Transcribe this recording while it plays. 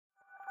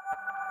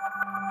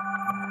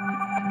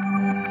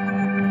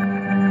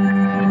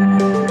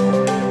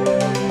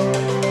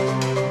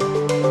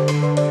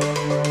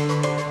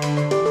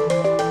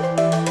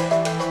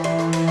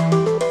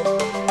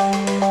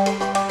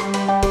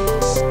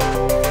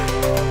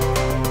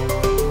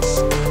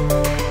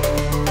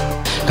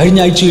കഴിഞ്ഞ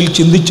ആഴ്ചയിൽ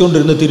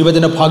ചിന്തിച്ചുകൊണ്ടിരുന്ന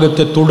തിരുവചന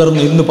ഭാഗത്തെ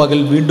തുടർന്ന് ഇന്ന് പകൽ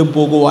വീണ്ടും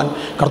പോകുവാൻ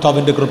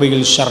കർത്താവിൻ്റെ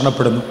കൃപയിൽ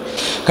ശരണപ്പെടുന്നു.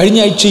 കഴിഞ്ഞ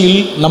ആഴ്ചയിൽ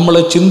നമ്മൾ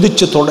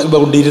ചിന്തിച്ച്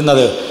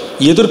തുടങ്ങിക്കൊണ്ടിരുന്നത്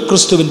എതിർ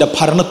ക്രിസ്തുവിൻ്റെ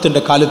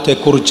ഭരണത്തിൻ്റെ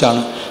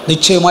കാലത്തെക്കുറിച്ചാണ്.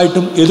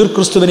 നിശ്ചയമായിട്ടും എതിർ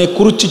ക്രിസ്തുവിനെ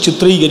കുറിച്ച്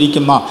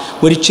ചിത്രീകരിക്കുന്ന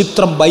ഒരു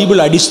ചിത്രം ബൈബിൾ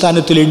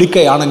അടിസ്ഥാനത്തിൽ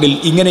എടുക്കുകയാണെങ്കിൽ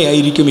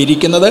ഇങ്ങനെയായിരിക്കും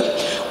ഇരിക്കുന്നത്.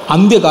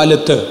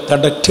 അന്ത്യകാലത്ത്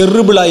തൻ്റെ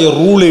ടെറിബിളായ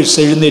റൂളേഴ്സ്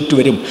എഴുന്നേറ്റ്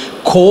വരും.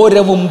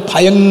 ഘോരവും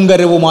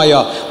ഭയങ്കരവുമായ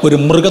ഒരു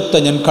മൃഗത്തെ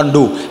ഞാൻ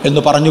കണ്ടു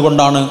എന്ന്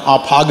പറഞ്ഞുകൊണ്ടാണ് ആ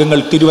ഭാഗങ്ങൾ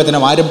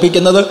തിരുവചനം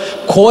ആരംഭിക്കുന്നത്.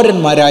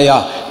 ഘോരന്മാരായ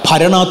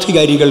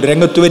ഭരണാധികാരികൾ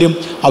രംഗത്ത് വരും.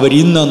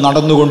 അവരിന്ന്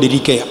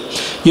നടന്നുകൊണ്ടിരിക്കുകയാണ്.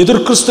 എതിർ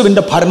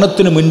ക്രിസ്തുവിൻ്റെ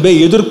ഭരണത്തിന് മുൻപേ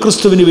എതിർ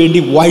ക്രിസ്തുവിന് വേണ്ടി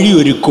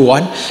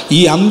വഴിയൊരുക്കുവാൻ ഈ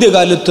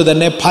അന്ത്യകാലത്ത്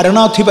തന്നെ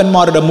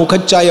ഭരണാധിപന്മാരുടെ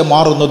മുഖച്ഛായ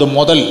മാറുന്നത്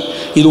മുതൽ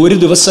ഇത് ഒരു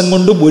ദിവസം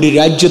കൊണ്ടും ഒരു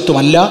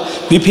രാജ്യത്തുമല്ല,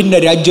 വിഭിന്ന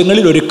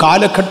രാജ്യങ്ങളിൽ ഒരു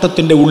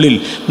കാലഘട്ടത്തിൻ്റെ ഉള്ളിൽ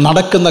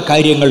നടക്കുന്ന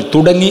കാര്യങ്ങൾ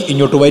തുടങ്ങി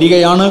ഇങ്ങോട്ട്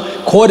വരികയാണ്.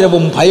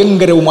 ഘോരവും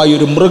ഭയങ്കരവുമായ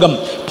ഒരു മൃഗം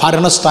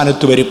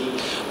ഭരണസ്ഥാനത്ത് വരും.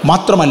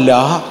 മാത്രമല്ല,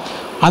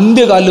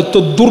 അന്ത്യകാലത്ത്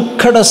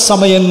ദുർഘട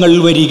സമയങ്ങൾ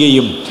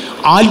വരികയും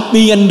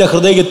ആത്മീയൻ്റെ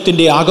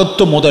ഹൃദയത്തിൻ്റെ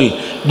അകത്തു മുതൽ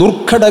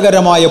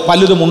ദുർഘടകരമായ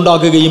പലതും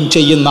ഉണ്ടാകുകയും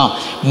ചെയ്യുന്ന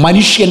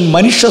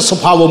മനുഷ്യ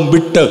സ്വഭാവം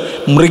വിട്ട്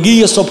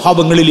മൃഗീയ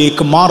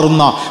സ്വഭാവങ്ങളിലേക്ക്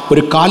മാറുന്ന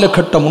ഒരു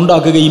കാലഘട്ടം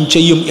ഉണ്ടാകുകയും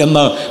ചെയ്യും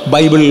എന്ന്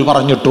ബൈബിളിൽ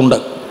പറഞ്ഞിട്ടുണ്ട്.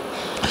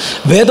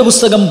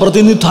 വേദപുസ്തകം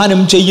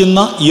പ്രതിനിധാനം ചെയ്യുന്ന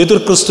എതിർ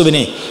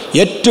ക്രിസ്തുവിനെ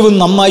ഏറ്റവും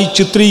നന്നായി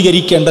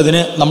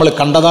ചിത്രീകരിക്കേണ്ടതിന് നമ്മൾ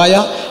കണ്ടതായ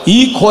ഈ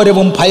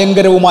ഘോരവും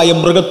ഭയങ്കരവുമായ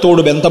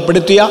മൃഗത്തോട്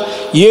ബന്ധപ്പെടുത്തിയ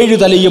 7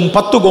 തലയും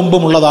 10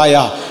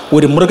 കൊമ്പുമുള്ളതായ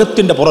ഒരു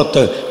മൃഗത്തിൻ്റെ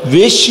പുറത്ത്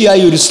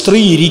വേശ്യയായ ഒരു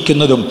സ്ത്രീ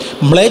ഇരിക്കുന്നതും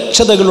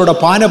മ്ലേച്ഛതകളുടെ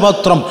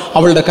പാനപാത്രം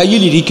അവളുടെ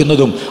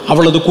കയ്യിലിരിക്കുന്നതും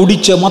അവളത്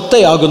കുടിച്ച്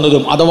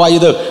മത്തയാകുന്നതും അഥവാ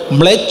ഇത്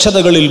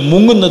മ്ലേച്ഛതകളിൽ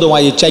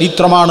മുങ്ങുന്നതുമായ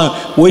ചരിത്രമാണ്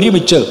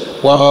ഒരുമിച്ച്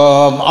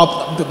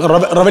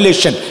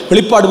റെവലേഷൻ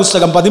വെളിപ്പാട്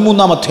പുസ്തകം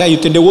 13-ാം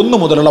അധ്യായത്തിൻ്റെ 1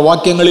 മുതലുള്ള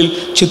വാക്യങ്ങളിൽ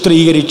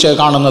ചിത്രീകരിച്ച്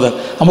കാണുന്നത്.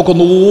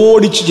 നമുക്കൊന്ന്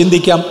ഓടിച്ച്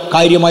ചിന്തിക്കാം,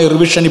 കാര്യമായ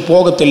റിവിഷനിൽ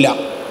പോകത്തില്ല.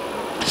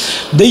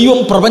 ദൈവം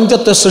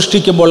പ്രപഞ്ചത്തെ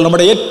സൃഷ്ടിക്കുമ്പോൾ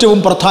നമ്മുടെ ഏറ്റവും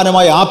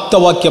പ്രധാനമായ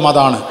ആപ്തവാക്യം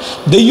അതാണ്.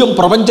 ദൈവം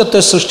പ്രപഞ്ചത്തെ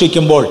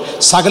സൃഷ്ടിക്കുമ്പോൾ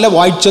സകല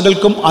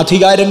വാഴ്ചകൾക്കും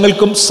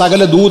അധികാരങ്ങൾക്കും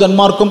സകല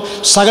ദൂതന്മാർക്കും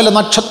സകല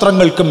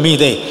നക്ഷത്രങ്ങൾക്കും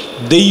മീതെ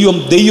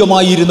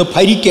ദൈവമായിരുന്നു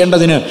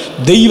ഭരിക്കേണ്ടതിന്,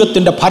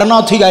 ദൈവത്തിൻ്റെ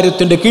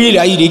ഭരണാധികാരത്തിൻ്റെ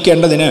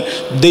കീഴിലായിരിക്കേണ്ടതിന്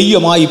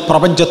ദൈവമായി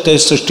പ്രപഞ്ചത്തെ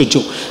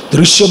സൃഷ്ടിച്ചു.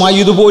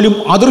 ദൃശ്യമായതുപോലും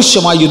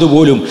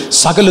അദൃശ്യമായതുപോലും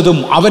സകലതും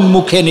അവൻ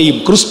മുഖേനയും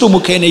ക്രിസ്തു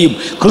മുഖേനയും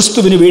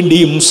ക്രിസ്തുവിന്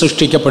വേണ്ടിയും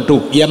സൃഷ്ടിക്കപ്പെട്ടു.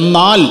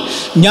 എന്നാൽ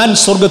ഞാൻ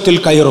സ്വർഗത്തിൽ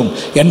കയറും,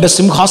 എൻ്റെ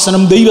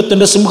സിംഹാസനം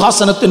ദൈവത്തിൻ്റെ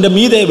സിംഹാസനത്തിൻ്റെ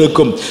മീതെ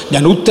വെക്കും,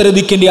 ഞാൻ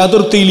ഉത്തരദിക്കിൻ്റെ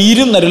അതിർത്തിയിൽ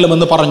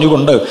ഇരുന്നരുളുമെന്ന്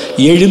പറഞ്ഞുകൊണ്ട്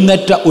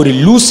എഴുന്നേറ്റ ഒരു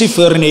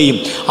ലൂസിഫറിനെയും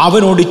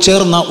അവനോട്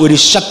ചേർന്ന ഒരു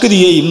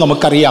ശക്തിയെയും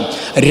നമുക്കറിയാം.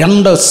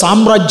 2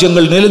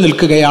 സാമ്രാജ്യങ്ങൾ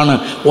നിലനിൽക്കുകയാണ്.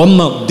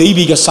 ഒന്ന്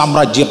ദൈവിക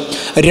സാമ്രാജ്യം,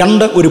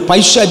 2 ഒരു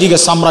പൈശാചിക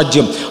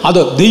സാമ്രാജ്യം.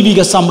 അത്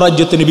ദൈവിക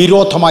സാമ്രാജ്യത്തിന്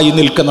വിരോധമായി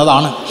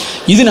നിൽക്കുന്നതാണ്.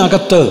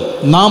 ഇതിനകത്ത്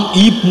നാം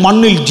ഈ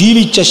മണ്ണിൽ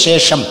ജീവിച്ച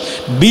ശേഷം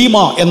ഭീമ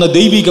എന്ന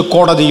ദൈവിക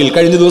കോടതിയിൽ,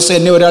 കഴിഞ്ഞ ദിവസം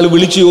എന്നെ ഒരാൾ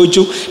വിളിച്ചു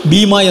ചോദിച്ചു,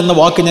 ഭീമ എന്ന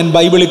വാക്ക് ഞാൻ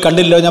ബൈബിളിൽ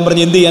കണ്ടില്ല. ഞാൻ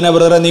പറഞ്ഞു, എന്ത് ചെയ്യാനാ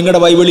ബ്രദറെ, നിങ്ങളുടെ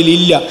ബൈബിളിൽ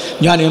ഇല്ല.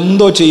 ഞാൻ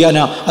എന്തോ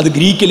ചെയ്യാനാ, അത്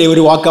ഗ്രീക്കിലെ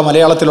ഒരു വാക്ക്,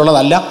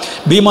 മലയാളത്തിലുള്ളതല്ല.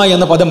 ഭീമ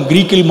എന്ന പദം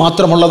ഗ്രീക്കിൽ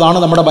മാത്രമുള്ളതാണ്,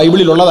 നമ്മുടെ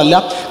ബൈബിളിലുള്ളതല്ല.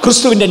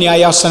 ക്രിസ്തുവിൻ്റെ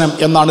ന്യായാസനം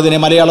എന്നാണ് ഇതിനെ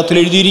മലയാളത്തിൽ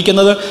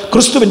എഴുതിയിരിക്കുന്നത്.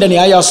 ക്രിസ്തുവിൻ്റെ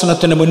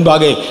ന്യായാസനത്തിന്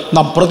മുൻപാകെ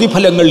നാം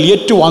പ്രതിഫലങ്ങൾ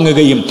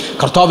ഏറ്റുവാങ്ങുകയും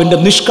കർത്താവിൻ്റെ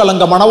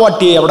നിഷ്കളങ്ക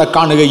മണവാട്ടിയെ അവിടെ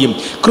കാണുകയും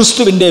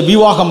ക്രിസ്തുവിൻ്റെ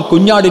വിവാഹം,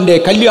 കുഞ്ഞാടിൻ്റെ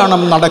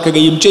കല്യാണം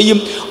നടക്കുകയും ചെയ്യും.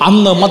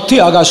 അന്ന്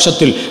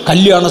മധ്യാകാശത്തിൽ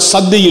കല്യാണ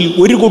സദ്യയിൽ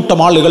ഒരു കൂട്ടം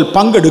ആളുകൾ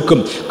പങ്കെടുക്കും.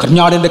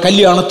 കുഞ്ഞാടിൻ്റെ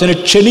കല്യാണത്തിന്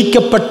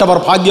ക്ഷണിക്കപ്പെട്ടവർ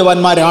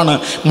ഭാഗ്യവാന്മാരാണ്.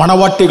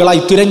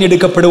 മണവാട്ടികളായി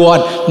തിരഞ്ഞെടുക്കപ്പെടുവാൻ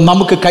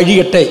നമുക്ക്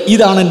കഴിയട്ടെ.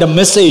 ഇതാണ് എൻ്റെ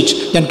മെസ്സേജ്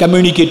ഞാൻ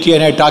കമ്മ്യൂണിക്കേറ്റ്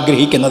ചെയ്യാനായിട്ട്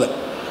ആഗ്രഹിക്കുന്നത്.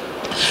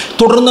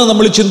 തുടർന്ന്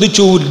നമ്മൾ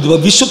ചിന്തിച്ചു,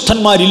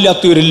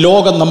 വിശുദ്ധന്മാരില്ലാത്ത ഒരു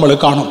ലോകം നമ്മൾ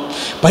കാണും.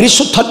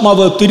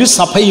 പരിശുദ്ധാത്മാവ്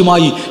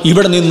തിരുസഭയുമായി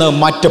ഇവിടെ നിന്ന്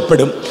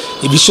മാറ്റപ്പെടും.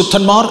 ഈ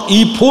വിശുദ്ധന്മാർ ഈ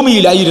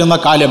ഭൂമിയിലായിരുന്ന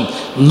കാലം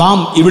നാം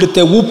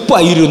ഇവിടുത്തെ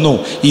ഉപ്പായിരുന്നു.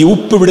 ഈ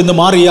ഉപ്പ് ഇവിടുന്ന്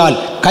മാറിയാൽ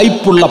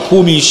കയ്പുള്ള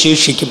ഭൂമി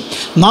ശേഷിക്കും.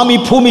 നാം ഈ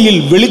ഭൂമിയിൽ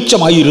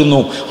വെളിച്ചമായിരുന്നു.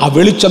 ആ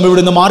വെളിച്ചം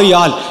ഇവിടുന്ന്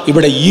മാറിയാൽ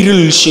ഇവിടെ ഇരുൾ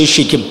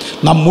ശേഷിക്കും.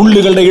 നാം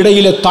മുള്ളുകളുടെ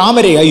ഇടയിലെ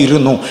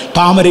താമരയായിരുന്നു.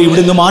 താമര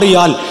ഇവിടുന്ന്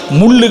മാറിയാൽ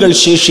മുള്ളുകൾ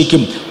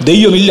ശേഷിക്കും.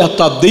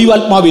 ദൈവമില്ലാത്ത,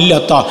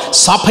 ദൈവാത്മാവില്ലാത്ത,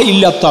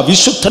 സഭയില്ലാത്ത,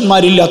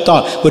 വിശുദ്ധന്മാരില്ലാത്ത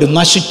ഒരു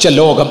നശിച്ച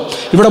ലോകം.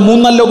 ഇവിടെ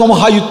 3-ാം ലോക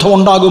മഹായുദ്ധം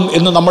ഉണ്ടാകും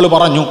എന്ന് നമ്മൾ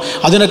പറഞ്ഞു.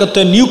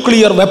 അതിനകത്ത്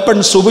ന്യൂക്ലിയർ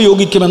വെപ്പൺസ്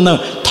ഉപയോഗിക്കുമെന്ന്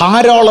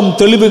ധാരാളം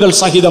തെളിവുകൾ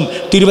സഹിതം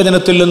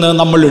തിരുവചനത്തിൽ നിന്ന്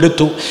നമ്മൾ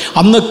എടുത്തു.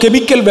 അന്ന്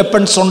കെമിക്കൽ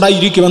വെപ്പൺസ്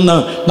ഉണ്ടായിരിക്കുമെന്ന്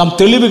നാം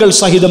തെളിവുകൾ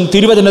സഹിതം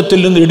തിരുവചനത്തിൽ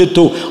നിന്ന്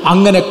എടുത്തു.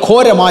 അങ്ങനെ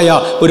ഘോരമായ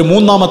ഒരു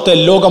 3-ാമത്തെ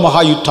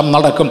ലോകമഹായുദ്ധം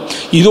നടക്കും.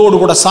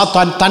 ഇതോടുകൂടെ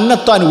സാത്താൻ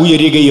തന്നെത്താൻ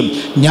ഉയരുകയും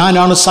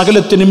ഞാനാണ്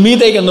സകലത്തിനും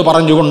മീതെ എന്ന്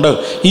പറഞ്ഞുകൊണ്ട്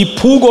ഈ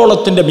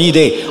ഭൂഗോളത്തിൻ്റെ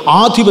മീതെ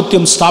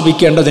ആധിപത്യം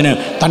സ്ഥാപിക്കേണ്ടതിന്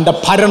തൻ്റെ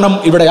ഭരണം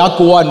ഇവിടെ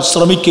ആക്കുവാൻ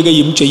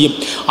ശ്രമിക്കുകയും ചെയ്യും.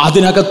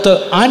 അതിനകത്ത്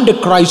ആൻഡ്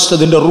ക്രൈസ്റ്റ്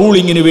അതിൻ്റെ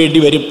റൂളിങ്ങിന് വേണ്ടി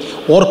വരും.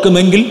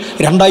 ഓർക്കുമെങ്കിൽ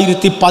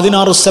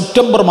 2016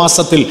 സെപ്റ്റംബർ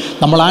മാസത്തിൽ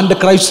നമ്മൾ ആൻഡ്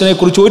ക്രൈസ്റ്റിനെ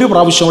കുറിച്ച് ഒരു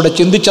പ്രാവശ്യം ഇവിടെ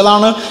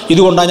ചിന്തിച്ചതാണ്.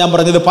 ഇതുകൊണ്ടാണ് ഞാൻ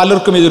പറഞ്ഞത്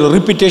പലർക്കും ഇതൊരു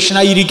റിപ്പീറ്റേഷൻ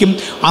ആയിരിക്കും.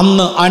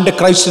 അന്ന് ആൻഡ്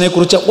ക്രൈസ്റ്റിനെ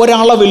കുറിച്ച്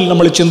ഒരളവിൽ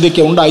നമ്മൾ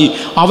ചിന്തിക്കുകയുണ്ടായി.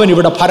 അവൻ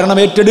ഇവിടെ ഭരണം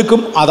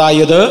ഏറ്റെടുക്കും,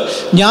 അതായത്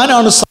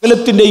ഞാനാണ്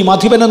സകലത്തിൻ്റെയും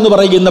അധിപനെന്ന്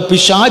പറയുന്ന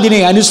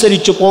പിശാചിനെ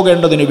അനുസരിച്ച്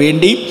പോകേണ്ടതിന്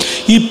വേണ്ടി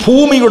ഈ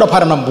ഭൂമിയുടെ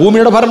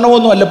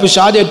ഭരണമൊന്നുമല്ല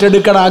പിശാച്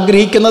ഏറ്റെടുക്കാൻ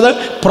ആഗ്രഹിക്കുന്നത്,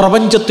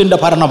 പ്രപഞ്ചത്തിൻ്റെ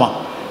ഭരണമാണ്.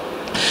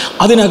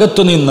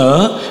 അതിനകത്തു നിന്ന്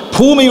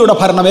ഭൂമിയുടെ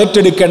ഭരണം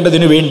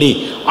ഏറ്റെടുക്കേണ്ടതിന് വേണ്ടി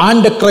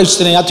ആൻഡ്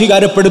ക്രൈസ്റ്റിനെ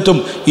അധികാരപ്പെടുത്തും,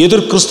 എതിർ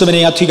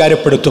ക്രിസ്തുവിനെ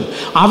അധികാരപ്പെടുത്തും.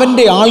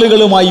 അവൻ്റെ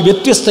ആളുകളുമായി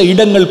വ്യത്യസ്ത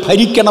ഇടങ്ങൾ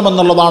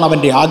ഭരിക്കണമെന്നുള്ളതാണ്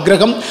അവൻ്റെ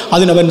ആഗ്രഹം.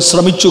 അതിനവൻ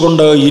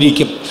ശ്രമിച്ചുകൊണ്ട്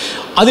ഇരിക്കും.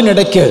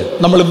 അതിനിടയ്ക്ക്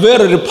നമ്മൾ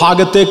വേറൊരു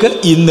ഭാഗത്തേക്ക്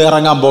ഇന്ന്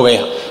ഇറങ്ങാൻ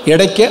പോവുകയാണ്.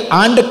 ഇടയ്ക്ക്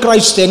ആൻഡ്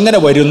ക്രൈസ്റ്റ് എങ്ങനെ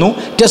വരുന്നു,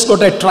 test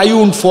got A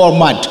triune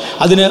format,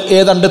 അതിന്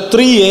ഏതാണ്ട്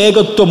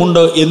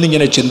ത്രിയേകത്വമുണ്ട്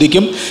എന്നിങ്ങനെ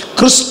ചിന്തിക്കും.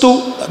 ക്രിസ്തു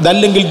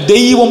അല്ലെങ്കിൽ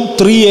ദൈവം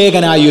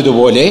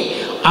ത്രിയേകനായതുപോലെ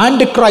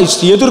ആൻഡ്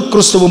ക്രൈസ്റ്റ് എതിർ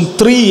ക്രിസ്തുവും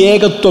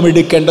ത്രിയേകത്വം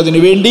എടുക്കേണ്ടതിന്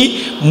വേണ്ടി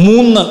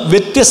 3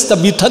 വ്യത്യസ്ത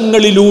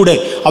വിധങ്ങളിലൂടെ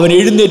അവൻ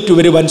എഴുന്നേറ്റ്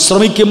വരുവാൻ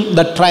ശ്രമിക്കും.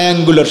 ദ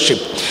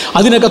ട്രയാങ്കുലർഷിപ്പ്.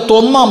 അതിനകത്ത്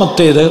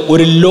ഒന്നാമത്തേത്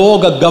ഒരു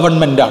ലോക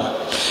ഗവൺമെൻറ്റാണ്.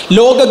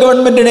 ലോക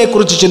ഗവൺമെൻറ്റിനെ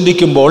കുറിച്ച്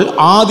ചിന്തിക്കുമ്പോൾ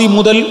ആദ്യം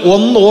മുതൽ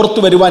ഒന്ന് ഓർത്തു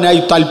വരുവാനായി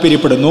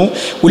താല്പര്യപ്പെടുന്നു.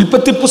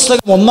 ഉൽപ്പത്തി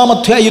പുസ്തകം 1-ാം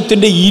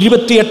അധ്യായത്തിൻ്റെ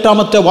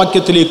 28-ാമത്തെ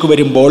വാക്യത്തിലേക്ക്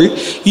വരുമ്പോൾ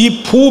ഈ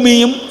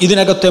ഭൂമിയും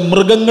ഇതിനകത്തെ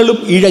മൃഗങ്ങളും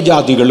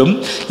ഇഴജാതികളും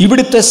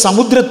ഇവിടുത്തെ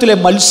സമുദ്രത്തിലെ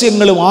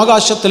മത്സ്യങ്ങളും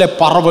ആകാശത്തിലെ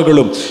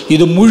പറവകളും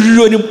ഇത്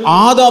മുഴുവനും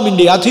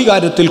ആദാമിൻ്റെ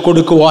അധികാരത്തിൽ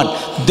കൊടുക്കുവാൻ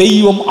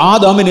ദൈവം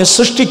ആദാമിനെ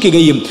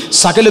സൃഷ്ടിക്കുകയും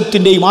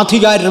സകലത്തിൻ്റെയും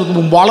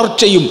അധികാരവും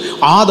വളർച്ചയും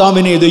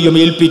ആദാമിനെ ദൈവം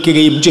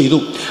ഏൽപ്പിക്കുകയും ചെയ്തു.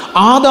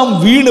 ആദാം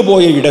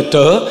വീണുപോയ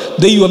ഇടത്ത്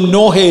ദൈവം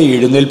നോഹയെ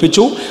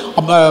എഴുന്നേൽപ്പിച്ചു.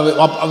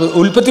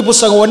 ഉൽപ്പത്തി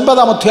പുസ്തകം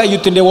 9-ാം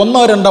അധ്യായത്തിൻ്റെ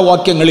 1-2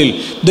 വാക്യങ്ങളിൽ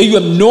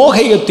ദൈവം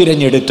നോഹയെ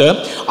തിരഞ്ഞെടുത്ത്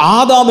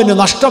ആദാമിന്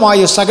നഷ്ടമായ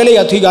സകല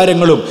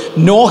അധികാരങ്ങളും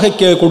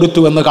നോഹയ്ക്ക്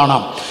കൊടുത്തുവെന്ന്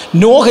കാണാം.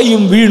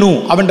 നോഹയും വീണു,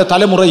 അവൻ്റെ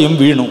തലമുറയും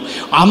വീണു.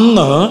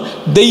 അന്ന്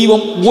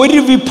ദൈവം ഒരു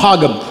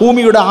വിഭാഗം,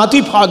 ഭൂമിയുടെ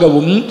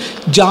അതിഭാഗവും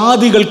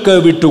ജാതികൾക്ക്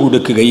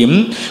വിട്ടുകൊടുക്കുകയും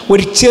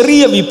ഒരു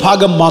ചെറിയ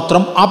വിഭാഗം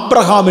മാത്രം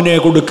അബ്രഹാമിന്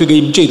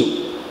കൊടുക്കുകയും ചെയ്തു.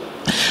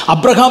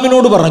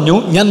 അബ്രഹാമിനോട് പറഞ്ഞു,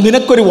 ഞാൻ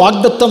നിനക്കൊരു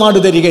വാഗ്ദത്ത നാട്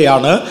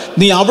തരികയാണ്,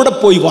 നീ അവിടെ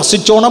പോയി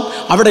വസിച്ചോണം,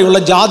 അവിടെയുള്ള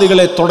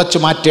ജാതികളെ തുടച്ചു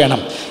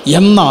മാറ്റണം.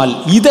 എന്നാൽ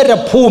ഇതര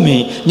ഭൂമി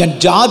ഞാൻ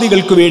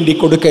ജാതികൾക്ക് വേണ്ടി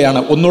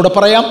കൊടുക്കുകയാണ്. ഒന്നുകൂടെ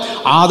പറയാം,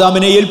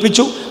 ആദാമിനെ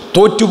ഏൽപ്പിച്ചു,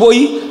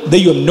 തോറ്റുപോയി.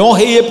 ദൈവം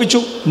നോഹയെ ഏൽപ്പിച്ചു,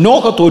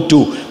 നോഹ തോറ്റു.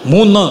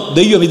 3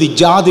 ദൈവം ഇത്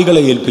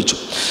ജാതികളെ ഏൽപ്പിച്ചു.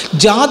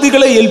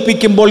 ജാതികളെ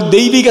ഏൽപ്പിക്കുമ്പോൾ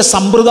ദൈവിക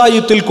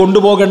സമ്പ്രദായത്തിൽ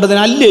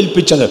കൊണ്ടുപോകേണ്ടതിനല്ല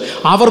ഏൽപ്പിച്ചത്,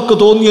 അവർക്ക്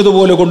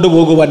തോന്നിയതുപോലെ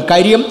കൊണ്ടുപോകുവാൻ.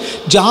 കാര്യം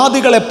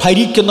ജാതികളെ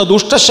ഭരിക്കുന്ന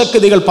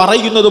ദുഷ്ടശക്തികൾ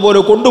പറയുന്നത്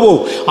പോലെ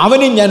കൊണ്ടുപോകും,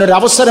 അവന്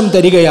ഞാനൊരവസരം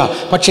തരികയാ,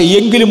 പക്ഷേ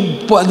എങ്കിലും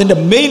അതിൻ്റെ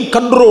മെയിൻ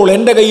കൺട്രോൾ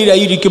എൻ്റെ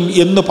കയ്യിലായിരിക്കും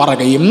എന്ന്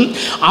പറയുകയും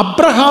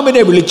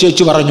അബ്രഹാമിനെ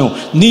വിളിച്ചേച്ച് പറഞ്ഞു,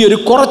 നീ ഒരു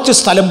കുറച്ച്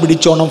സ്ഥലം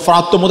പിടിച്ചോണം,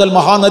 ഫ്രാത്ത് മുതൽ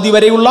മഹാനദി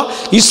വരെയുള്ള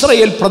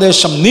ഇസ്രായേൽ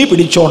പ്രദേശം നീ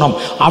പിടിച്ചോണം,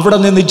 അവിടെ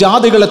നിന്ന്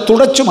ജാതികളെ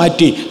തുടച്ചു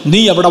മാറ്റി നീ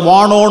അവിടെ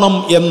വാണോണം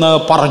എന്ന്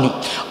പറഞ്ഞു.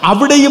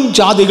 അവിടെയും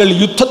ജാതികൾ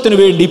യുദ്ധത്തിന്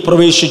വേണ്ടി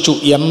പ്രവേശിച്ചു.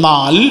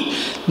 എന്നാൽ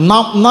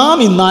നാം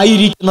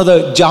ഇന്നായിരിക്കുന്നത്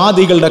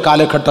ജാതികളുടെ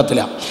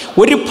കാലഘട്ടത്തിലാണ്.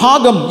 ഒരു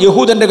ഭാഗം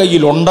യഹൂദൻ്റെ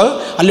കയ്യിലുണ്ട്,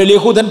 അല്ലെങ്കിൽ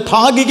യഹൂദൻ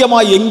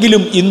ഭാഗികമായി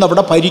എങ്കിലും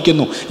ഇന്നവിടെ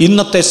ഭരിക്കുന്നു.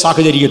 ഇന്നത്തെ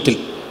സാഹചര്യത്തിൽ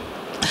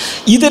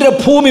ഇതര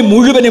ഭൂമി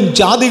മുഴുവനും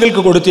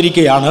ജാതികൾക്ക്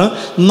കൊടുത്തിരിക്കുകയാണ്.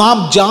 നാം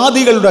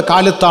ജാതികളുടെ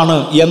കാലത്താണ്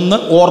എന്ന്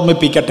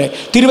ഓർമ്മിപ്പിക്കട്ടെ.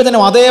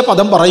 തിരുവചനം അതേ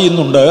പദം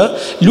പറയുന്നുണ്ട്.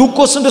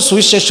 ലൂക്കോസിൻ്റെ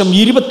സുവിശേഷം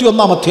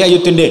 21-ാം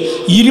അധ്യായത്തിൻ്റെ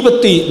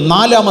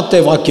 24-ാമത്തെ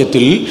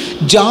വാക്യത്തിൽ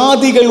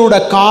ജാതികളുടെ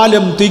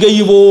കാലം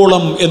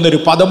തികയുവോളം എന്നൊരു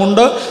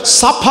പദമുണ്ട്.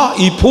 സഭ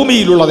ഈ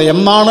ഭൂമിയിലുള്ളത്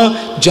എന്നാണ്?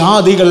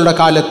 ജാതികളുടെ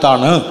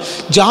കാലത്താണ്.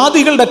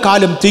 ജാതികളുടെ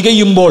കാലം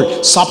തികയുമ്പോൾ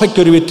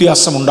സഭയ്ക്കൊരു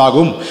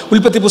വ്യത്യാസമുണ്ടാകും.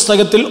 ഉൽപ്പത്തി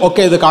പുസ്തകത്തിൽ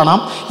ഒക്കെ ഇത് കാണാം.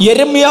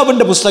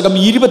 യെരമ്യാവിൻ്റെ പുസ്തകം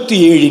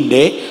 27-ന്റെ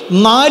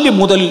 4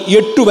 മുതൽ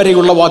 8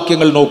 വരെയുള്ള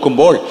വാക്യങ്ങൾ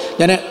നോക്കുമ്പോൾ,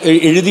 ഞാൻ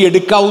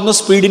എഴുതിയെടുക്കാവുന്ന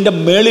സ്പീഡിൻ്റെ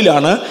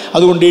മേളിലാണ്,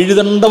 അതുകൊണ്ട്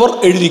എഴുതേണ്ടവർ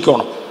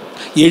എഴുതിക്കോണം.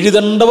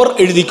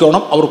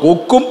 അവർക്ക്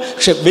ഒക്കും,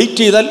 പക്ഷെ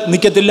വെയിറ്റ് ചെയ്താൽ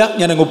നിൽക്കത്തില്ല,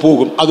 ഞാനങ്ങ്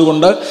പോകും.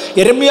 അതുകൊണ്ട്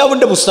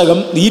യെരമ്യാവിൻ്റെ പുസ്തകം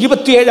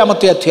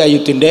 27-ാമത്തെ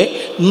അധ്യായത്തിൻ്റെ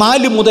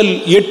 4 മുതൽ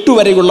 8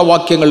 വരെയുള്ള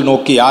വാക്യങ്ങൾ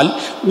നോക്കിയാൽ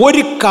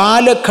ഒരു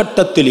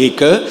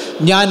കാലഘട്ടത്തിലേക്ക്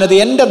ഞാനത്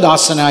എൻ്റെ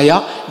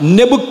ദാസനായ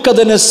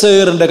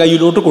നെബുക്കദ്നേസറിൻ്റെ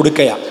കയ്യിലോട്ട്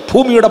കൊടുക്കുകയാണ്.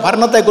 ഭൂമിയുടെ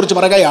ഭരണത്തെക്കുറിച്ച്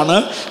പറയുകയാണ്.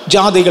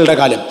 ജാതികളുടെ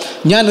കാലം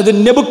ഞാനത്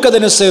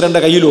നെബുക്കദ്നേസറിൻ്റെ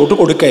കയ്യിലോട്ട്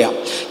കൊടുക്കുകയാണ്.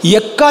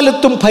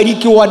 എക്കാലത്തും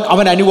ഭരിക്കുവാൻ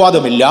അവൻ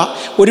അനുവാദമില്ല.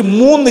 ഒരു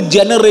 3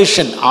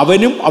 ജനറേഷൻ,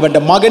 അവനും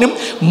അവൻ്റെ മകനും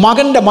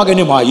മകൻ്റെ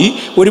മകനുമായി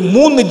ഒരു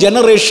 3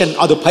 ജനറേഷൻ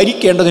അത്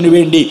ഭരിക്കേണ്ടതിന്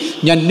വേണ്ടി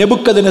ഞാൻ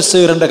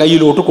നെബുക്കദ്നേസറിൻ്റെ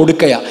കയ്യിലോട്ട്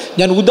കൊടുക്കുകയാണ്.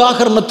 ഞാൻ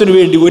ഉദാഹരണത്തിന്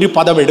വേണ്ടി ഒരു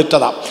പദം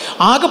എടുത്തതാണ്.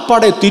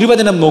 ആകപ്പാടെ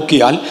തിരുവചനം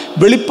നോക്കിയാൽ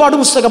വെളിപ്പാട്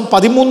പുസ്തകം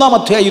 13-ാം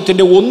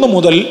അധ്യായത്തിൻ്റെ 1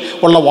 മുതൽ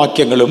ഉള്ള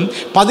വാക്യങ്ങളും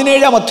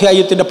 17-ാം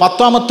അധ്യായത്തിൻ്റെ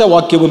 10-ാമത്തെ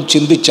വാക്യവും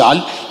ചിന്തിച്ചാൽ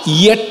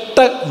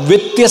 8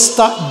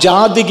 വ്യത്യസ്ത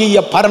ജാതികീയ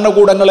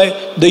ഭരണകൂടങ്ങളെ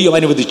ദൈവം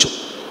അനുവദിച്ചു.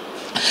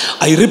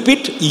 ഐ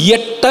റിപ്പീറ്റ്,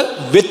 8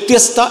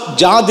 വ്യത്യസ്ത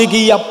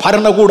ജാതികീയ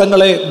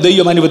ഭരണകൂടങ്ങളെ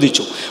ദൈവം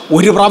അനുവദിച്ചു.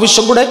 ഒരു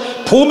പ്രാവശ്യം കൂടെ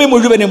ഭൂമി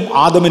മുഴുവനും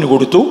ആദമിന്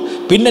കൊടുത്തു,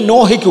 പിന്നെ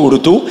നോഹയ്ക്ക്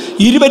കൊടുത്തു.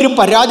 ഇരുവരും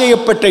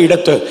പരാജയപ്പെട്ട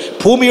ഇടത്ത്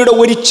ഭൂമിയുടെ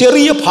ഒരു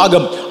ചെറിയ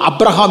ഭാഗം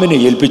അബ്രഹാമിനെ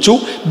ഏൽപ്പിച്ചു.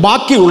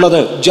 ബാക്കിയുള്ളത്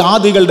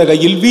ജാതികളുടെ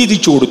കയ്യിൽ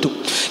വീതിച്ചു കൊടുത്തു.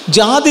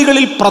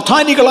 ജാതികളിൽ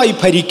പ്രധാനികളായി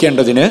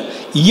ഭരിക്കേണ്ടതിന്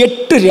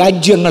 8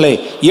 രാജ്യങ്ങളെ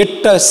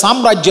 8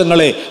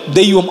 സാമ്രാജ്യങ്ങളെ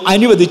ദൈവം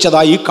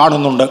അനുവദിച്ചതായി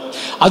കാണുന്നുണ്ട്.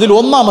 അതിൽ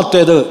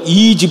ഒന്നാമത്തേത്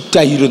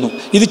ഈജിപ്റ്റായിരുന്നു.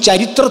 ഇത്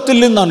ചരിത്രത്തിൽ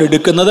നിന്നാണ്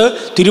എടുക്കുന്നത്.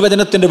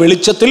 തിരുവചനത്തിൻ്റെ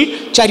വെളിച്ചത്തിൽ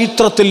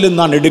ചരിത്രത്തിൽ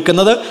നിന്നാണ്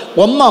എടുക്കുന്നത്.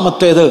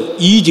 ഒന്നാമത്തേത്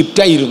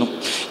ഈജിപ്റ്റായിരുന്നു.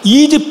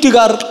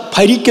 ഈജിപ്തുകാർ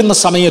ഭരിക്കുന്ന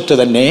സമയത്ത്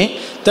തന്നെ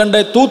തൻ്റെ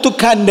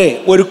തൂത്തുഖാൻ്റെ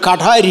ഒരു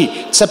കഠാരി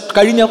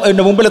കഴിഞ്ഞ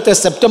മുമ്പിലത്തെ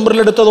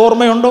സെപ്റ്റംബറിലെടുത്തത്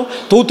ഓർമ്മയുണ്ടോ?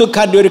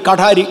 തൂത്തുഖാൻ്റെ ഒരു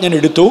കഠാരി ഞാൻ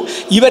എടുത്തു.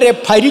 ഇവരെ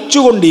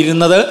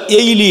ഭരിച്ചുകൊണ്ടിരുന്നത്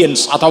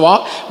ഏലിയൻസ് അഥവാ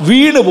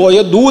വീണുപോയ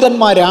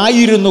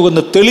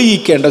ദൂതന്മാരായിരുന്നുവെന്ന്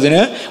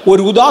തെളിയിക്കേണ്ടതിന്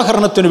ഒരു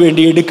ഉദാഹരണത്തിന്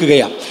വേണ്ടി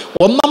എടുക്കുകയാണ്.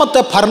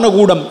 ഒന്നാമത്തെ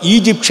ഭരണകൂടം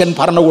ഈജിപ്ഷ്യൻ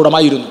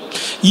ഭരണകൂടമായിരുന്നു.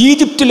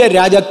 ഈജിപ്തിലെ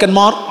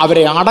രാജാക്കന്മാർ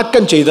അവരെ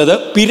അടക്കം ചെയ്തത്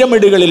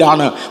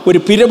പിരമിഡുകളിലാണ്.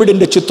 ഒരു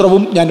പിരമിഡിൻ്റെ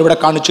ചിത്രവും ഞാനിവിടെ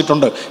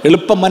കാണിച്ചിട്ടുണ്ട്,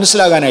 എളുപ്പം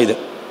മനസ്സിലാകാനായത്.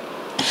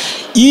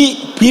 ഈ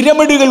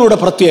പിരമിഡുകളുടെ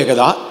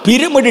പ്രത്യേകത,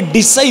 പിരമിഡ്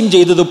ഡിസൈൻ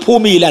ചെയ്തത്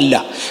ഭൂമിയിലല്ല.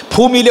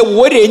 ഭൂമിയിലെ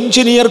ഒരു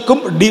എഞ്ചിനീയർക്കും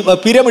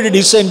പിരമിഡ്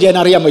ഡിസൈൻ ചെയ്യാൻ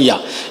അറിയാൻ വയ്യ.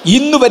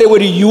 ഇന്ന് വരെ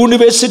ഒരു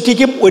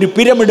യൂണിവേഴ്സിറ്റിക്കും ഒരു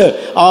പിരമിഡ്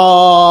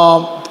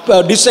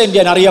ഡിസൈൻ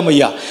ചെയ്യാൻ അറിയാൻ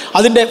വയ്യ.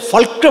 അതിൻ്റെ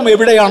ഫൾക്രം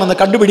എവിടെയാണെന്ന്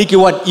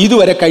കണ്ടുപിടിക്കുവാൻ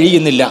ഇതുവരെ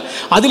കഴിയുന്നില്ല.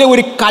 അതിലെ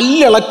ഒരു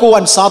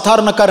കല്ലിളക്കുവാൻ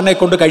സാധാരണക്കാരനെ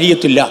കൊണ്ട്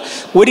കഴിയത്തില്ല.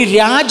 ഒരു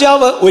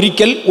രാജാവ്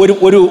ഒരിക്കൽ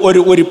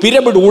ഒരു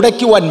പിരമിഡ്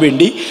ഉടയ്ക്കുവാൻ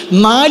വേണ്ടി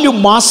 4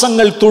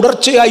 മാസങ്ങൾ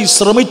തുടർച്ചയായി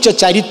ശ്രമിച്ച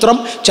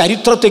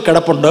ചരിത്രത്തിൽ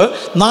കിടപ്പുണ്ട്.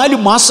 4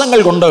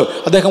 മാസങ്ങൾ കൊണ്ട്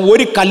അദ്ദേഹം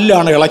ഒരു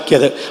കല്ലാണ്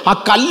ഇളക്കിയത്. ആ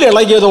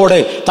കല്ലിളകിയതോടെ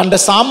തൻ്റെ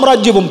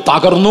സാമ്രാജ്യവും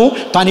തകർന്നു.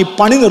 താൻ ഈ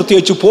പണി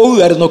നിർത്തിവെച്ച്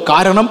പോകുകയായിരുന്നു.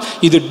 കാരണം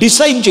ഇത്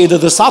ഡിസൈൻ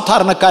ചെയ്തത്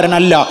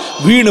സാധാരണക്കാരനല്ല,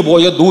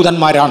 വീണുപോയ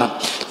ദൂതന്മാരാണ്.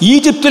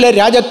 ഈജിപ്തിലെ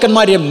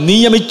രാജാക്കന്മാരെ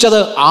നിയമിച്ചത്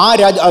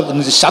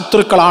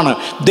ശത്രുക്കളാണ്.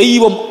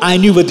 ദൈവം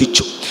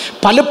അനുവദിച്ചു.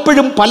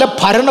 പലപ്പോഴും പല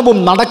ഭരണവും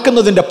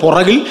നടക്കുന്നതിൻ്റെ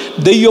പുറകിൽ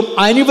ദൈവം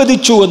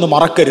അനുവദിച്ചു എന്ന്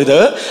മറക്കരുത്.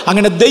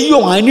 അങ്ങനെ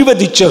ദൈവം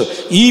അനുവദിച്ച്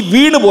ഈ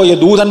വീണുപോയ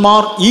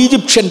ദൂതന്മാർ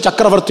ഈജിപ്ഷ്യൻ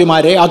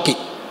ചക്രവർത്തിമാരെ ആക്കി.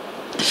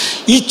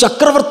 ഈ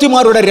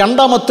ചക്രവർത്തിമാരുടെ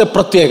രണ്ടാമത്തെ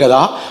പ്രത്യേകത,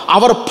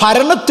 അവർ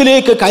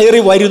ഭരണത്തിലേക്ക്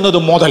കയറി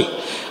വരുന്നത് മുതൽ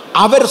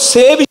അവർ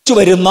സേവിച്ചു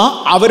വരുന്ന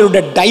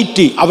അവരുടെ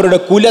ഡൈറ്റി, അവരുടെ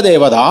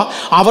കുലദേവത,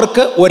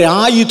 അവർക്ക്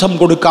ഒരായുധം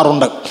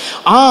കൊടുക്കാറുണ്ട്.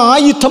 ആ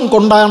ആയുധം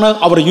കൊണ്ടാണ്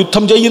അവർ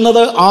യുദ്ധം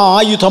ചെയ്യുന്നത്. ആ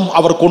ആയുധം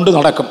അവർ കൊണ്ടു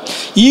നടക്കും.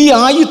 ഈ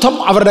ആയുധം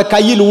അവരുടെ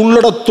കയ്യിൽ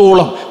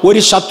ഉള്ളിടത്തോളം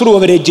ഒരു ശത്രു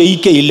അവരെ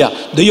ജയിക്കയില്ല.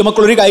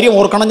 ദൈവമക്കളൊരു കാര്യം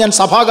ഓർക്കണം, ഞാൻ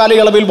സഭാ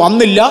കാലയളവിൽ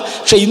വന്നില്ല,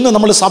 പക്ഷെ ഇന്ന്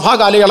നമ്മൾ സഭാ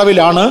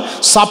കാലയളവിലാണ്.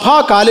 സഭാ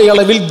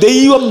കാലയളവിൽ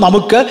ദൈവം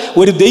നമുക്ക്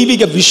ഒരു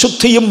ദൈവിക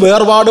വിശുദ്ധിയും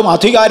വേർപാടും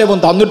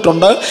അധികാരവും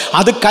തന്നിട്ടുണ്ട്.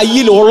 അത്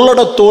കയ്യിൽ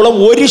ഉള്ളിടത്തോളം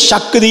ഒരു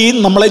ശക്തിയും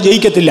നമ്മളെ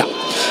ജയിക്കത്തില്ല.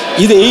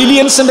 ഇത്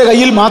ഏലിയൻസിൻ്റെ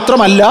കയ്യിൽ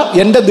മാത്രമല്ല,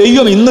 എൻ്റെ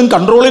ദൈവം ഇന്നും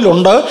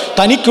കൺട്രോളിലുണ്ട്.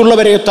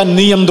 തനിക്കുള്ളവരെ താൻ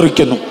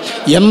നിയന്ത്രിക്കുന്നു.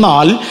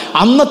 എന്നാൽ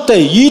അന്നത്തെ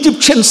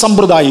ഈജിപ്ഷ്യൻ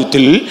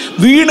സമ്പ്രദായത്തിൽ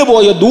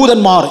വീണുപോയ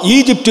ദൂതന്മാർ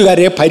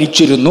ഈജിപ്തുകാരെ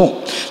ഭരിച്ചിരുന്നു.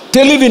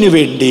 തെളിവിന്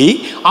വേണ്ടി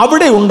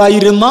അവിടെ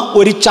ഉണ്ടായിരുന്ന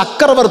ഒരു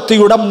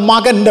ചക്രവർത്തിയുടെ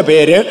മകൻ്റെ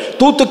പേര്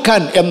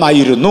തൂത്തുഖാൻ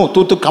എന്നായിരുന്നു,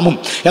 തൂത്തുഖമും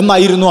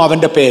എന്നായിരുന്നു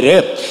അവൻ്റെ പേര്.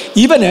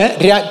 ഇവന്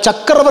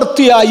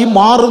ചക്രവർത്തിയായി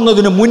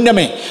മാറുന്നതിന്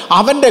മുന്നമേ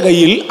അവൻ്റെ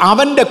കയ്യിൽ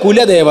അവൻ്റെ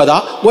കുലദേവത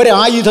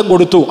ഒരായുധം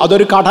കൊടുത്തു.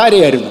 അതൊരു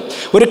കഠാരയായിരുന്നു.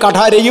 ഒരു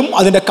കഠാരയും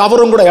അതിൻ്റെ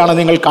കവറും കൂടെയാണ്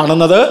നിങ്ങൾ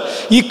കാണുന്നത്.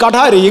 ഈ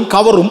കഠാരയും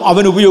കവറും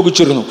അവൻ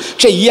ഉപയോഗിച്ചിരുന്നു.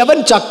 പക്ഷെ അവൻ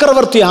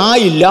ചക്രവർത്തി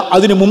ആയില്ല,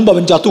 അതിനു മുമ്പ്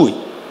അവൻ ചത്തുപോയി.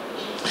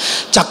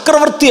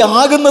 ചക്രവർത്തി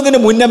ആകുന്നതിന്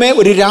മുന്നമേ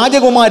ഒരു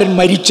രാജകുമാരൻ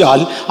മരിച്ചാൽ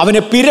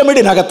അവനെ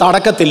പിരമിഡിനകത്ത്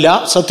അടക്കത്തില്ല.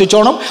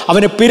 ശ്രദ്ധിച്ചോണം,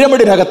 അവനെ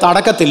പിരമിഡിനകത്ത്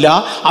അടക്കത്തില്ല,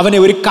 അവനെ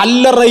ഒരു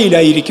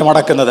കല്ലറയിലായിരിക്കും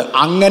അടക്കുന്നത്.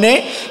 അങ്ങനെ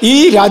ഈ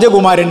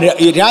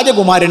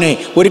രാജകുമാരനെ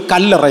ഒരു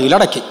കല്ലറയിൽ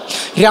അടക്കി.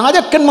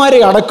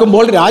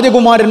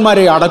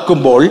 രാജകുമാരന്മാരെ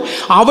അടക്കുമ്പോൾ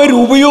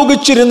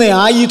അവരുപയോഗിച്ചിരുന്ന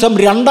ആയുധം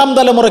 2ാം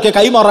തലമുറയ്ക്ക്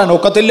കൈമാറാൻ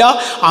ഒക്കത്തില്ല.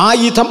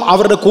 ആയുധം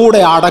അവരുടെ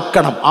കൂടെ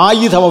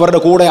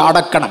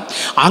അടക്കണം.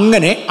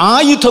 അങ്ങനെ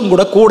ആയുധം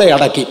കൂടെ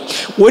അടക്കി.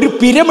 ഒരു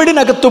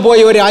പിരമിഡിനകത്ത് പോയ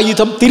ഒരു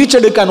ആയുധം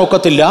തിരിച്ചെടുക്കാൻ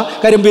ഒക്കത്തില്ല,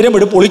 കാര്യം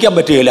പിരമിഡ് പൊളിക്കാൻ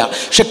പറ്റുകയില്ല.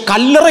 പക്ഷെ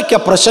കല്ലറയ്ക്ക്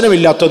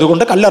പ്രശ്നമില്ലാത്തത്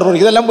കൊണ്ട്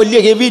ഇതെല്ലാം വലിയ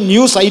ഹെവി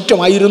ന്യൂസ് ഐറ്റം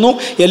ആയിരുന്നു,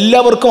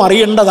 എല്ലാവർക്കും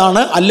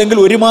അറിയേണ്ടതാണ്. അല്ലെങ്കിൽ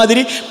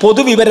ഒരുമാതിരി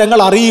പൊതുവിവരങ്ങൾ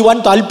അറിയുവാൻ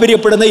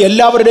താല്പര്യപ്പെടുന്ന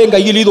എല്ലാവരുടെയും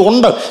കയ്യിൽ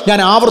ഇതുണ്ട്. ഞാൻ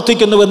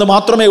ആവർത്തിക്കുന്നുവെന്ന്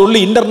മാത്രമേ ഉള്ളൂ.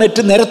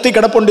 ഇൻ്റർനെറ്റ് നിരത്തി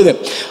കിടപ്പുണ്ട്.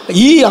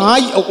 ഈ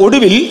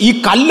ഒടുവിൽ ഈ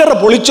കല്ലറ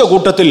പൊളിച്ച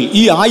കൂട്ടത്തിൽ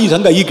ഈ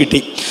ആയുധം കൈ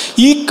കിട്ടി.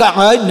 ഈ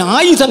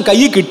ആയുധം കൈ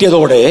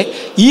കിട്ടിയതോടെ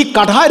ഈ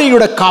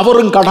കഠാരയുടെ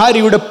കവറും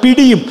കഠാരയുടെ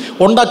പിടിയും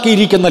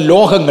ഉണ്ടാക്കിയിരിക്കുന്ന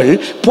ലോഹങ്ങൾ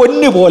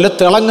പൊന്നുപോലെ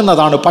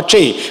തിളങ്ങുന്നതാണ്.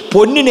 പക്ഷേ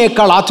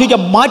പൊന്നിനേക്കാൾ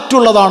അധികം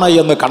മാറ്റുള്ളതാണ്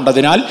എന്ന്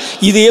കണ്ടതിനാൽ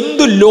ഇത്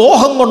എന്ത്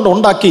ലോഹം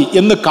കൊണ്ടുണ്ടാക്കി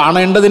എന്ന്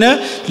കാണേണ്ടതിന്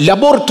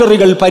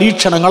ലബോറട്ടറികൾ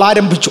പരീക്ഷണങ്ങൾ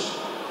ആരംഭിച്ചു.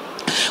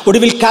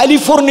 ഒടുവിൽ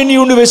കാലിഫോർണിയൻ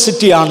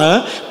യൂണിവേഴ്സിറ്റിയാണ്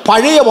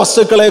പഴയ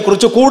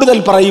വസ്തുക്കളെക്കുറിച്ച് കൂടുതൽ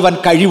പറയുവാൻ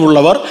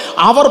കഴിവുള്ളവർ.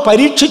 അവർ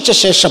പരീക്ഷിച്ച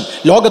ശേഷം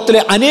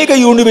ലോകത്തിലെ അനേക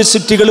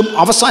യൂണിവേഴ്സിറ്റികളും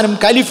അവസാനം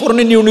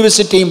കാലിഫോർണിയൻ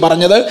യൂണിവേഴ്സിറ്റിയും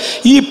പറഞ്ഞത്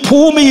ഈ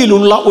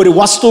ഭൂമിയിലുള്ള ഒരു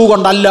വസ്തു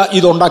കൊണ്ടല്ല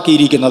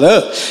ഇതുണ്ടാക്കിയിരിക്കുന്നത്.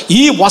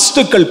 ഈ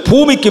വസ്തുക്കൾ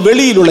ഭൂമിക്ക്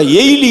വെളിയിലുള്ള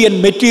ഏലിയൻ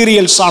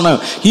മെറ്റീരിയൽസ് ആണ്.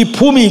 ഈ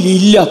ഭൂമിയിൽ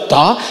ഇല്ലാത്ത,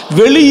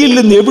 വെളിയിൽ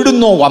നിന്ന്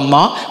എവിടുന്നോ വന്ന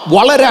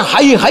വളരെ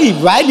ഹൈ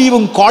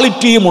വാല്യൂവും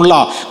ക്വാളിറ്റിയുമുള്ള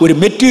ഒരു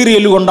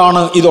മെറ്റീരിയൽ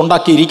കൊണ്ടാണ്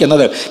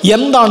ഇതുണ്ടാക്കിയിരിക്കുന്നത്.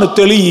 എന്താണ്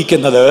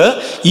തെളിയിക്കുന്നത്?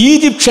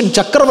 ഈജിപ്ഷ്യൻ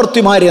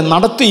ചക്രവർത്തിമാരെ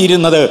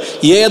നടത്തിയിരുന്നത്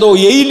ഏതോ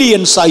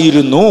ഏലിയൻസ്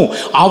ആയിരുന്നു.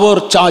 അവർ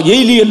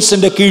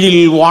ഏലിയൻസിന്റെ കീഴിൽ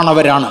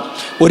വാണവരാണ്.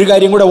 ഒരു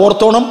കാര്യം കൂടെ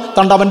ഓർത്തോണം.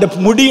 കണ്ട അവൻ്റെ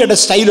മുടിയുടെ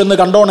സ്റ്റൈൽ ഒന്ന്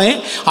കണ്ടോണേ.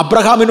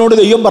 അബ്രഹാമിനോട്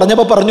ദൈവം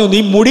പറഞ്ഞപ്പോൾ പറഞ്ഞു, നീ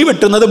മുടി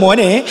വെട്ടുന്നത്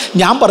മോനെ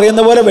ഞാൻ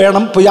പറയുന്ന പോലെ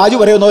വേണം, പിശാചു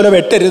പറയുന്ന പോലെ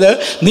വെട്ടരുത്.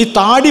 നീ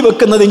താടി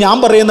വെക്കുന്നത് ഞാൻ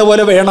പറയുന്ന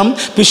പോലെ വേണം,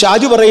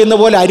 പിശാചു പറയുന്ന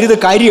പോലെ അരുത്.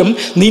 കാര്യം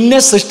നിന്നെ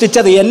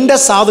സൃഷ്ടിച്ചത് എൻ്റെ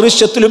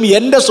സാദൃശ്യത്തിലും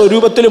എൻ്റെ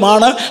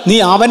സ്വരൂപത്തിലുമാണ്, നീ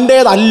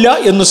അവൻ്റേതല്ല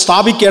എന്ന്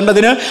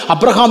സ്ഥാപിക്കേണ്ടതിന്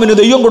അബ്രഹാമിന്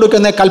ദൈവം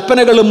കൊടുക്കുന്ന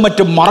കൽപ്പനകളും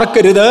മറ്റും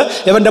മറക്കരുത്.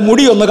 അവൻ്റെ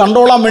മുടി ഒന്ന്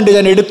കണ്ടോളാൻ വേണ്ടി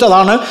ഞാൻ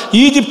എടുത്തതാണ്.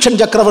 ഈജിപ്ഷ്യൻ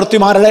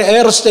ചക്രവർത്തിമാരുടെ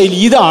ഹെയർ സ്റ്റൈൽ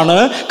ഇതാണ്.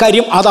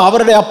 കാര്യം അത്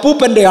അവരുടെ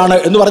അപ്പൂപ്പൻ്റെയാണ്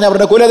എന്ന് പറഞ്ഞ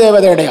അവരുടെ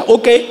കുലദേവതയുടെയാണ്.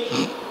 ഓക്കെ.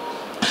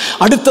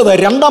 അടുത്തത്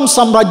രണ്ടാം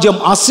സാമ്രാജ്യം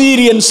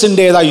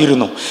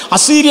അസീരിയൻസിൻ്റേതായിരുന്നു.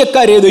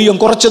 അസീര്യക്കാരെ ദൈവം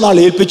കുറച്ച് നാൾ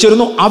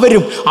ഏൽപ്പിച്ചിരുന്നു.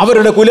 അവരും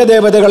അവരുടെ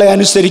കുലദേവതകളെ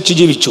അനുസരിച്ച്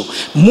ജീവിച്ചു.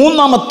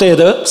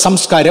 മൂന്നാമത്തേത്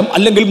സംസ്കാരം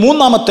അല്ലെങ്കിൽ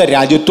മൂന്നാമത്തെ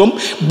രാജ്യത്വം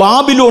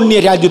ബാബിലോണ്യ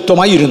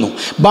രാജ്യത്വമായിരുന്നു.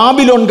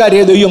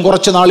 ബാബിലോൺകാരെ ദൈവം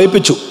കുറച്ച് നാൾ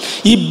ഏൽപ്പിച്ചു.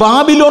 ഈ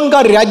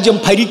ബാബിലോൺകാർ രാജ്യം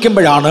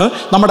ഭരിക്കുമ്പോഴാണ്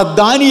നമ്മുടെ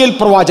ദാനിയേൽ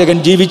പ്രവാചകൻ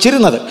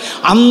ജീവിച്ചിരുന്നത്.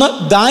 അന്ന്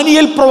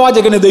ദാനിയേൽ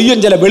പ്രവാചകന് ദൈവം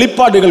ചില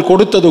വെളിപ്പാടുകൾ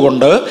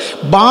കൊടുത്തതുകൊണ്ട്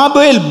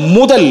ബാബേൽ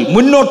മുതൽ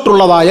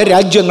മുന്നോട്ടുള്ളതായ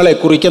രാജ്യങ്ങളെ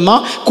കുറിക്കുന്ന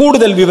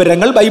കൂടുതൽ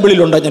വിവരങ്ങൾ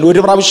ബൈബിളിലുണ്ട്. ഞാൻ ഒരു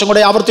പ്രാവശ്യം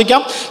കൂടെ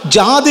ആവർത്തിക്കാം.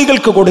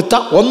 ജാതികൾക്ക് കൊടുത്ത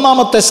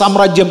ഒന്നാമത്തെ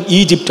സാമ്രാജ്യം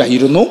ഈജിപ്റ്റ്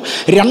ആയിരുന്നു.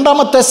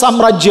 രണ്ടാമത്തെ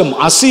സാമ്രാജ്യം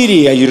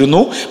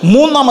അസീരിയായിരുന്നു.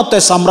 മൂന്നാമത്തെ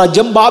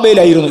സാമ്രാജ്യം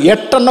ബാബേലായിരുന്നു.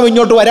 8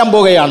 ഇങ്ങോട്ട് വരാൻ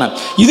പോകുകയാണ്.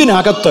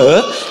 ഇതിനകത്ത്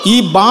ഈ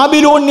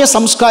ബാബിലോണ്യ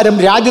സംസ്കാരം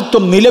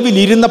രാജ്യത്വം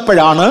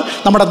നിലവിലിരുന്നപ്പോഴാണ്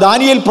നമ്മുടെ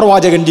ദാനിയേൽ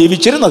പ്രവാചകൻ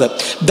ജീവിച്ചിരുന്നത്.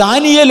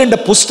 ദാനിയേലിൻ്റെ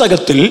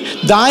പുസ്തകത്തിൽ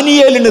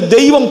ദാനിയേലിന്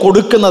ദൈവം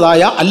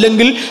കൊടുക്കുന്നതായ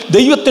അല്ലെങ്കിൽ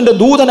ദൈവത്തിൻ്റെ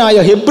ദൂതനായ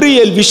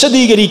ഹെബ്രിയേൽ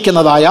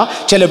വിശദീകരിക്കുന്നതായ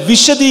ചില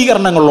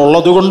വിശദീകരണങ്ങൾ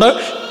ഉള്ളതുകൊണ്ട്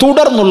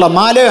തുടർന്നുള്ള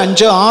 4,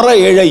 5, 6,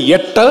 7,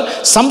 8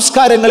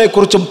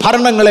 സംസ്കാരങ്ങളെക്കുറിച്ചും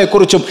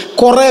ഭരണങ്ങളെക്കുറിച്ചും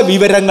കുറേ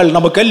വിവരങ്ങൾ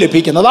നമുക്ക്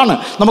ലഭിക്കുന്നതാണ്.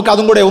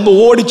 നമുക്കതും കൂടെ ഒന്ന്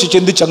ഓടിച്ച്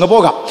ചിന്തിച്ചങ്ങ്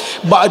പോകാം.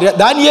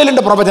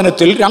 ദാനിയേലിൻ്റെ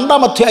പ്രവചനത്തിൽ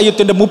 2-ാം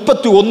അധ്യായത്തിൻ്റെ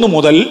 31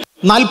 മുതൽ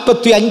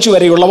 45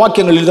 വരെയുള്ള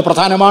വാക്യങ്ങളിൽ ഇത്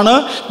പ്രധാനമാണ്.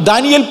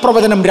 ദാനിയേൽ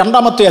പ്രവചനം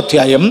 2-ാമത്തെ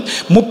അധ്യായം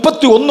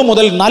 31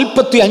 മുതൽ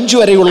 45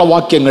 വരെയുള്ള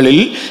വാക്യങ്ങളിൽ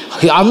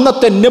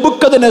അന്നത്തെ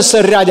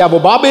നെബൂഖദ്നേസർ രാജാവ്,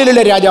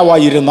 ബാബേലിലെ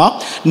രാജാവായിരുന്ന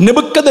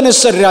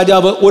നെബൂഖദ്നേസർ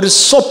രാജാവ് ഒരു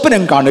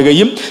സ്വപ്നം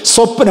കാണുകയും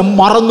സ്വപ്നം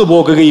മറന്നു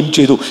പോകുകയും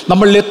ചെയ്തു.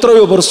 നമ്മൾ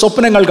എത്രയോ പേർ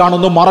സ്വപ്നങ്ങൾ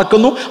കാണുന്നു,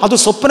 മറക്കുന്നു. അത്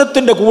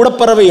സ്വപ്നത്തിൻ്റെ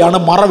കൂടപ്പിറവിയാണ്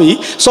മറവി.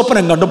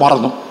 സ്വപ്നം കണ്ട്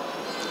മറന്നു.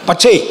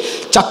 പക്ഷേ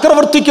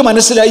ചക്രവർത്തിക്ക്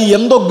മനസ്സിലായി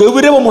എന്തോ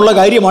ഗൗരവമുള്ള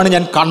കാര്യമാണ്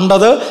ഞാൻ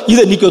കണ്ടത്,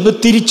 ഇതെനിക്കൊന്ന്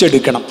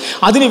തിരിച്ചെടുക്കണം.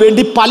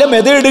 അതിനുവേണ്ടി പല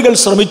മെതേഡുകൾ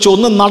ശ്രമിച്ചു.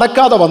 ഒന്നും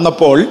നടക്കാതെ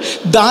വന്നപ്പോൾ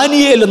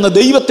ദാനിയേൽ എന്ന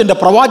ദൈവത്തിൻ്റെ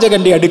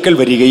പ്രവാചകൻ്റെ അടുക്കൽ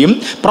വരികയും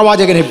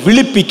പ്രവാചകനെ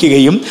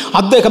വിളിപ്പിക്കുകയും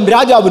അദ്ദേഹം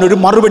രാജാവിനൊരു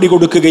മറുപടി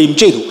കൊടുക്കുകയും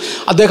ചെയ്തു.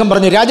 അദ്ദേഹം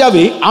പറഞ്ഞു,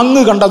 രാജാവേ,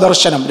 അങ്ങ് കണ്ട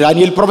ദർശനം.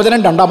 ദാനിയേൽ പ്രവചനം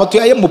 2-ാം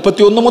അധ്യായം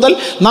 31 മുതൽ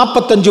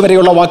 45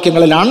 വരെയുള്ള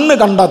വാക്യങ്ങളിൽ അങ്ങ്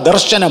കണ്ട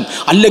ദർശനം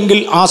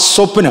അല്ലെങ്കിൽ ആ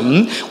സ്വപ്നം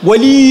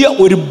വലിയ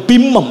ഒരു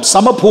ബിംബം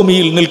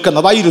സമഭൂമിയിൽ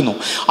നിൽക്കുന്നതായിരുന്നു.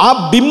 ആ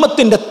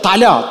ബിംബത്തിൻ്റെ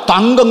തല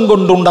തങ്കം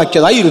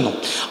കൊണ്ടുണ്ടാക്കിയതായിരുന്നു.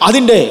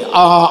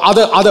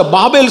 അത്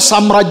ബാബേൽ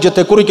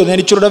സാമ്രാജ്യത്തെ കുറിക്കുന്നു.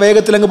 എനിച്ചിരുടെ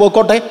വേഗത്തിലങ്ങ്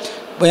പോയിക്കോട്ടെ.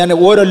 ഞാൻ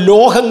ഓരോ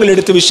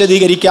ലോഹങ്ങളെടുത്ത്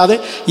വിശദീകരിക്കാതെ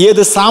ഏത്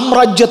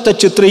സാമ്രാജ്യത്തെ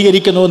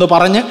ചിത്രീകരിക്കുന്നു എന്ന്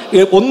പറഞ്ഞ്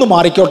ഒന്ന്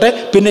മാറിക്കോട്ടെ,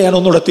 പിന്നെ ഞാൻ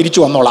ഒന്നുകൂടെ തിരിച്ചു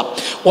വന്നോളാം.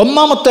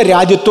 ഒന്നാമത്തെ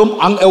രാജ്യത്വം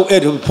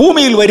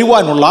ഭൂമിയിൽ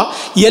വരുവാനുള്ള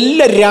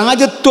എല്ലാ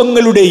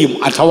രാജ്യത്വങ്ങളുടെയും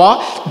അഥവാ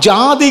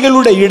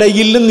ജാതികളുടെ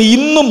ഇടയിൽ നിന്ന്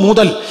ഇന്നു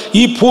മുതൽ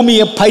ഈ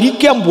ഭൂമിയെ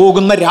ഭരിക്കാൻ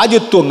പോകുന്ന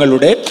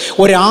രാജ്യത്വങ്ങളുടെ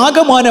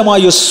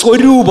ഒരാകമാനമായ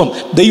സ്വരൂപം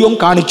ദൈവം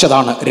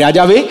കാണിച്ചതാണ്.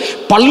 രാജാവേ,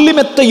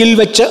 പള്ളിമെത്തയിൽ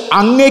വെച്ച്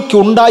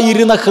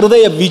അങ്ങേക്കുണ്ടായിരുന്ന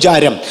ഹൃദയ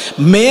വിചാരം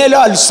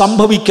മേലാൽ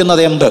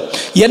സംഭവിക്കുന്നത് എന്ത്,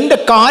 എൻ്റെ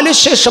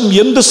കാലശേഷം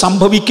എന്ത്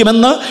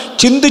സംഭവിക്കുമെന്ന്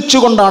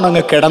ചിന്തിച്ചുകൊണ്ടാണ്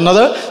അങ്ങ്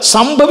കിടന്നത്.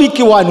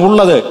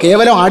 സംഭവിക്കുവാനുള്ളത്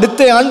കേവലം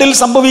അടുത്ത ആണ്ടിൽ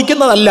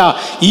സംഭവിക്കുന്നതല്ല,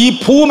 ഈ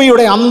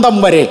ഭൂമിയുടെ അന്തം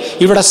വരെ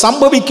ഇവിടെ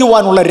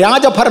സംഭവിക്കുവാനുള്ള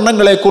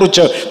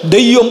രാജഭരണങ്ങളെക്കുറിച്ച്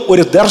ദൈവം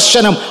ഒരു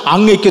ദർശനം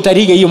അങ്ങേക്ക്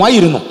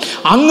തരികയുമായിരുന്നു.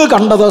 അങ്ങ്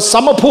കണ്ടത്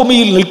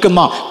സമഭൂമിയിൽ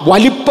നിൽക്കുന്ന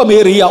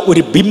വലിപ്പമേറിയ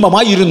ഒരു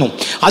ബിംബമായിരുന്നു.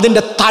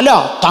 അതിൻ്റെ തല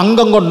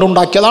തങ്കം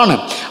കൊണ്ടുണ്ടാക്കിയതാണ്.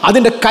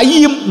 അതിൻ്റെ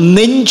കൈയും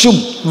നെഞ്ചും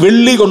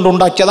വെള്ളി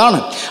കൊണ്ടുണ്ടാക്കിയതാണ്.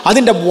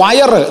 അതിൻ്റെ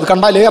വയറ്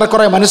കണ്ടാൽ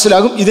ഏറെക്കുറെ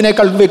മനസ്സിലാകും. ഇതിനേക്കാൾ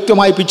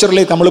വ്യക്തമായ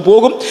പിക്ചറിലേക്ക് നമ്മൾ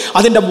പോകും.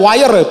 അതിൻ്റെ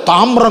വയറ്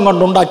താമ്രം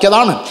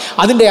കൊണ്ടുണ്ടാക്കിയതാണ്.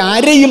 അതിൻ്റെ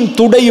അരയും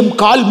തുടയും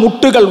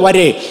കാൽമുട്ടുകൾ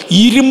വരെ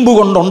ഇരുമ്പ്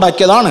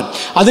കൊണ്ടുണ്ടാക്കിയതാണ്.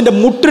 അതിൻ്റെ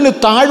മുട്ടിന്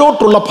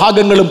താഴോട്ടുള്ള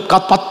ഭാഗങ്ങളും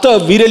 10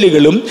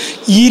 വിരലുകളും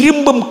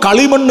ഇരുമ്പും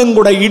കളിമണ്ണും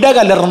കൂടെ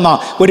ഇടകലർന്ന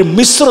ഒരു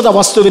മിശ്രിത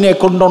വസ്തുവിനെ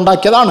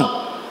കൊണ്ടുണ്ടാക്കിയതാണ്.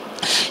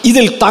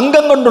 ഇതിൽ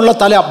തങ്കം കൊണ്ടുള്ള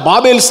തല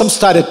ബാബേൽ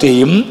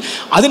സംസ്കാരത്തെയും,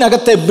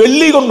 അതിനകത്തെ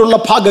വെള്ളി കൊണ്ടുള്ള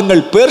ഭാഗങ്ങൾ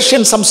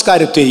പേർഷ്യൻ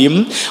സംസ്കാരത്തെയും,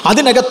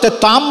 അതിനകത്തെ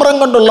താമ്രം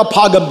കൊണ്ടുള്ള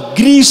ഭാഗം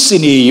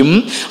ഗ്രീസിനെയും,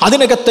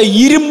 അതിനകത്തെ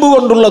ഇരുമ്പ്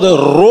കൊണ്ടുള്ളത്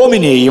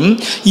റോമിനെയും,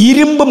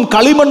 ഇരുമ്പും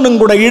കളിമണ്ണും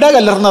കൂടെ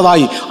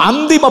ഇടകലർന്നതായി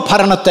അന്തിമ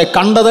ഭരണത്തെ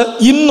കണ്ടത്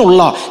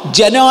ഇന്നുള്ള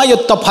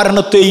ജനായത്ത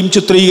ഭരണത്തെയും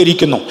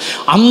ചിത്രീകരിക്കുന്നു.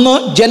 അന്ന്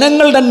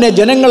ജനങ്ങൾ തന്നെ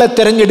ജനങ്ങളെ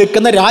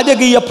തിരഞ്ഞെടുക്കുന്ന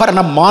രാജകീയ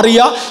ഭരണം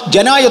മാറിയ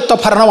ജനായത്ത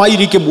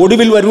ഭരണമായിരിക്കും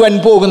ഒടുവിൽ വരുവാൻ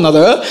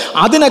പോകുന്നത്.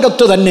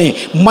 അതിനകത്ത് തന്നെ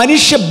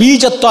മനുഷ്യ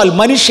ബീജത്താൽ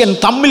മനുഷ്യൻ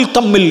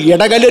തമ്മിൽ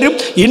ഇടകലരും,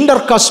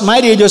 ഇന്റർകാസ്റ്റ്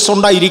മാരേജസ്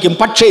ഉണ്ടായിരിക്കും.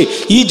 പക്ഷേ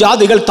ഈ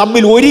ജാതികൾ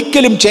തമ്മിൽ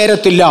ഒരിക്കലും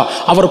ചേരത്തില്ല,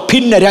 അവർ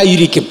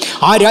ഭിന്നരായിരിക്കും.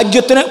 ആ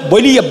രാജ്യത്തിന്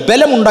വലിയ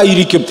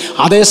ബലമുണ്ടായിരിക്കും,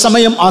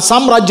 അതേസമയം ആ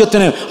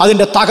സാമ്രാജ്യത്തിന്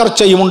അതിൻ്റെ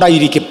തകർച്ചയും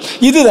ഉണ്ടായിരിക്കും.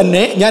 ഇത്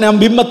തന്നെ ഞാൻ ആ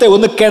ബിംബത്തെ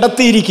ഒന്ന്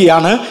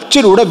കിടത്തിയിരിക്കുകയാണ്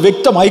ഇച്ചിരൂടെ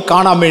വ്യക്തമായി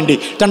കാണാൻ വേണ്ടി.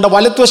 തൻ്റെ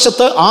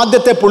വലത്തുവശത്ത്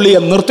ആദ്യത്തെ പുള്ളിയെ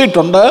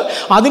നിർത്തിയിട്ടുണ്ട്,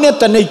 അതിനെ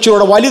തന്നെ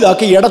ഇച്ചിരൂടെ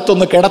വലുതാക്കി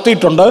ഇടത്തൊന്ന്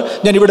കിടത്തിയിട്ടുണ്ട്.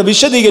 ഞാൻ ഇവിടെ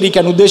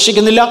വിശദീകരിക്കാൻ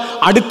ഉദ്ദേശിക്കുന്നില്ല,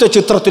 അടുത്ത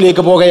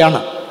ചിത്രത്തിലേക്ക് പോകുകയാണ്.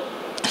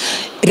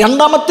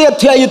 രണ്ടാമത്തെ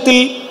അധ്യായത്തിൽ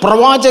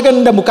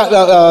പ്രവാചകന്റെ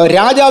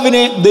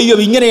രാജാവിനെ ദൈവം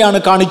ഇങ്ങനെയാണ്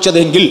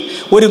കാണിച്ചതെങ്കിൽ,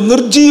 ഒരു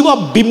നിർജീവ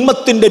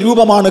ബിംബത്തിൻ്റെ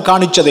രൂപമാണ്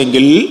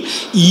കാണിച്ചതെങ്കിൽ,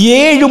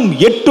 7ഉം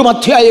 8ഉം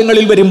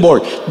അധ്യായങ്ങളിൽ വരുമ്പോൾ,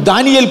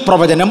 ദാനിയേൽ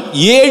പ്രവചനം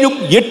 7ഉം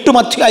 8ഉം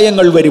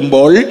അധ്യായങ്ങൾ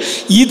വരുമ്പോൾ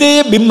ഇതേ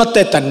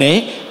ബിംബത്തെ തന്നെ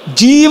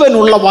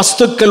ജീവനുള്ള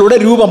വസ്തുക്കളുടെ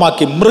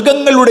രൂപമാക്കി,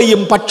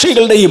 മൃഗങ്ങളുടെയും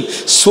പക്ഷികളുടെയും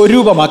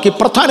സ്വരൂപമാക്കി,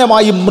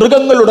 പ്രധാനമായും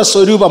മൃഗങ്ങളുടെ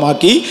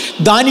സ്വരൂപമാക്കി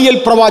ദാനിയേൽ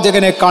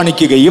പ്രവാചകനെ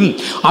കാണിക്കുകയും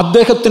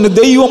അദ്ദേഹത്തിന്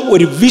ദൈവം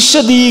ഒരു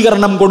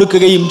വിശദീകരണം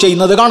കൊടുക്കുകയും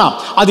ചെയ്യുന്നത് കാണാം.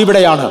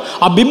 അതിവിടെയാണ്.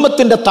 ആ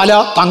ബിംബത്തിൻ്റെ തല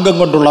തങ്കം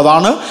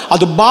കൊണ്ടുള്ളതാണ്.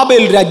 അത്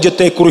ബാബേൽ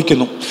രാജ്യത്തെ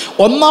കുറിക്കുന്നു.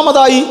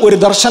 ഒന്നാമതായി ഒരു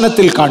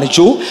ദർശനത്തിൽ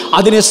കാണിച്ചു,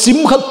 അതിനെ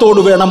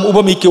സിംഹത്തോട് വേണം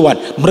ഉപമിക്കുവാൻ.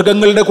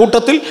 മൃഗങ്ങളുടെ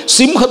കൂട്ടത്തിൽ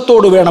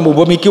സിംഹത്തോട് വേണം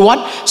ഉപമിക്കുവാൻ.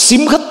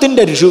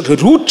 സിംഹത്തിൻ്റെ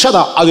രൂക്ഷത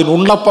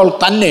അതിനുള്ളപ്പോൾ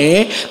തന്നെ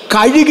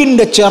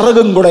കഴുകിൻ്റെ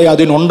ചിറകും കൂടെ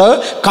അതിനുണ്ട്.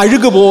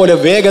 കഴുക് പോലെ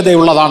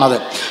വേഗതയുള്ളതാണത്.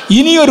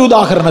 ഇനിയൊരു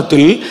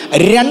ഉദാഹരണത്തിൽ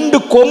 2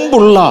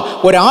 കൊമ്പുള്ള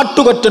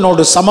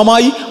ഒരാട്ടുകൊറ്റനോട്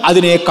സമമായി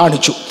അതിനെ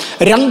കാണിച്ചു.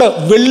 2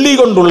 വെള്ളി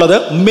കൊണ്ടുള്ളത്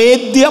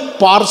മേദ്യ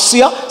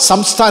പാർസ്യ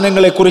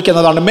സംസ്ഥാനങ്ങളെ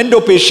കുറിക്കുന്നതാണ്,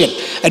 മെൻഡോപേഷ്യൻ.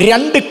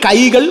 2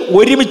 കൈകൾ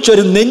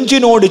ഒരുമിച്ചൊരു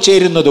നെഞ്ചിനോട്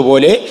ചേരുന്നത്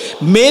പോലെ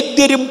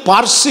മേദ്യരും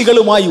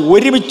പാർസികളുമായി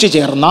ഒരുമിച്ച്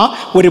ചേർന്ന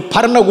ഒരു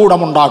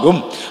ഭരണകൂടമുണ്ടാകും.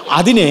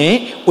 അതിനെ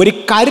ഒരു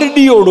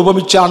കരടിയോട്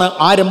ഉപമിച്ചാണ്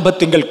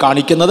ആരംഭത്തിങ്കൽ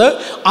കാണിക്കുന്നത്.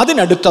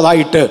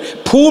 അതിനടുത്തതായിട്ട്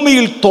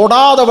ഭൂമിയിൽ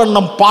തൊടാതെ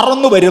വണ്ണം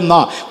പറന്നു വരുന്ന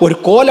ഒരു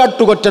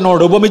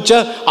കോലാട്ടുകൊറ്റനോട് ഉപമിച്ച്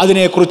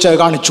അതിനെക്കുറിച്ച്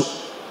കാണിച്ചു.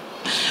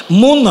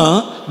 3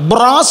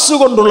 ബ്രാസ്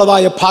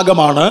കൊണ്ടുള്ളതായ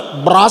ഭാഗമാണ്.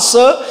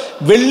 ബ്രാസ്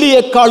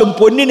വെള്ളിയേക്കാളും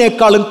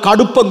പൊന്നിനേക്കാളും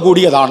കടുപ്പം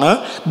കൂടിയതാണ്.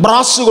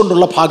 ബ്രാസ്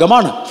കൊണ്ടുള്ള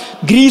ഭാഗമാണ്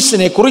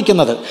ഗ്രീസിനെ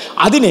കുറിക്കുന്നത്.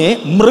 അതിനെ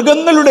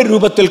മൃഗങ്ങളുടെ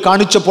രൂപത്തിൽ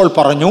കാണിച്ചപ്പോൾ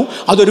പറഞ്ഞു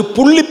അതൊരു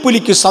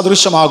പുള്ളിപ്പുലിക്ക്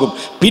സദൃശമാകും.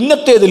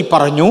 പിന്നത്തേതിൽ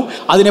പറഞ്ഞു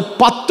അതിനെ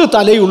 10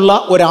 തലയുള്ള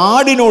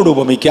ഒരാടിനോട്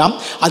ഉപമിക്കാം.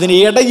 അതിന്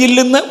ഇടയിൽ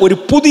നിന്ന് ഒരു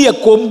പുതിയ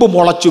കൊമ്പ്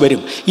മുളച്ചു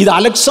വരും. ഇത്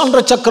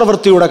അലക്സാണ്ടർ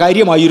ചക്രവർത്തിയുടെ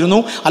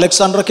കാര്യമായിരുന്നു.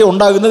 അലക്സാണ്ടറൊക്കെ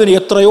ഉണ്ടാകുന്നതിന്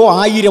എത്രയോ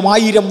ആയിരം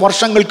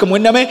വർഷങ്ങൾക്ക്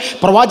മുന്നമേ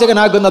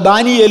പ്രവാചകനാകുന്ന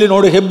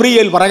ദാനിയേലിനോട്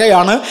ഹെബ്രിയേൽ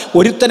പറയുകയാണ്,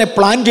 ഒരുത്തനെ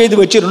പ്ലാൻ ചെയ്ത്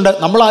വെച്ചിട്ടുണ്ട്.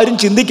 നമ്മളാരും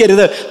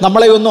ചിന്തിക്കരുത്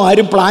നമ്മളെ ഒന്നും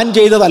ആരും പ്ലാൻ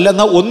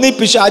ചെയ്തതല്ലെന്ന്. ഒന്നീ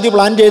പിശാച്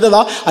പ്ലാൻ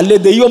ചെയ്തതാ, അല്ലെ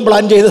ദൈവം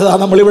പ്ലാൻ ചെയ്തതാ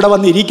നമ്മളിവിടെ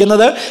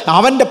വന്നിരിക്കുന്നത്.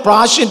 അവൻ്റെ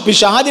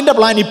പിശാചിൻ്റെ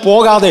പ്ലാനിൽ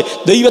പോകാതെ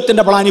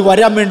ദൈവത്തിൻ്റെ പ്ലാനിൽ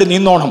വരാൻ വേണ്ടി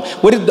നിന്നോണം.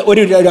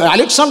 ഒരു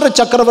അലക്സാണ്ടർ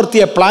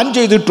ചക്രവർത്തിയെ പ്ലാൻ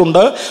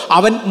ചെയ്തിട്ടുണ്ട്.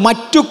 അവൻ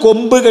മറ്റു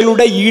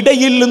കൊമ്പുകളുടെ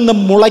ഇടയിൽ നിന്ന്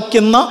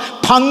മുളയ്ക്കുന്ന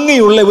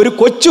ഭംഗിയുള്ള ഒരു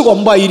കൊച്ചു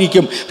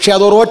കൊമ്പായിരിക്കും. പക്ഷെ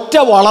അതൊരൊറ്റ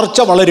വളർച്ച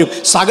വളരും,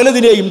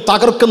 സകലതിനെയും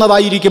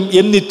തകർക്കുന്നതായിരിക്കും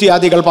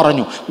എന്നിത്യാദികൾ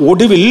പറഞ്ഞു.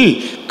 ഒടുവിൽ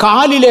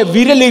കാലിലെ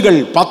വിരലുകൾ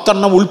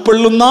 10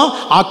 ഉൾക്കൊള്ളുന്ന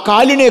ആ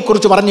കാലിനെ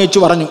കുറിച്ച് പറഞ്ഞു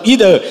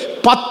ഇത്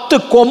 10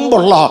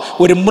 കൊമ്പുള്ള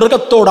ഒരു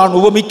മൃഗത്തോടാണ്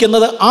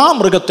ഉപമിക്കുന്നത്. ആ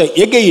മൃഗത്തെ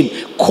എഗെയിൻ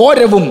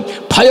ഘോരവും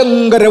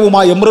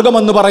ഭയങ്കരവുമായ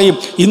മൃഗമെന്ന് പറയും.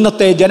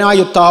 ഇന്നത്തെ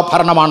ജനായത്ത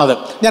ഭരണമാണത്.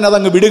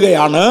 ഞാനതങ്ങ്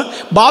വിടുകയാണ്.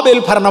 ബാബേൽ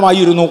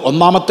ഭരണമായിരുന്നു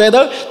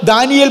ഒന്നാമത്തേത്,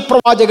 ദാനിയേൽ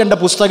പ്രവാചകന്റെ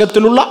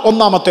പുസ്തകത്തിലുള്ള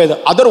ഒന്നാമത്തേത്.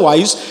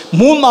 അതർവൈസ്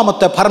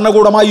 3ാമത്തെ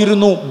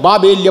ഭരണകൂടമായിരുന്നു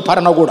ബാബേല്യ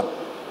ഭരണകൂടം.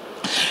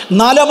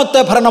 4ാമത്തെ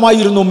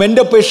ഭരണമായിരുന്നു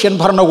മെൻഡോപേഷ്യൻ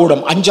ഭരണകൂടം.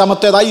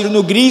 5ാമത്തേതായിരുന്നു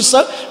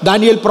ഗ്രീസ്,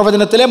 ദാനിയേൽ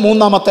പ്രവചനത്തിലെ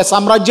 3ാമത്തെ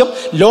സാമ്രാജ്യം,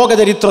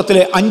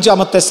 ലോകചരിത്രത്തിലെ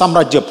 5ാമത്തെ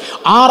സാമ്രാജ്യം.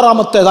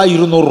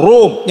 6ാമത്തേതായിരുന്നു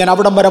റോം. ഞാൻ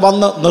അവിടം വരെ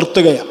വന്ന്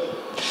നിർത്തുകയാണ്.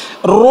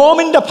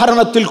 റോമിൻ്റെ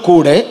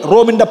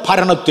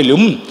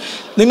ഭരണത്തിലും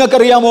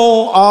നിങ്ങൾക്കറിയാമോ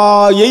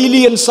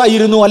ഏലിയൻസ്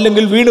ആയിരുന്നു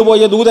അല്ലെങ്കിൽ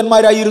വീണുപോയ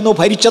ദൂതന്മാരായിരുന്നു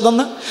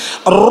ഭരിച്ചതെന്ന്.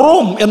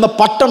 റോം എന്ന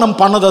പട്ടണം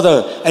പണിതത്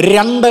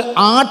 2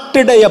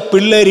 ആട്ടിടയ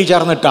പിള്ളേര്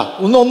ചേർന്നിട്ടാ.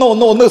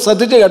 ഒന്ന്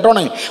ശ്രദ്ധിച്ച്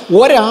കേട്ടോണേ.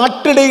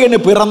 ഒരാട്ടിടയന്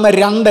പിറന്ന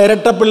 2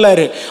 ഇരട്ട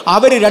പിള്ളേര്,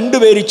 അവർ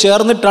 2 പേര്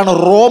ചേർന്നിട്ടാണ്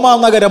റോമാ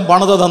നഗരം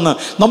പണിതതെന്ന്.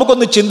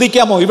 നമുക്കൊന്ന്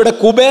ചിന്തിക്കാമോ? ഇവിടെ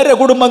കുബേര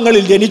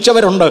കുടുംബങ്ങളിൽ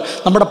ജനിച്ചവരുണ്ട്.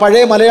 നമ്മുടെ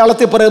പഴയ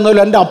മലയാളത്തിൽ പറയുന്ന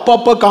പോലെ എൻ്റെ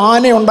അപ്പക്ക്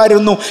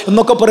ആനയുണ്ടായിരുന്നു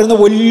എന്നൊക്കെ പറയുന്ന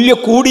വലിയ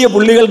കൂടിയ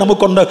പുള്ളികൾ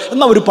നമുക്കുണ്ട്.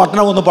 എന്നാൽ ഒരു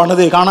പട്ടണം ഒന്ന്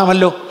പണിത്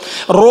കാണാമല്ലോ.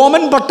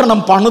 റോമൻ പട്ടണം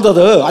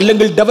പണിതത്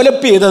അല്ലെങ്കിൽ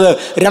ഡെവലപ്പ് ചെയ്തത്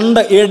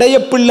 2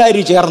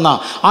 ഇടയപ്പിള്ളേര് ചേർന്ന.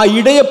 ആ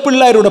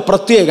ഇടയപ്പിള്ളേരുടെ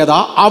പ്രത്യേകത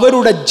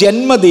അവരുടെ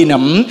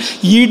ജന്മദിനം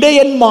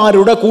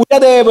ഇടയന്മാരുടെ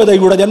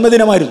കുലദേവതയുടെ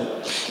ജന്മദിനമായിരുന്നു.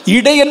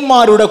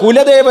 ഇടയന്മാരുടെ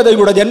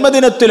കുലദേവതയുടെ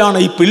ജന്മദിനത്തിലാണ്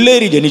ഈ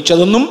പിള്ളേര്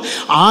ജനിച്ചതെന്നും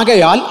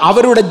ആകയാൽ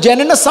അവരുടെ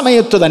ജനന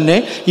സമയത്ത് തന്നെ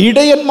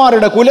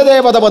ഇടയന്മാരുടെ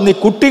കുലദേവത വന്ന്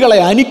കുട്ടികളെ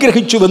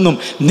അനുഗ്രഹിച്ചുവെന്നും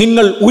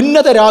നിങ്ങൾ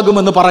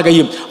ഉന്നതരാകുമെന്ന്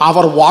പറയുകയും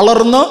അവർ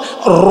വളർന്ന്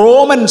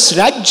റോമൻസ്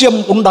രാജ്യം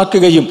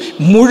ഉണ്ടാക്കുകയും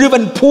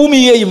മുഴുവൻ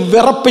ഭൂമിയെയും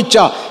വിറപ്പിച്ച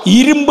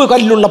ഇരുമ്പ്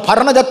കല്ലുള്ള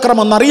ഭരണചക്രം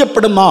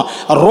എന്നറിയപ്പെടുന്ന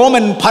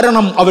റോമൻ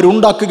ഭരണം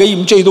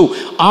അവരുണ്ടാക്കുകയും ചെയ്തു.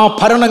 ആ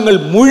ഭരണങ്ങൾ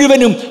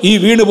മുഴുവനും ഈ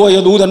വീണുപോയ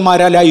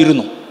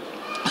ദൂതന്മാരാലായിരുന്നു.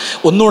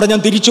 ഒന്നുകൂടെ ഞാൻ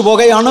തിരിച്ചു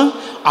പോകുകയാണ്.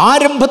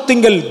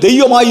 ആരംഭത്തിങ്കൽ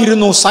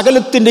ദൈവമായിരുന്നു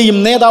സകലത്തിൻ്റെയും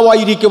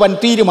നേതാവായിരിക്കുവാൻ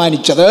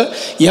തീരുമാനിച്ചത്.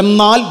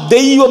 എന്നാൽ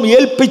ദൈവം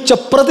ഏൽപ്പിച്ച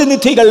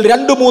പ്രതിനിധികൾ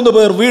 2-3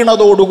 പേർ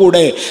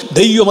വീണതോടുകൂടെ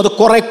ദൈവം അത്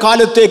കുറെ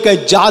കാലത്തേക്ക്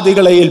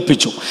ജാതികളെ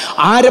ഏൽപ്പിച്ചു.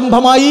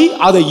 ആരംഭമായി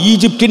അത്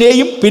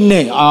ഈജിപ്തിനെയും പിന്നെ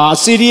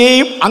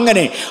അസിരിയെയും,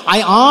 അങ്ങനെ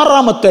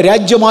 6ാമത്തെ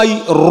രാജ്യമായി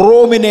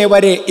റോമിനെ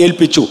വരെ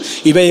ഏൽപ്പിച്ചു.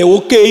 ഇവയെ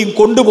ഒക്കെയും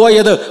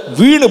കൊണ്ടുപോയത്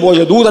വീണുപോയ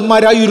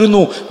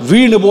ദൂതന്മാരായിരുന്നു,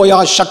 വീണുപോയ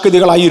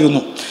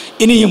ശക്തികളായിരുന്നു.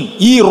 ഇനിയും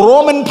ഈ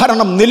റോമൻ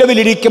ഭരണം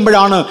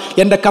നിലവിലിരിക്കുമ്പോഴാണ്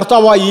എൻ്റെ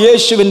കർത്താവായ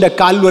യേശുവിൻ്റെ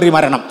കാൽവറി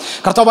മരണം.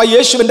 കർത്താവായ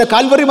യേശുവിൻ്റെ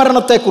കാൽവറി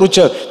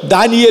മരണത്തെക്കുറിച്ച്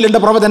ദാനിയേലിൻ്റെ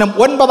പ്രവചനം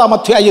 9-ാം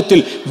അധ്യായത്തിൽ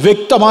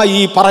വ്യക്തമായി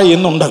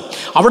പറയുന്നുണ്ട്.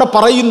 അവിടെ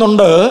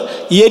പറയുന്നുണ്ട്,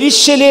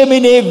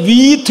 യെരുശലേമിനെ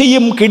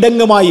വീഥിയും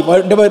കിടങ്ങുമായി,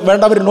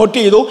 വേണ്ടവർ നോട്ട്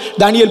ചെയ്തു,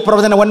 ദാനിയേൽ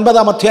പ്രവചനം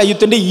 9-ാം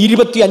അധ്യായത്തിൻ്റെ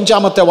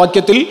 25-ാമത്തെ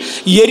വാക്യത്തിൽ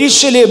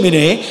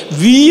യെരുശലേമിനെ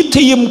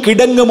വീഥിയും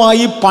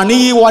കിടങ്ങുമായി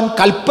പണിയുവാൻ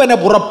കൽപ്പന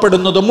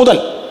പുറപ്പെടുന്നത് മുതൽ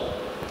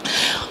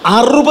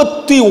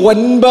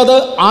 69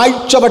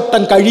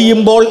 ആഴ്ചവട്ടം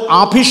കഴിയുമ്പോൾ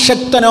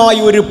അഭിഷക്തനായ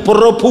ഒരു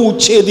പ്രഭു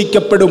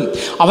ഛേദിക്കപ്പെടും,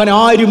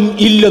 അവനാരും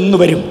ഇല്ലെന്ന്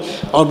വരും.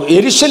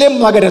 യെരുശലേം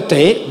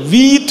നഗരത്തെ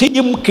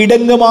വീഥിയും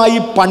കിടങ്ങുമായി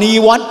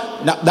പണിയുവാൻ,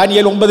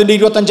 ദാനിയേൽ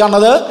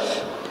 9:25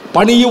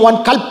 പണിയുവാൻ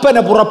കൽപ്പന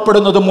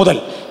പുറപ്പെടുന്നത് മുതൽ.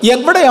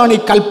 എവിടെയാണ് ഈ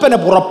കൽപ്പന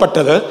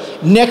പുറപ്പെട്ടത്?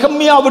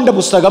 നെഹമ്യാവിൻ്റെ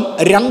പുസ്തകം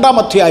 2-ാം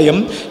അധ്യായം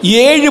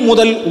 7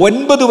 മുതൽ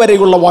 9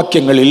 വരെയുള്ള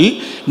വാക്യങ്ങളിൽ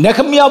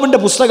നെഹമ്യാവിൻ്റെ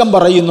പുസ്തകം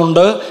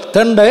പറയുന്നുണ്ട്,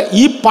 തൻ്റെ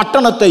ഈ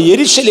പട്ടണത്തെ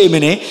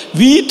യെരുശലേമിനെ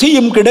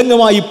വീഥിയും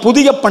കിടങ്ങുമായി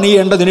പുതിയ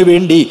പണിയേണ്ടതിന്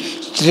വേണ്ടി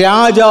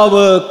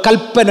രാജാവ്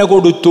കൽപ്പന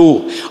കൊടുത്തു.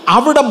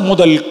 അവിടെ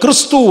മുതൽ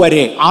ക്രിസ്തു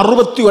വരെ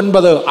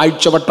 69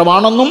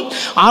 ആഴ്ചവട്ടമാണെന്നും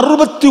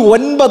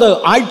 69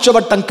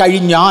 ആഴ്ചവട്ടം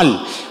കഴിഞ്ഞാൽ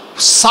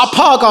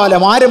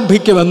സഭാകാലം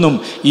ആരംഭിക്കുമെന്നും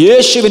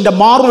യേശുവിൻ്റെ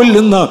മാർവിൽ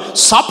നിന്ന്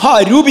സഭ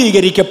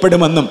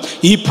രൂപീകരിക്കപ്പെടുമെന്നും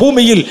ഈ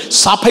ഭൂമിയിൽ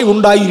സഭ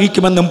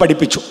ഉണ്ടായിരിക്കുമെന്നും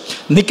പഠിപ്പിച്ചു.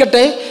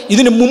 നിൽക്കട്ടെ,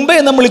 ഇതിനു മുമ്പേ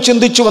നമ്മൾ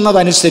ചിന്തിച്ചു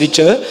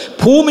വന്നതനുസരിച്ച്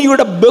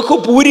ഭൂമിയുടെ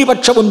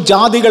ബഹുഭൂരിപക്ഷവും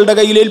ജാതികളുടെ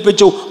കയ്യിൽ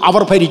ഏൽപ്പിച്ചു,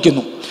 അവർ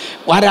ഭരിക്കുന്നു.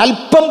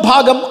 ഒരൽപ്പം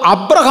ഭാഗം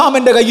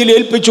അബ്രഹാമിൻ്റെ കയ്യിൽ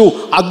ഏൽപ്പിച്ചു,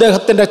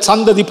 അദ്ദേഹത്തിൻ്റെ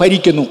സന്തതി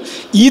ഭരിക്കുന്നു.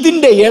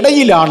 ഇതിൻ്റെ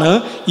ഇടയിലാണ്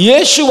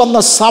യേശു വന്ന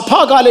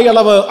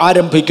സഭാകാലയളവ്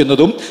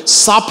ആരംഭിക്കുന്നതും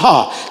സഭ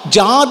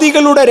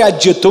ജാതികളുടെ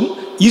രാജ്യത്തും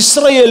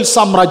ഇസ്രയേൽ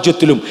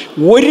സാമ്രാജ്യത്തിലും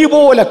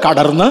ഒരുപോലെ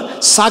കടർന്ന്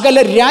സകല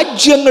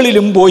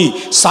രാജ്യങ്ങളിലും പോയി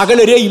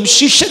സകലരെയും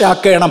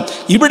ശിഷ്യരാക്കണം.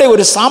 ഇവിടെ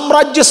ഒരു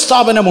സാമ്രാജ്യ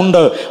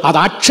സ്ഥാപനമുണ്ട്, അത്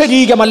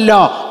അക്ഷരീകമല്ല,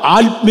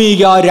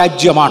 ആത്മീയ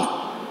രാജ്യമാണ്.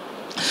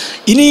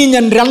 ഇനി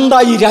ഞാൻ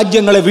 2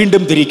 രാജ്യങ്ങളെ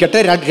വീണ്ടും തിരിക്കട്ടെ,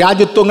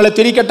 രാജ്യത്വങ്ങളെ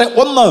തിരിക്കട്ടെ.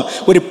 ഒന്ന്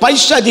ഒരു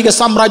പൈശാചിക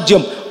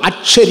സാമ്രാജ്യം,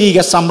 അക്ഷരീക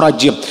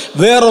സാമ്രാജ്യം.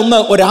 വേറൊന്ന്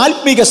ഒരു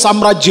ആത്മീക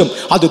സാമ്രാജ്യം,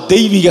 അത്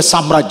ദൈവിക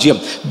സാമ്രാജ്യം.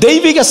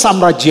 ദൈവിക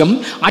സാമ്രാജ്യം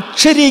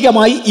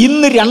അക്ഷരീകമായി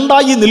ഇന്ന്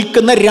 2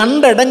 നിൽക്കുന്ന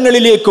 2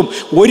 ഇടങ്ങളിലേക്കും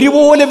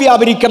ഒരുപോലെ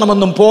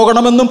വ്യാപരിക്കണമെന്നും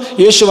പോകണമെന്നും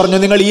യേശു പറഞ്ഞു.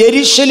 നിങ്ങൾ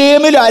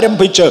യെരുശലേമിൽ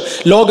ആരംഭിച്ച്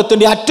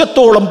ലോകത്തിൻ്റെ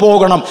അറ്റത്തോളം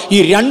പോകണം, ഈ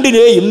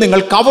 2നെയും നിങ്ങൾ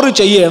കവർ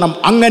ചെയ്യണം.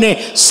 അങ്ങനെ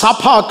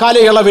സഭാ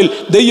കാലയളവിൽ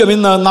ദൈവം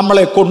ഇന്ന്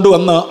നമ്മളെ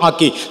കൊണ്ടുവന്ന്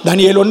ആക്കി.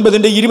 ദാനിയേൽ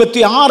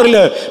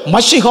 9:26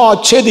 മശിഹ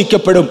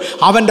ഛേദിക്കപ്പെടും.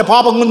 അവൻ്റെ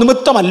പാപങ്ങൾ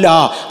നിമിത്തമല്ല,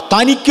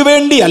 തനിക്ക്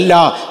വേണ്ടിയല്ല,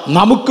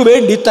 നമുക്ക്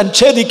വേണ്ടി താൻ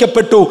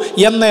ഛേദിക്കപ്പെട്ടു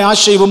എന്ന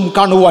ആശയവും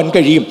കാണുവാൻ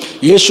കഴിയും.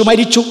 യേശു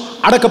മരിച്ചു,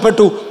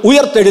 അടക്കപ്പെട്ടു,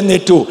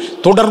 ഉയർത്തെഴുന്നേറ്റു.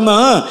 തുടർന്ന്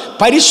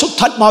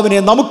പരിശുദ്ധാത്മാവിനെ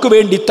നമുക്ക്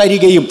വേണ്ടി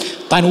തരികയും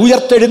താൻ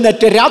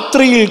ഉയർത്തെഴുന്നേറ്റ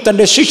രാത്രിയിൽ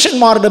തൻ്റെ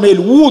ശിഷ്യന്മാരുടെ മേൽ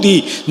ഊതി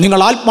നിങ്ങൾ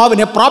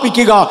ആത്മാവിനെ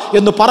പ്രാപിക്കുക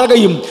എന്ന്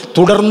പറയുകയും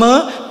തുടർന്ന്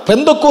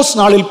പെന്തക്കോസ്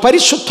നാളിൽ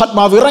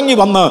പരിശുദ്ധാത്മാവ് ഇറങ്ങി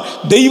വന്ന്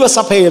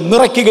ദൈവസഭയെ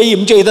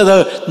നിറയ്ക്കുകയും ചെയ്തത്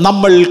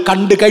നമ്മൾ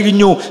കണ്ടു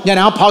കഴിഞ്ഞു. ഞാൻ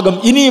ആ ഭാഗം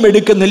ഇനിയും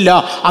എടുക്കുന്നില്ല.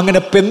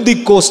 അങ്ങനെ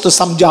പെന്തിക്കോസ്ത്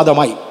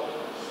സംജാതമായി.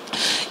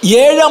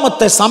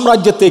 7ാമത്തെ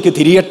സാമ്രാജ്യത്തേക്ക്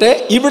തിരിയട്ടെ.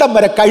 ഇവിടം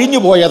വരെ കഴിഞ്ഞു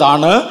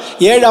പോയതാണ്.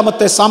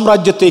 7ാമത്തെ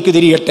സാമ്രാജ്യത്തേക്ക്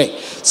തിരിയട്ടെ.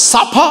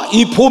 സഭ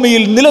ഈ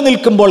ഭൂമിയിൽ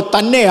നിലനിൽക്കുമ്പോൾ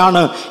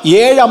തന്നെയാണ്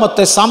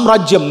 7ാമത്തെ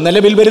സാമ്രാജ്യം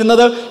നിലവിൽ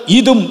വരുന്നത്.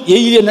 ഇതും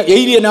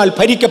ഏലിയനാൽ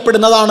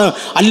ഭരിക്കപ്പെടുന്നതാണ്,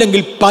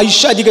 അല്ലെങ്കിൽ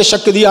പൈശാചിക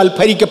ശക്തിയാൽ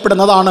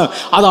ഭരിക്കപ്പെടുന്നതാണ്.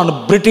 അതാണ്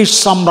ബ്രിട്ടീഷ്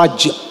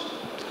സാമ്രാജ്യം.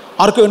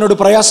 ആർക്കും എന്നോട്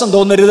പ്രയാസം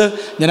തോന്നരുത്,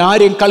 ഞാൻ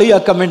ആരെയും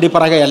കളിയാക്കാൻ വേണ്ടി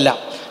പറയുകയല്ല.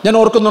 ഞാൻ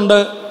ഓർക്കുന്നുണ്ട്,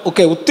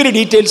 ഒത്തിരി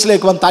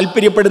ഡീറ്റെയിൽസിലേക്ക് വന്ന്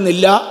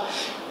താല്പര്യപ്പെടുന്നില്ല.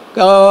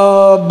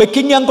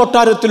 ബക്കിംഗ്ഹാം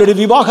കൊട്ടാരത്തിലൊരു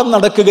വിവാഹം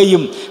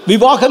നടക്കുകയും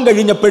വിവാഹം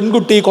കഴിഞ്ഞ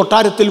പെൺകുട്ടി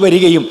കൊട്ടാരത്തിൽ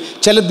വരികയും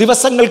ചില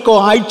ദിവസങ്ങൾക്കോ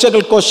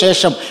ആഴ്ചകൾക്കോ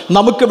ശേഷം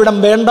നമുക്കിവിടം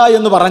വേണ്ട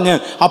എന്ന് പറഞ്ഞ്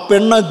ആ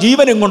പെണ്ണ്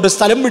ജീവനും കൊണ്ട്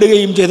സ്ഥലം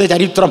വിടുകയും ചെയ്ത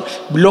ചരിത്രം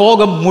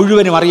ലോകം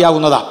മുഴുവനും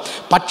അറിയാവുന്നതാണ്.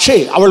 പക്ഷേ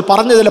അവൾ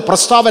പറഞ്ഞ ചില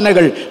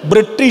പ്രസ്താവനകൾ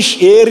ബ്രിട്ടീഷ്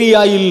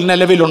ഏരിയയിൽ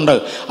നിലവിലുണ്ട്.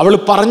 അവൾ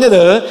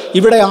പറഞ്ഞത്,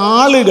 ഇവിടെ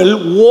ആളുകൾ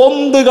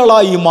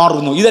ഓന്തുകളായി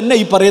മാറുന്നു. ഇതെന്നെ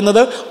ഈ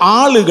പറയുന്നത്,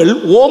 ആളുകൾ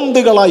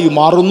ഓന്തുകളായി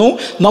മാറുന്നു,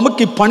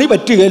 നമുക്ക് ഈ പണി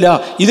പറ്റുകയില്ല,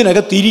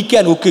 ഇതിനകത്ത്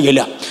ഇരിക്കാൻ ഒക്കുകയില്ല.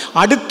 നിൽക്കുകയില്ല.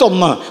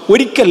 അടുത്തൊന്ന്,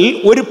 ഒരിക്കൽ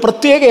ഒരു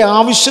പ്രത്യേക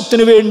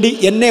ആവശ്യത്തിന് വേണ്ടി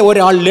എന്നെ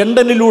ഒരാൾ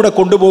ലണ്ടനിലൂടെ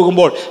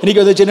കൊണ്ടുപോകുമ്പോൾ,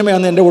 എനിക്കത്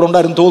സിനിമയാണെന്ന് എൻ്റെ കൂടെ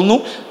ഉണ്ടായിരുന്നു തോന്നുന്നു,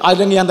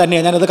 അല്ലെങ്കിൽ ഞാൻ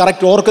തന്നെയാണ്, ഞാനത്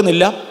കറക്റ്റ്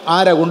ഓർക്കുന്നില്ല.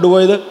 ആരാ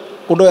കൊണ്ടുപോയ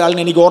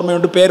ആളിനെ എനിക്ക്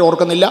ഓർമ്മയുണ്ട്, പേര്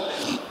ഓർക്കുന്നില്ല.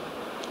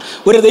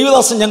 ഒരു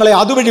ദൈവദാസൻ ഞങ്ങളെ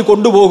അതുവഴി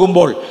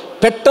കൊണ്ടുപോകുമ്പോൾ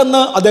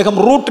പെട്ടെന്ന് അദ്ദേഹം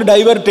റൂട്ട്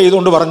ഡൈവേർട്ട്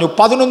ചെയ്തുകൊണ്ട് പറഞ്ഞു,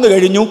 11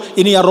 കഴിഞ്ഞു,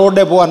 ഇനി ആ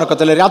റോഡിൽ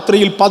പോകാനൊക്കത്തില്ല.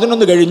 രാത്രിയിൽ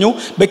 11 കഴിഞ്ഞു,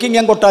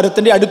 ബക്കിംഗ്ഹാം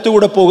കൊട്ടാരത്തിൻ്റെ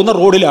അടുത്തുകൂടെ പോകുന്ന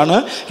റോഡിലാണ്.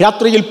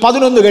 രാത്രിയിൽ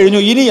 11 കഴിഞ്ഞു,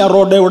 ഇനി ആ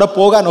റോഡിലൂടെ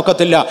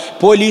പോകാനൊക്കത്തില്ല,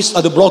 പോലീസ്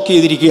അത് ബ്ലോക്ക്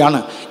ചെയ്തിരിക്കുകയാണ്.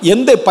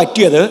 എന്തേ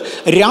പറ്റിയത്?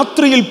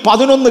 രാത്രിയിൽ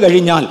 11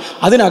 കഴിഞ്ഞാൽ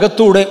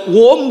അതിനകത്തൂടെ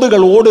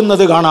ഓന്തുകൾ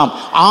ഓടുന്നത് കാണാം,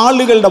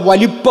 ആളുകളുടെ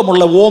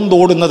വലിപ്പമുള്ള ഓന്ത്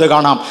ഓടുന്നത്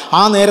കാണാം.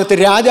 ആ നേരത്തെ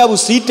രാജാവ്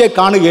സീറ്റേ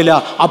കാണുകയില്ല,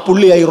 ആ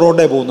പുള്ളിയായി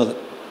റോഡിൽ പോകുന്നത്.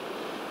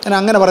 ഞാൻ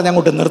അങ്ങനെ പറഞ്ഞ്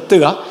അങ്ങോട്ട്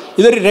നിർത്തുക.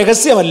 ഇതൊരു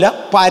രഹസ്യമല്ല,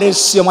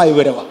 പരസ്യമായ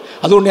വിവരമാണ്.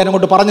 അതുകൊണ്ട് ഞാൻ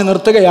അങ്ങോട്ട് പറഞ്ഞു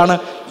നിർത്തുകയാണ്.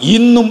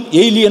 ഇന്നും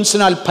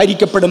ഏലിയൻസിനാൽ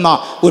ഭരിക്കപ്പെടുന്ന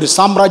ഒരു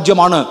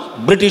സാമ്രാജ്യമാണ്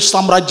ബ്രിട്ടീഷ്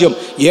സാമ്രാജ്യം.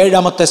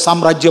 7ാമത്തെ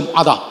സാമ്രാജ്യം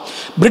അതാ.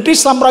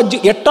 ബ്രിട്ടീഷ്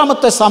സാമ്രാജ്യം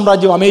 8ാമത്തെ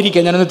സാമ്രാജ്യം അമേരിക്ക.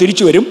 ഞാനൊന്ന്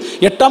തിരിച്ചു വരും.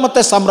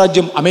 8ാമത്തെ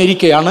സാമ്രാജ്യം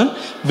അമേരിക്കയാണ്.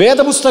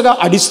 വേദപുസ്തക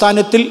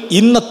അടിസ്ഥാനത്തിൽ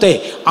ഇന്നത്തെ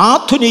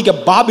ആധുനിക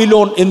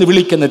ബാബിലോൺ എന്ന്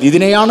വിളിക്കുന്നത്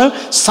ഇതിനെയാണ്.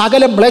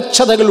 സകല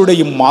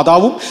മ്ലേച്ഛതകളുടെയും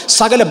മാതാവും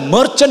സകല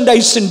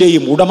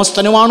മെർച്ചൻഡൈസിൻ്റെയും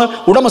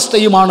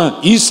ഉടമസ്ഥയുമാണ്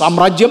ഈ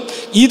സാമ്രാജ്യം.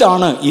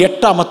 ഇതാണ്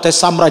 8ാമത്തെ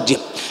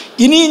സാമ്രാജ്യം.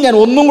 ഇനി ഞാൻ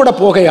ഒന്നും കൂടെ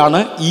പോകുകയാണ്.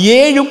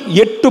 7ഉം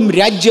 8ഉം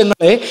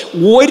രാജ്യങ്ങളെ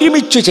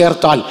ഒരുമിച്ച്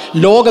ചേർത്താൽ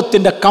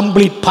ലോകത്തിൻ്റെ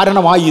കംപ്ലീറ്റ്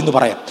ഭരണമായി എന്ന്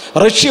പറയാം.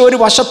 റഷ്യ ഒരു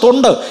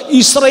വശത്തുണ്ട്,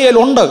 ഇസ്രയേൽ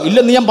ഉണ്ട്,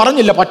 ഇല്ലെന്ന് ഞാൻ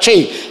പറഞ്ഞില്ല. പക്ഷേ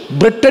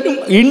ബ്രിട്ടനും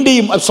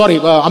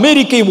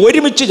അമേരിക്കയും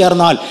ഒരുമിച്ച്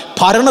ചേർന്നാൽ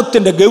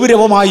ഭരണത്തിൻ്റെ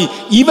ഗൗരവമായി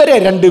ഇവരെ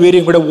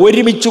രണ്ടുപേരെയും കൂടെ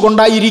ഒരുമിച്ച്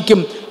കൊണ്ടായിരിക്കും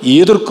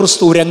എതിർ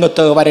ക്രിസ്തു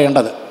രംഗത്ത്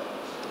വരേണ്ടത്.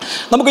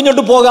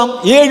 നമുക്കിങ്ങോട്ട് പോകാം.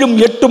 7ഉം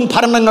 8ഉം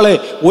ഭരണങ്ങളെ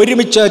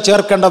ഒരുമിച്ച്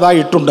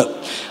ചേർക്കേണ്ടതായിട്ടുണ്ട്.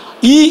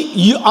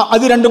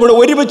 അത് രണ്ടും കൂടെ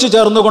ഒരുമിച്ച്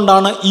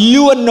ചേർന്നുകൊണ്ടാണ്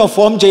UNO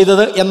ഫോം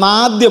ചെയ്തത്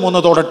എന്നാദ്യം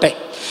ഒന്ന് തൊടട്ടെ.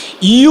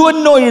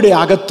 UNOയുടെ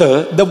അകത്ത്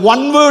ദ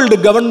വൺ വേൾഡ്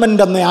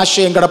ഗവൺമെൻറ് എന്ന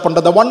ആശയം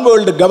കിടപ്പുണ്ട്. The one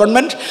world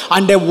government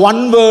and A one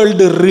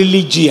world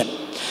religion.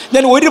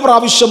 ഞാൻ ഒരു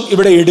പ്രാവശ്യം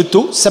ഇവിടെ എടുത്തു.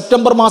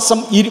 സെപ്റ്റംബർ മാസം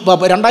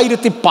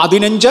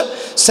 2015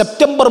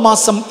 സെപ്റ്റംബർ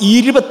മാസം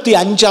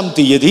 25-ാം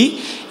തീയതി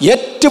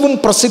ഏറ്റവും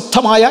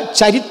പ്രസിദ്ധമായ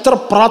ചരിത്ര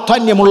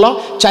പ്രാധാന്യമുള്ള,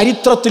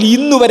 ചരിത്രത്തിൽ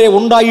ഇന്നുവരെ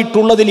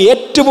ഉണ്ടായിട്ടുള്ളതിൽ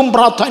ഏറ്റവും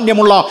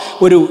പ്രാധാന്യമുള്ള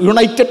ഒരു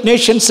യുണൈറ്റഡ്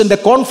നേഷൻസിൻ്റെ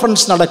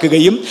കോൺഫറൻസ്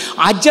നടക്കുകയും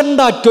അജണ്ട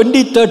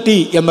 2030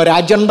 എന്നൊരു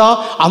അജണ്ട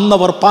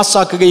അന്നവർ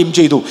പാസ്സാക്കുകയും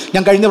ചെയ്തു.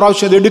 ഞാൻ കഴിഞ്ഞ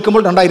പ്രാവശ്യം ഇത്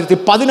എടുക്കുമ്പോൾ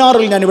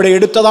 2016 ഞാനിവിടെ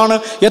എടുത്തതാണ്.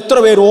 എത്ര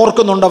പേര്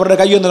ഓർക്കുന്നുണ്ട്? അവരുടെ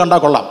കൈയൊന്ന്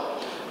കണ്ടാൽ കൊള്ളാം.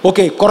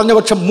 ഓക്കെ,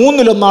 കുറഞ്ഞപക്ഷം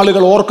 3/1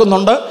 ആളുകൾ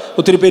ഓർക്കുന്നുണ്ട്.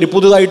 ഒത്തിരി പേര്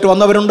പുതുതായിട്ട്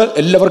വന്നവരുണ്ട്.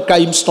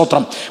 എല്ലാവർക്കായും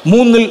സ്തോത്രം.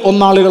 3/1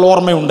 ആളുകൾ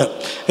ഓർമ്മയുണ്ട്.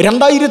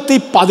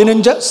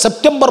 2015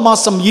 സെപ്റ്റംബർ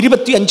മാസം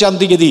 25-ാം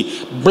തീയതി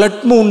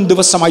ബ്ലഡ് മൂൺ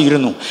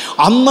ദിവസമായിരുന്നു.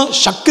 അന്ന്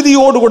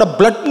ശക്തിയോടുകൂടെ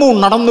ബ്ലഡ് മൂൺ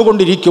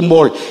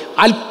നടന്നുകൊണ്ടിരിക്കുമ്പോൾ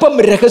അല്പം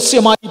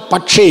രഹസ്യമായി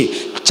പക്ഷേ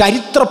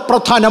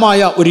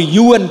ചരിത്രപ്രധാനമായ ഒരു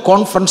UN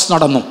കോൺഫറൻസ്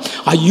നടന്നു.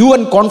 ആ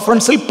UN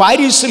കോൺഫറൻസിൽ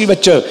പാരീസിൽ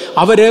വെച്ച്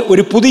അവർ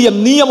ഒരു പുതിയ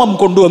നിയമം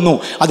കൊണ്ടുവന്നു.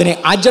 അതിനെ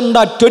അജണ്ട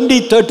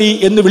 2030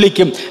 എന്ന്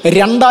വിളിക്കും.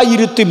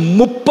 2030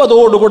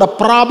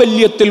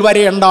 പ്രാബല്യത്തിൽ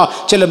വരേണ്ട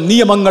ചില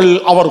നിയമങ്ങൾ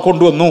അവർ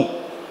കൊണ്ടുവന്നു.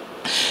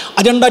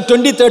 അജണ്ട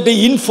 2030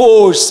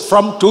 ഇൻഫോഴ്സ്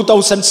ഫ്രം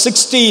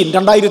 2016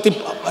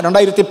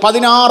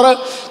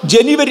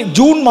 2016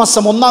 ജൂൺ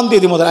മാസം 1-ാം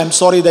തീയതി മുതൽ,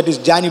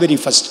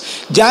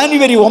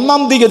 ജാനുവരി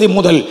 1-ാം തീയതി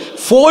മുതൽ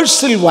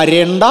ഫോഴ്സിൽ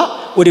വരേണ്ട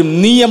ഒരു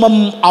നിയമം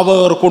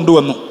അവർ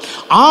കൊണ്ടുവന്നു.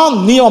 ആ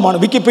നിയമമാണ്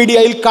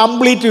വിക്കിപീഡിയയിൽ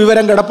കംപ്ലീറ്റ്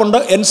വിവരം കിടപ്പുണ്ട്.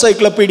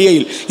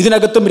 എൻസൈക്ലോപീഡിയയിൽ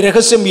ഇതിനകത്തും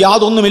രഹസ്യം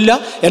യാതൊന്നുമില്ല.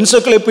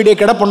 എൻസൈക്ലോപീഡിയ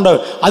കിടപ്പുണ്ട്.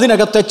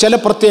 അതിനകത്തെ ചില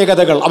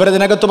പ്രത്യേകതകൾ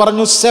അവരതിനകത്ത്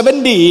പറഞ്ഞു.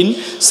 17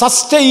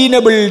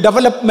 സസ്റ്റൈനബിൾ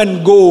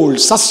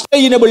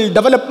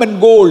ഡെവലപ്മെൻറ്റ്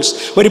ഗോൾസ്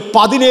ഒരു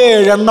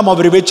 17 എണ്ണം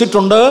അവർ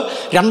വെച്ചിട്ടുണ്ട്.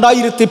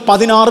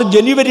 2016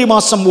 ജനുവരി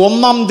മാസം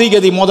 1-ാം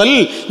തീയതി മുതൽ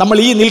നമ്മൾ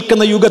ഈ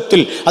നിൽക്കുന്ന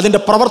യുഗത്തിൽ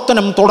അതിൻ്റെ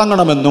പ്രവർത്തനം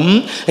തുടങ്ങണമെന്നും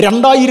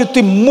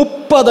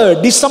 2030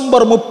 ഡിസംബർ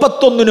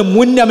 31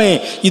 മുന്നമേ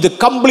ഇത്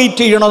കംപ്ലീറ്റ്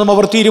ചെയ്യണമെന്നും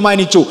അവർ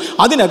തീരുമാനിച്ചു.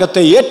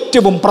 അതിനകത്തെ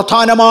ഏറ്റവും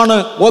പ്രധാനമാണ്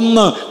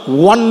ഒന്ന്,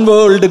 വൺ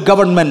വേൾഡ്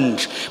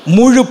ഗവൺമെൻറ്.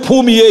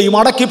 മുഴുഭൂമിയെയും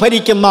അടക്കി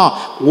ഭരിക്കുന്ന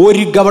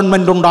ഒരു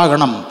ഗവൺമെൻറ്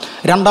ഉണ്ടാകണം.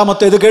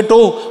 രണ്ടാമത്തേത് കേട്ടു,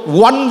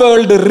 വൺ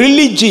വേൾഡ്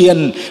റിലിജിയൻ.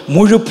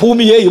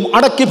 മുഴുഭൂമിയെയും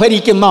അടക്കി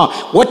ഭരിക്കുന്ന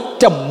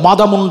ഒറ്റ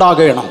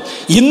മതമുണ്ടാകണം.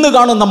 ഇന്ന്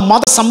കാണുന്ന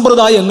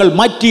മതസമ്പ്രദായങ്ങൾ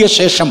മാറ്റിയ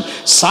ശേഷം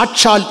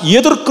സാക്ഷാൽ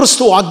എതിർ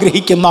ക്രിസ്തു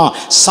ആഗ്രഹിക്കുന്ന,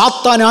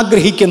 സാത്താൻ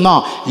ആഗ്രഹിക്കുന്ന,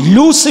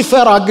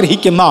 ലൂസിഫർ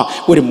ആഗ്രഹിക്കുന്ന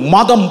ഒരു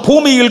മതം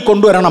ഭൂമിയിൽ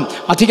കൊണ്ടുവരണം.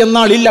 അധികം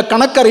നാളില്ല.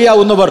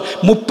 കണക്കറിയാവുന്നവർ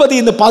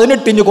 30-ന്ന്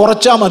 18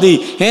 കുറച്ചാൽ മതി.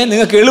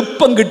 നിങ്ങൾക്ക്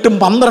എളുപ്പം കിട്ടും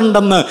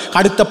 12.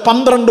 അടുത്ത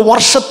 12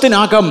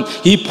 വർഷത്തിനകം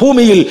ഈ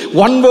ഭൂമിയിൽ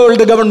വൺ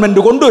വേൾഡ്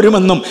ഗവൺമെൻറ്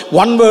കൊണ്ടുവരുമെന്നും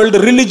വൺ വേൾഡ്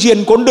റിലിജിയൻ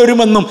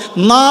കൊണ്ടുവരുമെന്നും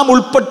നാം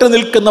ഉൾപ്പെട്ട്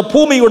നിൽക്കുന്ന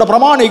ഭൂമിയുടെ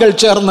പ്രമാണികൾ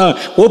ചേർന്ന്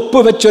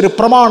ഒപ്പുവെച്ചൊരു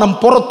പ്രമാണം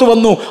പുറത്തു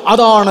വന്നു.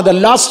 അതാണ് ദ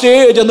ലാസ്റ്റ്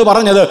സ്റ്റേജ് എന്ന്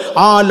പറഞ്ഞത്.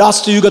 ആ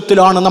ലാസ്റ്റ്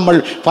യുഗത്തിലാണ് നമ്മൾ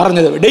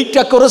പറഞ്ഞത്. ഡേറ്റ്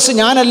അക്യുറസി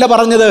ഞാനല്ല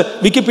പറഞ്ഞത്,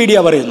 വിക്കിപീഡിയ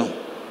പറയുന്നു.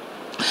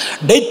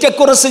 ഡേറ്റ്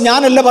അക്യുറസി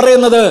ഞാനല്ല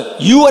പറയുന്നത്,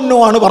 UNO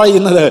ആണ്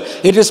പറയുന്നത്.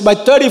 It is by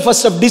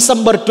 31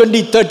 December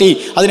 2030.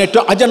 അതിനെ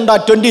അജണ്ട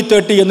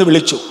 2030 എന്ന്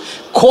വിളിച്ചു.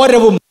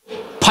 ഘോരവും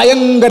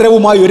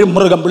ഭയങ്കരവുമായ ഒരു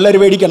മൃഗം. പിള്ളേർ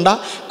പേടിക്കണ്ട,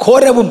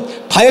 ഘോരവും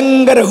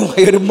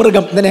ഭയങ്കരവുമായ ഒരു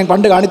മൃഗം. ഇതിനെ ഞാൻ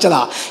പണ്ട് കാണിച്ചതാ.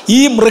 ഈ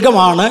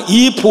മൃഗമാണ്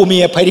ഈ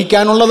ഭൂമിയെ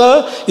ഭരിക്കാനുള്ളത്.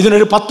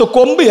 ഇതിനൊരു 10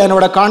 കൊമ്പ്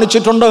ഞാനിവിടെ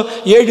കാണിച്ചിട്ടുണ്ട്.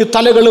 7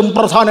 തലകളും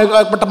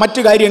പ്രധാനപ്പെട്ട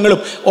മറ്റു കാര്യങ്ങളും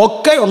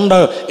ഒക്കെ ഉണ്ട്.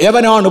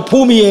 എവനാണ്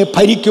ഭൂമിയെ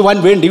ഭരിക്കുവാൻ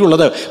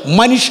വേണ്ടിയുള്ളത്.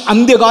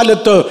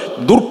 അന്ത്യകാലത്ത്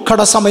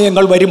ദുർഘട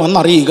സമയങ്ങൾ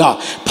വരുമെന്നറിയുക.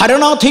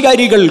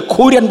 ഭരണാധികാരികൾ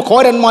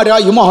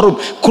ഘോരന്മാരായി മാറും,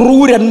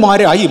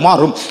 ക്രൂരന്മാരായി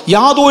മാറും.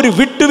 യാതൊരു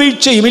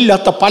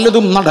വിട്ടുവീഴ്ചയുമില്ലാത്ത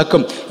പലതും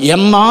നടക്കും.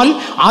 എന്നാൽ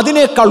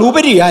അതിനേക്കാൾ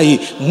ഉപരിയായി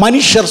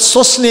മനുഷ്യർ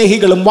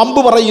സ്വസ്നേഹികളും വമ്പ്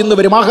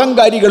പറയുന്നവരും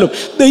അഹങ്കാരികളും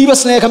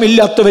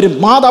ദൈവസ്നേഹമില്ലാത്തവരും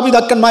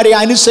മാതാപിതാക്കന്മാരെ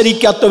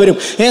അനുസരിക്കാത്തവരും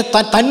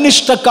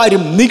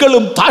തന്നിഷ്ടക്കാരും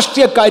നികളും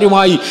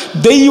ധാർഷ്ട്യക്കാരുമായി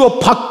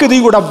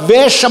ദൈവഭക്തിയുടെ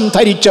വേഷം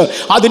ധരിച്ച്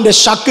അതിൻ്റെ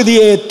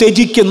ശക്തിയെ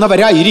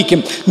ത്യജിക്കുന്നവരായിരിക്കും.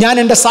 ഞാൻ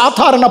എൻ്റെ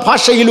സാധാരണ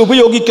ഭാഷയിൽ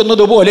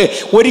ഉപയോഗിക്കുന്നത് പോലെ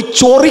ഒരു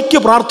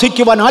ചൊറിക്ക്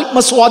പ്രാർത്ഥിക്കുവാൻ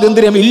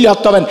ആത്മസ്വാതന്ത്ര്യം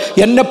ഇല്ലാത്തവൻ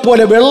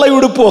എന്നെപ്പോലെ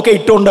വെള്ളയുടുപ്പും ഒക്കെ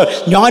ഇട്ടുകൊണ്ട്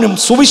ഞാനും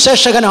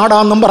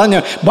സുവിശേഷകനാടാന്നും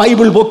പറഞ്ഞ്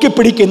ബൈബിൾ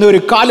പൊക്കിപ്പിടിക്കുന്ന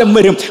ഒരു കാലം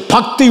വരും.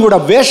 ഭക്തിയുടെ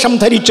വേഷം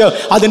ധരിച്ച്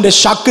അതിൻ്റെ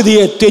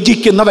ശക്തിയെ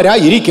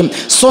ത്യജിക്കുന്നവരായിരിക്കും,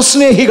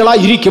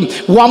 സ്വസ്നേഹികളായിരിക്കും,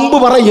 വമ്പ്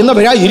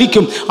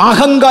പറയുന്നവരായിരിക്കും,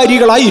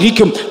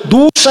 അഹങ്കാരികളായിരിക്കും,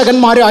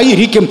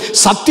 ദൂഷകന്മാരായിരിക്കും,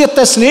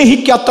 സത്യത്തെ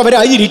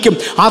സ്നേഹിക്കാത്തവരായിരിക്കും,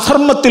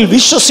 അധർമ്മത്തിൽ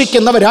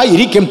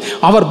വിശ്വസിക്കുന്നവരായിരിക്കും.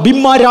 അവർ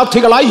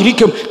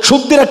ബിംബാരാധികളായിരിക്കും,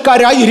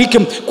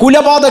 ക്ഷുദ്രക്കാരായിരിക്കും,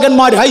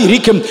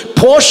 കുലപാതകന്മാരായിരിക്കും,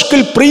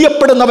 ഭോഷ്കിൽ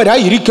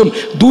പ്രിയപ്പെടുന്നവരായിരിക്കും,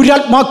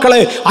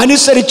 ദുരാത്മാക്കളെ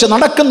അനുസരിച്ച്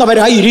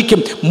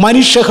നടക്കുന്നവരായിരിക്കും.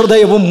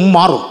 മനുഷ്യഹൃദയവും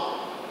മാറും.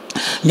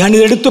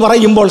 ഞാനിതെടുത്തു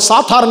പറയുമ്പോൾ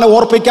സാധാരണ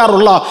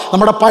ഓർപ്പിക്കാറുള്ള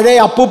നമ്മുടെ പഴയ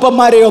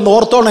അപ്പൂപ്പന്മാരെ ഒന്ന്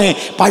ഓർത്തോണേ.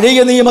 പഴയ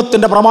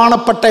നിയമത്തിൻ്റെ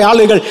പ്രമാണപ്പെട്ട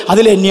ആളുകൾ,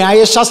 അതിലെ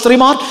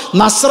ന്യായശാസ്ത്രിമാർ,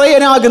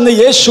 നസ്രയനാകുന്ന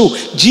യേശു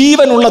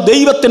ജീവനുള്ള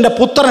ദൈവത്തിൻ്റെ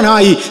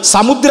പുത്രനായി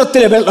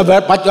സമുദ്രത്തിലെ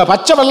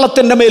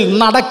പച്ചവെള്ളത്തിൻ്റെ മേൽ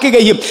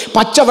നടക്കുകയും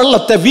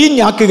പച്ചവെള്ളത്തെ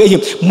വീഞ്ഞാക്കുകയും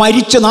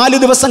മരിച്ച്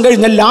 4 ദിവസം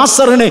കഴിഞ്ഞ്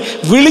ലാസറിനെ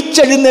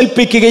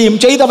വിളിച്ചെഴുന്നേൽപ്പിക്കുകയും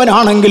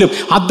ചെയ്തവനാണെങ്കിലും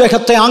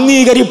അദ്ദേഹത്തെ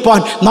അംഗീകരിപ്പാൻ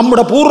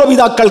നമ്മുടെ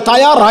പൂർവ്വപിതാക്കൾ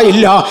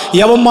തയ്യാറായില്ല.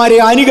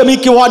 യവന്മാരെ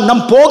അനുഗമിക്കുവാൻ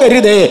നാം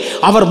പോകരുതേ.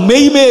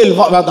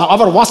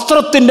 അവർ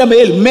വസ്ത്രത്തിൻ്റെ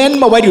മേൽ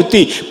മേന്മ വരുത്തി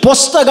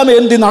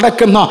പുസ്തകമേന്തി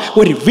നടക്കുന്ന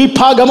ഒരു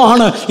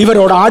വിഭാഗമാണ്.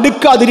 ഇവരോട്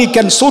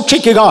അടുക്കാതിരിക്കാൻ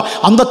സൂക്ഷിക്കുക.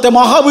 അന്നത്തെ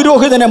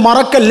മഹാപുരോഹിതനെ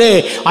മറക്കല്ലേ.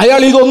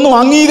 അയാൾ ഇതൊന്നും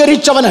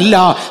അംഗീകരിച്ചവനല്ല.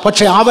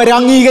 പക്ഷെ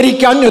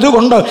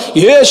അവരംഗീകരിക്കാഞ്ഞതുകൊണ്ട്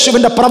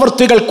യേശുവിൻ്റെ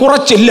പ്രവൃത്തികൾ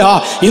കുറച്ചില്ല.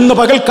 ഇന്ന്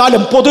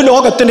പകൽക്കാലം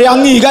പൊതുലോകത്തിൻ്റെ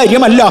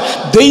അംഗീകാര്യമല്ല,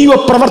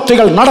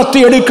 ദൈവപ്രവൃത്തികൾ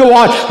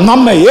നടത്തിയെടുക്കുവാൻ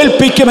നമ്മെ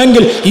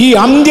ഏൽപ്പിക്കുമെങ്കിൽ ഈ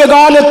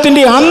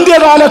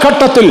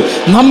അന്ത്യകാലഘട്ടത്തിൽ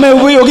നമ്മെ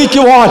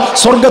ഉപയോഗിക്കുവാൻ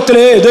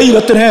സ്വർഗത്തിലെ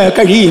ദൈവത്തിന്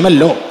കഴിയുമല്ലോ.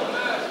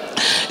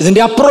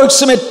 ഇതിൻ്റെ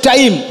അപ്രോക്സിമേറ്റ്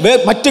ടൈം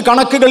മറ്റ്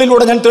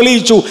കണക്കുകളിലൂടെ ഞാൻ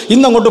തെളിയിച്ചു.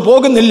 ഇന്നങ്ങോട്ട്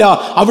പോകുന്നില്ല.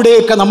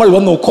 അവിടെയൊക്കെ നമ്മൾ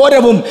വന്നു.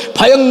 ഘോരവും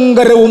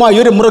ഭയങ്കരവുമായ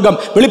ഒരു മൃഗം.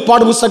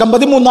 വെളിപ്പാട് പുസ്തകം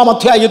 13-ാം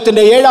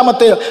അധ്യായത്തിൻ്റെ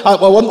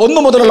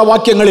 1 മുതലുള്ള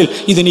വാക്യങ്ങളിൽ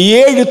ഇതിന്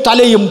 7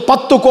 തലയും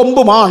 10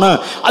 കൊമ്പുമാണ്.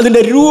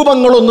 അതിൻ്റെ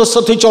രൂപങ്ങളൊന്ന്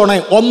ശ്രദ്ധിച്ചോണേ.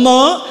 1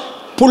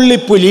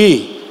 പുള്ളിപ്പുലി,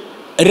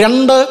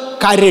 2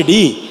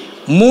 കരടി,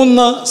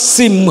 3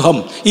 സിംഹം.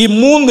 ഈ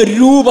 3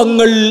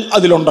 രൂപങ്ങൾ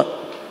അതിലുണ്ട്.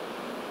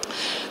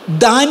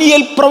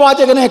 ദാനിയേൽ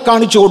പ്രവാചകനെ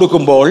കാണിച്ചു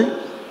കൊടുക്കുമ്പോൾ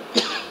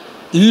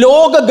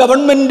ലോക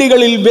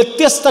ഗവൺമെൻറ്റുകളിൽ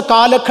വ്യത്യസ്ത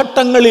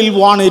കാലഘട്ടങ്ങളിൽ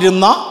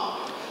വാണിരുന്ന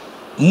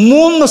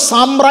 3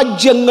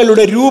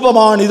 സാമ്രാജ്യങ്ങളുടെ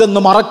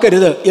രൂപമാണിതെന്ന്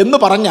മറക്കരുത്. എന്ന്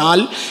പറഞ്ഞാൽ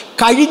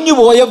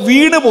കഴിഞ്ഞുപോയ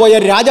വീണുപോയ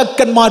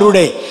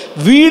രാജാക്കന്മാരുടെ,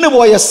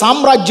 വീണുപോയ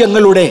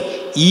സാമ്രാജ്യങ്ങളുടെ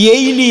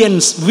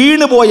ഏലിയൻസ്,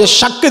 വീണുപോയ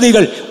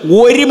ശക്തികൾ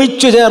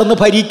ഒരുമിച്ച് ചേർന്ന്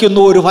ഭരിക്കുന്ന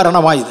ഒരു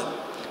ഭരണമായത്.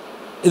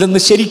 ഇതൊന്ന്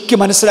ശരിക്കും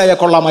മനസ്സിലായാൽ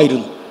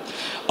കൊള്ളാമായിരുന്നു.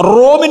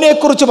 റോമിനെ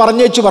കുറിച്ച്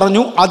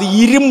പറഞ്ഞു അത്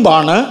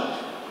ഇരുമ്പാണ്,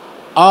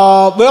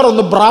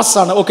 വേറൊന്ന്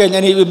ബ്രാസാണ്. ഓക്കെ,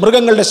 ഞാൻ ഈ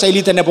മൃഗങ്ങളുടെ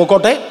ശൈലി തന്നെ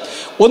പോക്കോട്ടെ.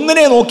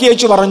 ഒന്നിനെ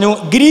നോക്കിയേച്ച് പറഞ്ഞു,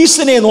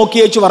 ഗ്രീസിനെ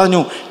നോക്കിയേച്ച്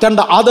പറഞ്ഞു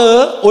അത്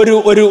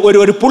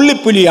ഒരു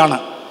പുള്ളിപ്പുലിയാണ്.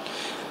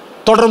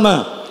 തുടർന്ന്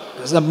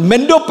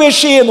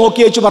മെൻഡോപേഷ്യയെ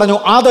നോക്കിയേച്ച് പറഞ്ഞു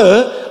അത്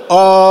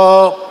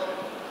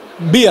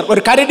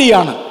ഒരു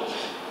കരടിയാണ്.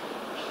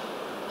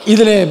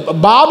 ഇതിനെ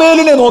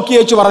ബാബേലിനെ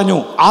നോക്കിയേച്ച് പറഞ്ഞു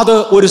അത്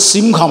ഒരു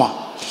സിംഹമാണ്.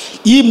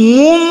 ഈ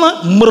 3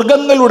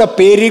 മൃഗങ്ങളുടെ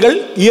പേരുകൾ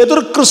എതിർ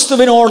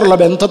ക്രിസ്തുവിനോടുള്ള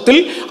ബന്ധത്തിൽ,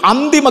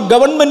 അന്തിമ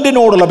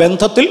ഗവൺമെൻറ്റിനോടുള്ള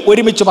ബന്ധത്തിൽ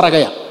ഒരുമിച്ച്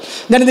പറയുകയാണ്.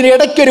 ഞാനിതിന്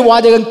ഇടയ്ക്കൊരു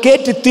വാചകം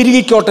കയറ്റി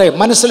തിരികെക്കോട്ടെ,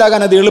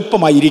 മനസ്സിലാകാൻ അത്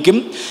എളുപ്പമായിരിക്കും.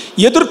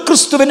 എതിർ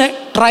ക്രിസ്തുവിന്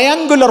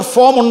ട്രയാങ്കുലർ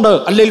ഫോം ഉണ്ട്,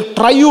 അല്ലെങ്കിൽ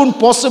ട്രയൂൺ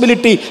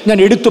പോസിബിലിറ്റി ഞാൻ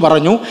എടുത്തു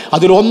പറഞ്ഞു.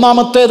 അതിൽ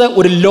ഒന്നാമത്തേത്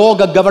ഒരു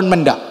ലോക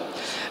ഗവൺമെൻറ്റാണ്.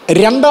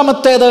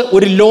 രണ്ടാമത്തേത്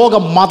ഒരു ലോക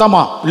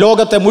മതമാണ്,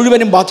 ലോകത്തെ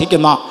മുഴുവനും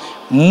ബാധിക്കുന്ന.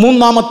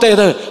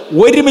 മൂന്നാമത്തേത്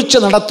ഒരുമിച്ച്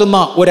നടത്തുന്ന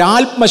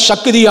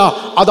ഒരാത്മശക്തിയാ,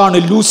 അതാണ്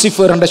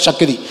ലൂസിഫറിൻ്റെ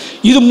ശക്തി.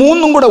 ഇത്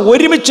 3ഉം കൂടെ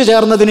ഒരുമിച്ച്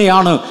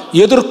ചേർന്നതിനെയാണ്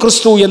എതിർ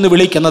ക്രിസ്തു എന്ന്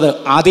വിളിക്കുന്നത്.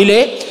 അതിലെ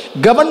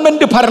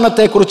ഗവൺമെൻറ്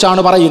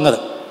ഭരണത്തെക്കുറിച്ചാണ് പറയുന്നത്.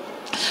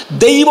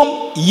 ദൈവം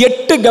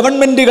 8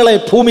 ഗവൺമെൻറ്റുകളെ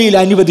ഭൂമിയിൽ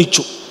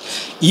അനുവദിച്ചു.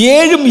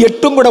 7ഉം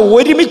 8ഉം കൂടെ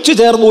ഒരുമിച്ച്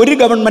ചേർന്ന് ഒരു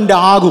ഗവൺമെൻറ്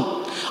ആകും.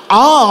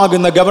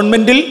 ആകുന്ന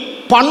ഗവൺമെൻറ്റിൽ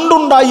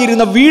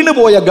പണ്ടുണ്ടായിരുന്ന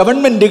വീണുപോയ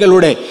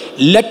ഗവൺമെൻറ്റുകളുടെ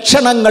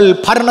ലക്ഷണങ്ങൾ,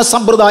 ഭരണ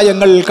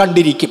സമ്പ്രദായങ്ങൾ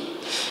കണ്ടിരിക്കും.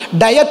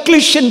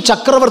 ഡയക്ലിഷ്യൻ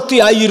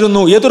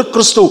ചക്രവർത്തിയായിരുന്നു എതിർ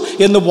ക്രിസ്തു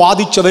എന്ന്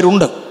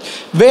വാദിച്ചവരുണ്ട്.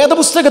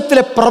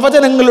 വേദപുസ്തകത്തിലെ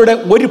പ്രവചനങ്ങളുടെ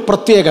ഒരു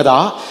പ്രത്യേകത,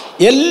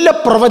 എല്ലാ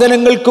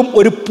പ്രവചനങ്ങൾക്കും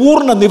ഒരു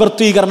പൂർണ്ണ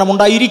നിവർത്തീകരണം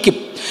ഉണ്ടായിരിക്കും.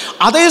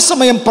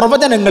 അതേസമയം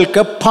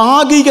പ്രവചനങ്ങൾക്ക്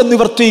ഭാഗിക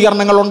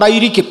നിവർത്തീകരണങ്ങൾ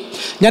ഉണ്ടായിരിക്കും.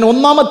 ഞാൻ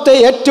ഒന്നാമത്തെ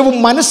ഏറ്റവും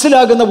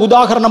മനസ്സിലാകുന്ന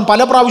ഉദാഹരണം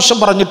പല പ്രാവശ്യം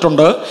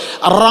പറഞ്ഞിട്ടുണ്ട്.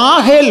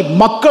 റാഹേൽ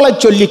മക്കളെ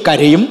ചൊല്ലി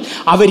കരയും,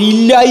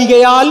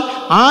 അവരില്ലായികയാൽ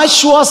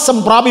ആശ്വാസം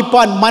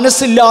പ്രാപിപ്പാൻ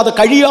മനസ്സില്ലാതെ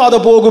കഴിയാതെ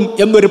പോകും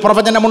എന്നൊരു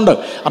പ്രവചനമുണ്ട്.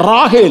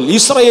 റാഹേൽ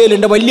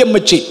ഇസ്രായേലിൻ്റെ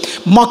വല്യമ്മച്ചി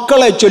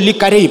മക്കളെ ചൊല്ലി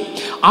കരയും,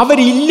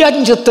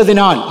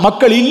 അവരില്ലാത്തതിനാൽ,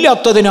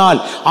 മക്കളില്ലാത്തതിനാൽ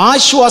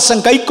ആശ്വാസം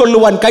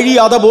കൈക്കൊള്ളുവാൻ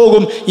കഴിയാതെ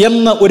പോകും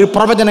എന്ന് ഒരു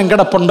പ്രവചനം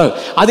കിടപ്പുണ്ട്.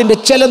 അതിൻ്റെ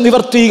ചില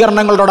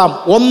നിവർത്തീകരണങ്ങളുടെ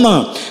ഒന്ന്,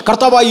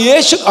 കർത്താവായ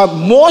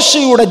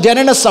മോശയുടെ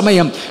ജനന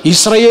സമയം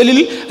ഇസ്രായേലിൽ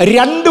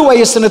 2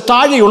 വയസ്സിന്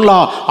താഴെയുള്ള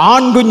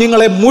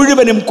ആൺകുഞ്ഞുങ്ങളെ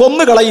മുഴുവനും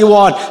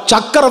കൊന്നുകളയുവാൻ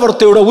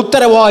ചക്രവർത്തിയുടെ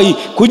ഉത്തരവായി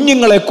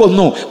കുഞ്ഞുങ്ങളെ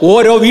കൊന്നു.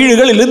 ഓരോ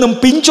വീടുകളിൽ നിന്നും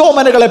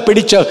പിഞ്ചോമനകളെ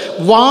പിടിച്ച്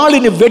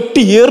വാളിന്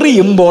വെട്ടി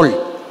എറിയുമ്പോൾ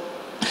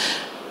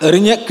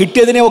എറിഞ്ഞ്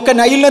കിട്ടിയതിനെ ഒക്കെ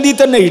നൈൽ നദി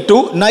തന്നെ ഇട്ടു.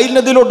 നൈൽ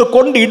നദിയിലോട്ട്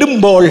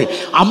കൊണ്ടിടുമ്പോൾ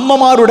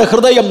അമ്മമാരുടെ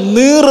ഹൃദയം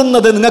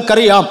നീറുന്നത്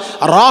നിങ്ങൾക്കറിയാം.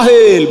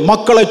 റാഹേൽ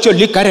മക്കളെ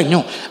ചൊല്ലി കരഞ്ഞു.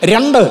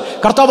 2,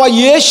 കർത്താവായ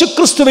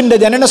യേശുക്രിസ്തുവിൻ്റെ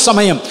ജനന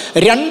സമയം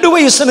 2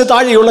 വയസ്സിന്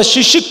താഴെയുള്ള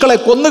ശിശുക്കളെ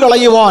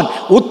കൊന്നുകളയുവാൻ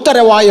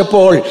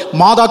ഉത്തരവായപ്പോൾ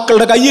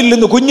മാതാക്കളുടെ കയ്യിൽ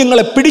നിന്ന്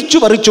കുഞ്ഞുങ്ങളെ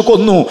പിടിച്ചു പറിച്ചു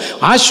കൊന്നു.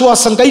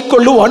 ആശ്വാസം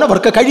കൈക്കൊള്ളുവാൻ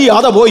അവർക്ക്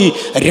കഴിയാതെ പോയി.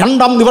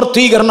 2ാം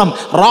നിവർത്തീകരണം,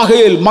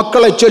 റാഹേൽ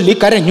മക്കളെ ചൊല്ലി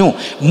കരഞ്ഞു.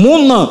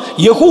 3,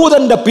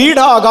 യഹൂദന്റെ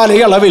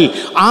പീഡാകാലയളവിൽ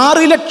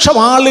 6 ലക്ഷം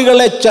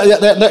ആളുകളെ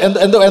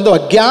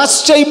ഗ്യാസ്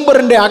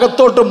ചേംബറിന്റെ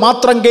അകത്തോട്ട്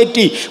മാത്രം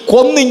കയറ്റി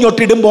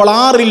കൊന്നിങ്ങോട്ടിടുമ്പോൾ,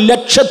 6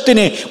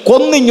 ലക്ഷത്തിനെ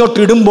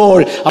കൊന്നിങ്ങോട്ടിടുമ്പോൾ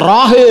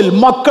റാഹേൽ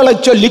മക്കളെ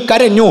ചൊല്ലി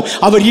കരഞ്ഞു,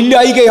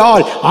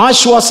 അവരില്ലായികയാൽ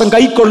ആശ്വാസം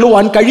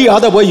കൈക്കൊള്ളുവാൻ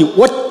കഴിയാതെ പോയി.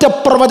 ഒറ്റ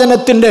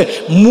പ്രവചനത്തിന്റെ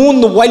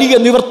 3 വലിയ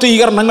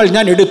നിവർത്തീകരണങ്ങൾ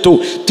ഞാൻ എടുത്തു.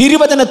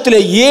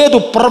 തിരുവചനത്തിലെ ഏതു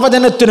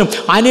പ്രവചനത്തിനും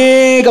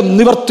അനേകം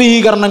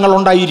നിവർത്തീകരണങ്ങൾ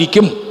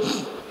ഉണ്ടായിരിക്കും.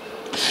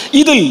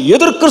 ഇതിൽ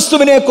എതിർ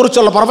ക്രിസ്തുവിനെ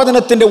കുറിച്ചുള്ള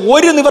പ്രവചനത്തിന്റെ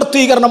ഒരു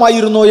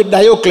നിവർത്തീകരണമായിരുന്നു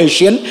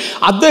ഡയോക്ലേഷ്യൻ.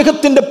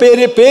 അദ്ദേഹത്തിന്റെ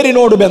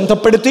പേരിനോട്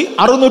ബന്ധപ്പെടുത്തി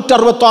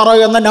 666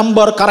 എന്ന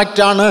നമ്പർ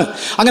കറക്റ്റാണ്.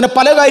 അങ്ങനെ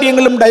പല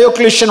കാര്യങ്ങളും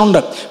ഡയോക്ലേഷ്യൻ ഉണ്ട്.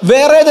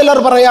 വേറെ ചിലർ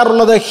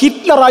പറയാറുള്ളത്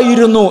ഹിറ്റ്ലർ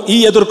ആയിരുന്നു ഈ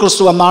എതിർ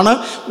ക്രിസ്തു എന്നാണ്.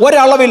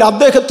 ഒരളവിൽ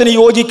അദ്ദേഹത്തിന്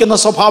യോജിക്കുന്ന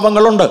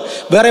സ്വഭാവങ്ങളുണ്ട്.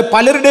 വേറെ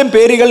പലരുടെയും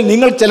പേരുകൾ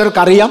നിങ്ങൾ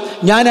ചിലർക്കറിയാം.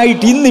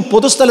 ഞാനായിട്ട് ഇന്ന് ഈ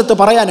പൊതുസ്ഥലത്ത്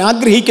പറയാൻ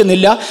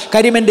ആഗ്രഹിക്കുന്നില്ല.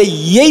 കാര്യം എൻ്റെ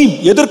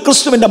എതിർ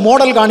ക്രിസ്തുവിൻ്റെ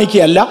മോഡൽ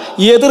കാണിക്കുകയല്ല,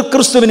 എതിർ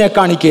ക്രിസ്തുവിനെ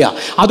കാണിക്കുക.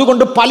 അതുകൊണ്ട്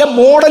പല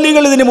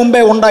മോഡലുകൾ ഇതിനു മുമ്പേ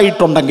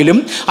ഉണ്ടായിട്ടുണ്ടെങ്കിലും,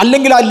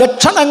 അല്ലെങ്കിൽ ആ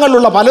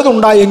ലക്ഷണങ്ങളുള്ള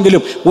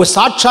പലതുണ്ടായെങ്കിലും,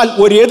 സാക്ഷാൽ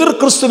ഒരു എതിർ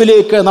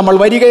ക്രിസ്തുവിലേക്ക് നമ്മൾ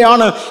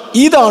വരികയാണ്.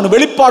 ഇതാണ്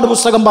വെളിപ്പാട്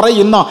പുസ്തകം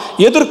പറയുന്ന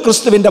എതിർ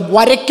ക്രിസ്തുവിൻ്റെ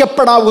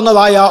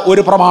വരയ്ക്കപ്പെടാവുന്നതായ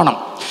ഒരു പ്രമാണം.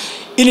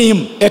 ഇനിയും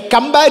A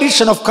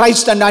comparison of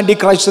Christ and anti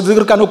Christ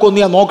തീർക്കാനൊക്കെ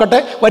ഒന്ന് ഞാൻ നോക്കട്ടെ,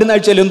 വരുന്ന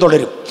ആഴ്ചയിലും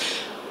തുടരും.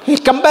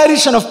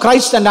 Comparison of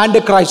Christ and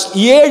anti Christ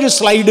 7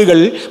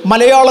 സ്ലൈഡുകൾ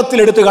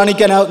മലയാളത്തിലെടുത്ത്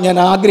കാണിക്കാൻ ഞാൻ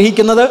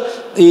ആഗ്രഹിക്കുന്നത്.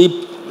 ഈ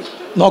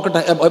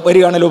നോക്കട്ടെ,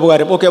 വരികയാണല്ലോ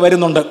ഉപകാരം. ഓക്കെ,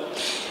 വരുന്നുണ്ട്.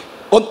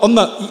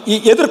 ഒന്ന്, ഈ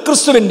എതിർ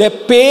ക്രിസ്തുവിൻ്റെ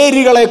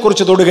പേരുകളെ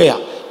കുറിച്ച്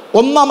തൊടുകയാണ്.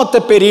 ഒന്നാമത്തെ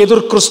പേര്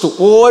എതിർ ക്രിസ്തു,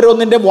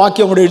 ഓരോന്നിൻ്റെ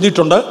വാക്യം അവിടെ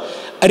എഴുതിയിട്ടുണ്ട്.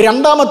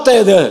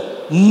 2ാമത്തേത്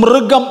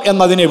മൃഗം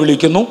എന്നതിനെ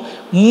വിളിക്കുന്നു.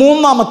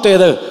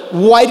 3ാമത്തേത്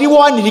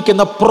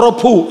വരുവാനിരിക്കുന്ന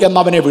പ്രഭു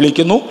എന്നവനെ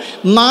വിളിക്കുന്നു.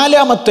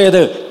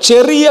 4ാമത്തേത്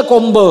ചെറിയ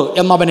കൊമ്പ്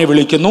എന്നവനെ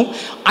വിളിക്കുന്നു.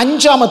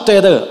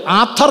 5ാമത്തേത്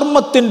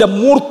അധർമ്മത്തിൻ്റെ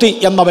മൂർത്തി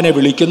എന്നവനെ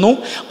വിളിക്കുന്നു.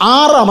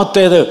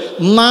 6ാമത്തേത്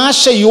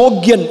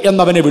നാശയോഗ്യൻ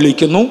എന്നവനെ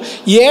വിളിക്കുന്നു.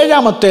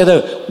 7ാമത്തേത്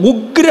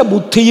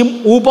ഉഗ്രബുദ്ധിയും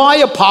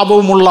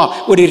ഉപായഭാവവുമുള്ള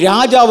ഒരു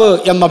രാജാവ്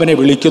എന്നവനെ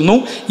വിളിക്കുന്നു.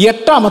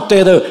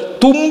 8ാമത്തേത്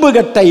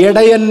തുമ്പുകെട്ട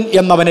ഇടയൻ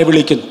എന്നവനെ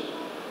വിളിക്കുന്നു.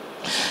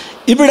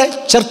 ഇവിടെ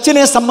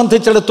ചർച്ചിനെ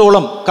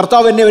സംബന്ധിച്ചിടത്തോളം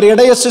കർത്താവ് എന്നെ ഒരു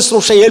ഇടയ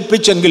ശുശ്രൂഷ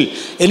ഏൽപ്പിച്ചെങ്കിൽ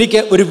എനിക്ക്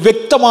ഒരു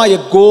വ്യക്തമായ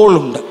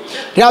ഗോളുണ്ട്.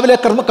 രാവിലെ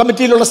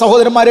കമ്മിറ്റിയിലുള്ള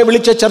സഹോദരന്മാരെ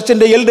വിളിച്ച്,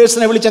 ചർച്ചിൻ്റെ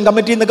എൽഡേഴ്സിനെ വിളിച്ച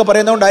കമ്മിറ്റി എന്നൊക്കെ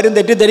പറയുന്നതുകൊണ്ട് ആരും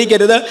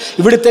തെറ്റിദ്ധരിക്കരുത്.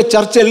 ഇവിടുത്തെ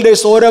ചർച്ച്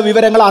എൽഡേഴ്സ് ഓരോ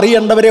വിവരങ്ങൾ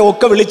അറിയേണ്ടവരെ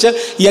ഒക്കെ വിളിച്ച്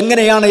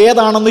എങ്ങനെയാണ്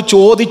ഏതാണെന്ന്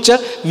ചോദിച്ച്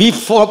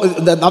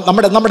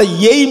നമ്മുടെ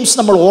എയിംസ്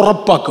നമ്മൾ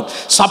ഉറപ്പാക്കും.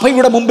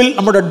 സഭയുടെ മുമ്പിൽ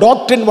നമ്മുടെ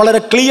ഡോക്ട്രിൻ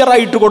വളരെ ക്ലിയർ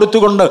ആയിട്ട്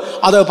കൊടുത്തുകൊണ്ട്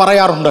അത്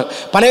പറയാറുണ്ട്.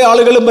 പല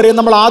ആളുകളും പറയും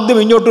നമ്മൾ ആദ്യം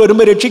ഇങ്ങോട്ട്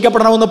വരുമ്പോൾ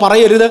രക്ഷിക്കപ്പെടണമെന്ന്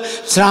പറയരുത്,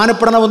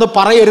 സ്നാനപ്പെടണമെന്ന്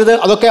പറയരുത്,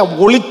 അതൊക്കെ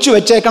ഒളിച്ചു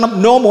വെച്ചേക്കണം.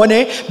 നോ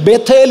മോനെ,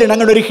 ബെഥേലിന്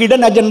അങ്ങനെ ഒരു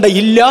ഹിഡൻ അജണ്ട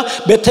ഇല്ല.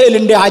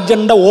 ബെഥേലിൻ്റെ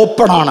അജണ്ട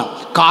ഓപ്പണാണ്.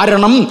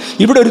 കാരണം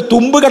ഇവിടെ ഒരു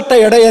തുമ്പുകെട്ട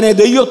ഇടയനെ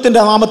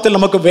ദൈവത്തിൻ്റെ നാമത്തിൽ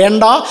നമുക്ക്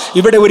വേണ്ട.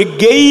 ഇവിടെ ഒരു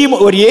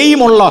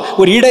എയിമുള്ള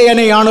ഒരു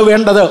ഇടയനെയാണ്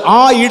വേണ്ടത്.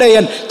 ആ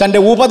ഇടയൻ തൻ്റെ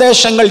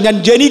ഉപദേശങ്ങൾ ഞാൻ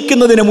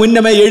ജനിക്കുന്നതിന്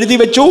മുന്നമേ എഴുതി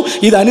വെച്ചു,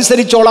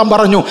 ഇതനുസരിച്ചോളാൻ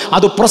പറഞ്ഞു.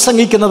 അത്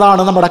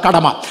പ്രസംഗിക്കുന്നതാണ് നമ്മുടെ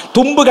കടമ.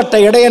 തുമ്പുകെട്ട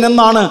ഇടയൻ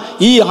എന്നാണ്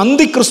ഈ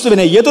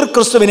അന്തിക്രിസ്തുവിനെ, എതിർ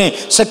ക്രിസ്തുവിനെ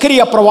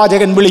സെഖരിയ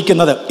പ്രവാചകൻ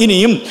വിളിക്കുന്നത്.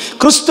 ഇനിയും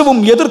ക്രിസ്തുവും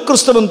എതിർ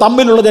ക്രിസ്തുവും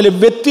തമ്മിലുള്ള ചില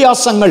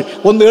വ്യത്യാസങ്ങൾ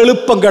ഒന്ന്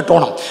എളുപ്പം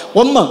കേട്ടോണം.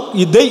 ഒന്ന്,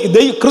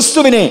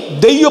 ക്രിസ്തുവിനെ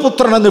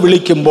ദൈവപുത്രൻ എന്ന്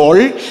വിളിക്കുമ്പോൾ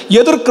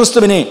എതിർ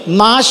ക്രിസ്തുവിനെ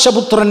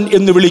നാശപുത്രൻ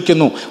എന്ന്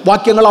വിളിക്കുന്നു.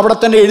 വാക്യങ്ങൾ അവിടെ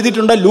തന്നെ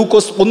എഴുതിയിട്ടുണ്ട്.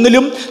 ലൂക്കോസ്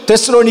 1-ലും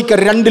തെസ്സലോനിക്കർ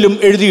 2-ലും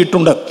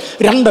എഴുതിയിട്ടുണ്ട്.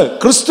 2,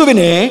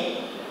 ക്രിസ്തുവിനെ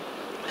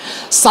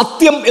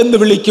സത്യം എന്ന്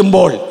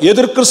വിളിക്കുമ്പോൾ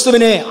എതിർ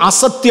ക്രിസ്തുവിനെ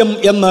അസത്യം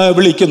എന്ന്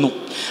വിളിക്കുന്നു.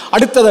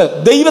 അടുത്തത്,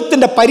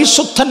 ദൈവത്തിൻ്റെ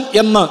പരിശുദ്ധൻ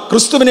എന്ന്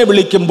ക്രിസ്തുവിനെ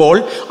വിളിക്കുമ്പോൾ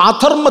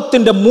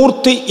അധർമ്മത്തിൻ്റെ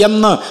മൂർത്തി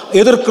എന്ന്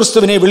എതിർ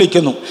ക്രിസ്തുവിനെ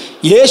വിളിക്കുന്നു.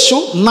 യേശു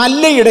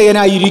നല്ല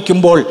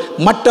ഇടയനായിരിക്കുമ്പോൾ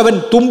മറ്റവൻ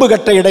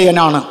തുമ്പുകെട്ട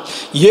ഇടയനാണ്.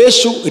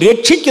 യേശു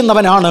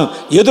രക്ഷിക്കുന്നവനാണ്,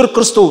 എതിർ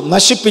ക്രിസ്തു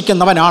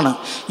നശിപ്പിക്കുന്നവനാണ്.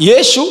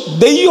 യേശു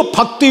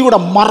ദൈവഭക്തിയുടെ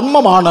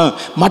മർമ്മമാണ്,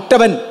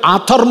 മറ്റവൻ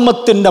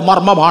അധർമ്മത്തിൻ്റെ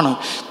മർമ്മമാണ്.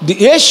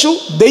 യേശു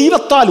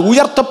ദൈവത്താൽ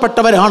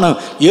ഉയർത്തപ്പെട്ടവനാണ്,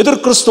 എതിർ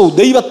ക്രിസ്തു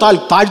ദൈവത്താൽ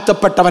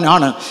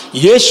താഴ്ത്തപ്പെട്ടവനാണ്.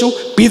 യേശു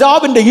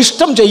പിതാവിൻ്റെ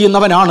ഇഷ്ടം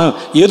ചെയ്യുന്നവനാണ്,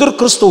 എതിർ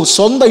ക്രിസ്തു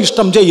സ്വന്തം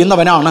ഇഷ്ടം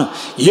ചെയ്യുന്നവനാണ്.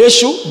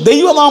 യേശു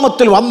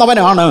ദൈവനാമത്തിൽ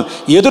വന്നവനാണ്,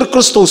 എതിർ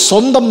ക്രിസ്തു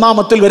സ്വന്തം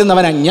നാമത്തിൽ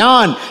വരുന്നവനാണ്.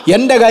 ഞാൻ,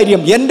 എൻ്റെ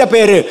കാര്യം, എൻ്റെ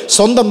പേര്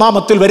സ്വന്തം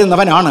നാമത്തിൽ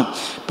വരുന്നവനാണ്.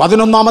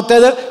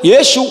 11-ാമത്തേത്,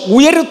 യേശു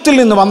ഉയരത്തിൽ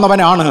നിന്ന്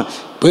വന്നവനാണ്.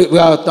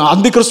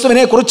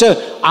 അന്തിക്രിസ്തുവിനെ കുറിച്ച്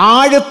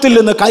ആഴത്തിൽ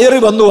നിന്ന് കയറി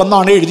വന്നു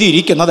എന്നാണ്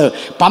എഴുതിയിരിക്കുന്നത്.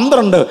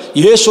 12,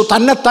 യേശു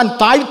തന്നെത്താൻ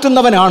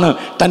താഴ്ത്തുന്നവനാണ്.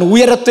 താൻ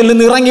ഉയരത്തിൽ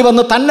നിന്ന് ഇറങ്ങി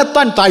വന്ന്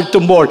തന്നെത്താൻ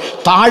താഴ്ത്തുമ്പോൾ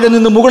താഴെ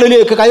നിന്ന്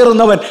മുകളിലേക്ക്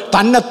കയറുന്നവൻ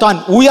തന്നെത്താൻ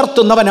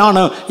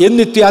ഉയർത്തുന്നവനാണ്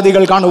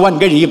എന്നിത്യാദികൾ കാണുവാൻ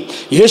കഴിയും.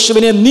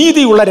 യേശുവിനെ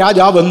നീതിയുള്ള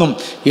രാജാവെന്നും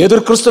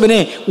എതിർ ക്രിസ്തുവിനെ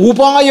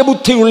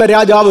ഉപായബുദ്ധിയുള്ള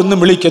രാജാവെന്നും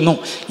വിളിക്കുന്നു.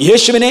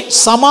 യേശുവിനെ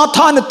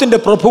സമാധാനത്തിൻ്റെ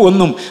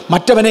പ്രഭുവെന്നും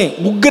മറ്റവനെ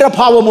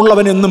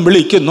ഉഗ്രഭാവമുള്ളവനെന്നും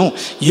വിളിക്കുന്നു.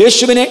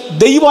 യേശുവിനെ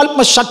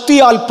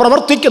ദൈവാത്മശക്തിയാൽ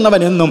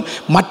പ്രവർത്തിക്കുന്നവനെന്നും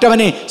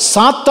മറ്റവനെ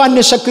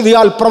സാത്താന്യ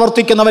ശക്തിയാൽ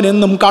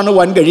പ്രവർത്തിക്കുന്നവനെന്നും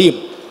കാണുവാൻ കഴിയും.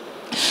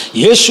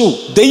 യേശു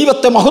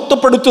ദൈവത്തെ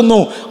മഹത്വപ്പെടുത്തുന്നു,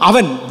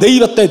 അവൻ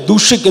ദൈവത്തെ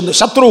ദൂഷിക്കുന്നു.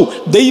 ശത്രു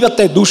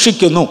ദൈവത്തെ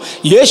ദൂഷിക്കുന്നു.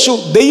 യേശു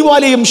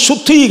ദൈവാലയം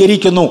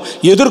ശുദ്ധീകരിക്കുന്നു,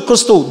 എതിർ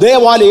ക്രിസ്തു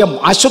ദേവാലയം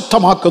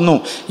അശുദ്ധമാക്കുന്നു.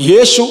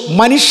 യേശു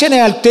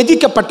മനുഷ്യനാൽ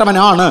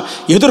ത്യജിക്കപ്പെട്ടവനാണ്,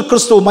 എതിർ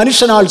ക്രിസ്തു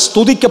മനുഷ്യനാൽ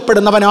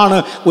സ്തുതിക്കപ്പെടുന്നവനാണ്.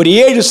 ഒരു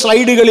 7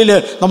 സ്ലൈഡുകളിൽ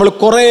നമ്മൾ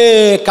കുറേ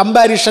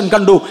കമ്പാരിഷൻ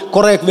കണ്ടു,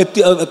 കുറേ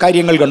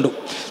കാര്യങ്ങൾ കണ്ടു.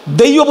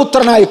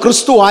 ദൈവപുത്രനായ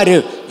ക്രിസ്തു ആര്,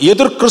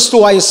 എതിർ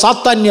ക്രിസ്തുവായ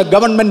സാത്താന്യ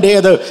ഗവൺമെൻറ്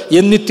ഏത്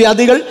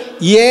എന്നിത്യാദികൾ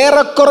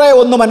ഏറെക്കുറെ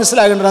ഒന്ന്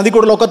മനസ്സിലാകേണ്ടത്. അതിൽ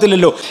കൂടുതൽ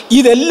ഒക്കത്തില്ലല്ലോ.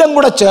 ഇതെല്ലാം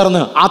കൂടെ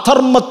ചേർന്ന്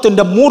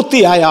അധർമ്മത്തിൻ്റെ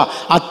മൂർത്തിയായ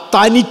ആ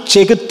തനി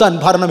ചെകുത്താൻ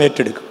ഭരണം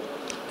ഏറ്റെടുക്കും.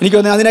 എനിക്ക്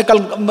തോന്നുന്നു അതിനേക്കാൾ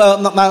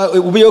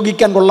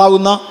ഉപയോഗിക്കാൻ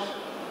കൊള്ളാവുന്ന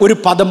ഒരു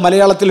പദം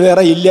മലയാളത്തിൽ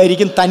വേറെ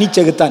ഇല്ലായിരിക്കും. തനി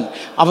ചെകുത്താൻ.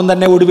 അവൻ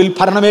തന്നെ ഒടുവിൽ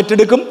ഭരണം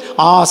ഏറ്റെടുക്കും.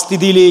 ആ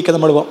സ്ഥിതിയിലേക്ക്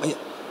നമ്മൾ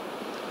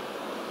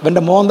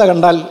ഇവൻ്റെ മോന്ത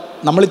കണ്ടാൽ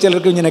നമ്മൾ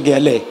ചിലർക്ക് ഇങ്ങനെയൊക്കെ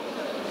അല്ലേ.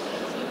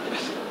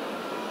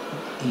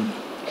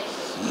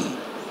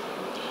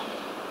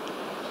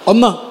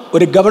 ഒന്ന്,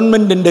 ഒരു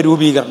ഗവൺമെൻറ്റിൻ്റെ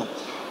രൂപീകരണം.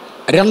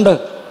 2,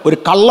 ഒരു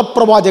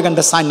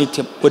കള്ളപ്രവാചകൻ്റെ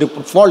സാന്നിധ്യം, ഒരു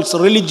ഫോൾസ്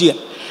റിലിജിയൻ.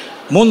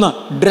 3,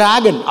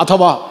 ഡ്രാഗൺ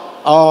അഥവാ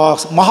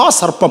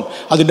മഹാസർപ്പം,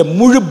 അതിൻ്റെ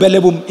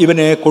മുഴുബലവും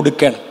ഇവനെ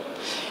കൊടുക്കണം.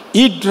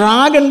 ഈ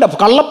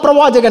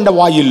കള്ളപ്രവാചകൻ്റെ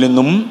വായിൽ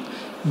നിന്നും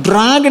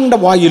ഡ്രാഗൻ്റെ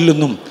വായിൽ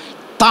നിന്നും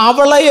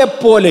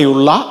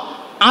തവളയെപ്പോലെയുള്ള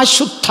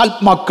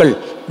അശുദ്ധാത്മാക്കൾ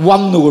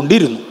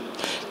വന്നുകൊണ്ടിരുന്നു.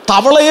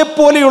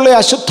 തവളയെപ്പോലെയുള്ള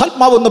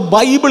അശുദ്ധാത്മാവെന്ന്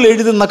ബൈബിൾ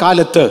എഴുതുന്ന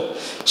കാലത്ത്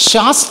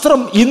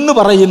ശാസ്ത്രം ഇന്ന്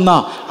പറയുന്ന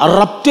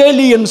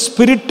റപ്റ്റേലിയൻ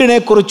സ്പിരിറ്റിനെ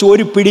കുറിച്ച്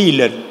ഒരു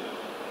പിടിയില്ലായിരുന്നു.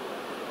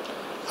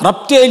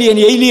 റപ്റ്റേലിയൻ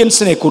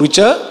ഏലിയൻസിനെ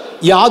കുറിച്ച്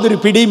യാതൊരു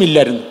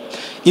പിടിയുമില്ലായിരുന്നു.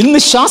 ഇന്ന്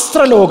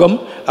ശാസ്ത്രലോകം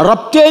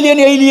റപ്റ്റേലിയൻ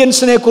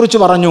ഏലിയൻസിനെ കുറിച്ച്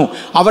പറഞ്ഞു,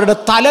 അവരുടെ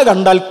തല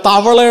കണ്ടാൽ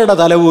തവളയുടെ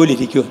തല പോലെ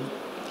ഇരിക്കും.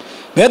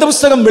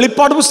 വേദപുസ്തകം,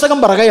 വെളിപ്പാട് പുസ്തകം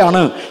പറയുകയാണ്,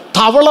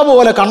 തവള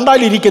പോലെ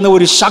കണ്ടാലിരിക്കുന്ന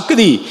ഒരു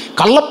ശക്തി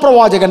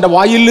കള്ളപ്രവാചകൻ്റെ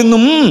വായിൽ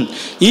നിന്നും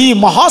ഈ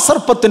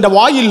മഹാസർപ്പത്തിൻ്റെ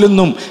വായിൽ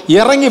നിന്നും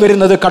ഇറങ്ങി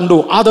വരുന്നത് കണ്ടു.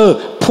 അത്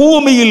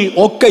ഭൂമിയിൽ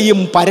ഒക്കെയും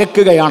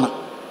പരക്കുകയാണ്.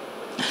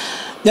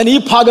 ഞാൻ ഈ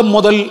ഭാഗം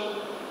മുതൽ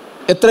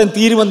എത്രയും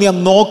തീരുമെന്ന് ഞാൻ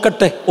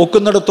നോക്കട്ടെ,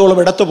 ഒക്കുന്നിടത്തോളം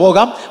ഇടത്ത്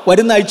പോകാം.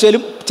 വരുന്ന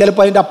ആഴ്ചയിലും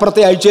ചിലപ്പോൾ അതിൻ്റെ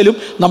അപ്പുറത്തെ ആഴ്ചയിലും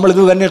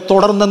നമ്മളിത് തന്നെ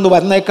തുടർന്നെന്ന്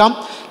വന്നേക്കാം.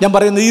 ഞാൻ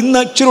പറയുന്നത് ഇന്ന്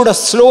ഇച്ചിരൂടെ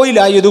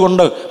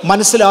സ്ലോയിലായതുകൊണ്ട്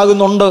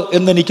മനസ്സിലാകുന്നുണ്ട്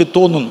എന്നെനിക്ക്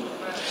തോന്നുന്നു.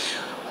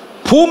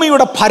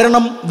 ഭൂമിയുടെ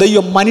ഭരണം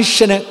ദൈവം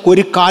മനുഷ്യന്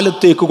ഒരു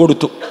കാലത്തേക്ക്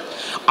കൊടുത്തു.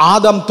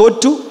 ആദാം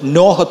തോറ്റു,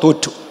 നോഹ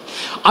തോറ്റു.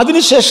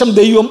 അതിനുശേഷം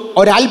ദൈവം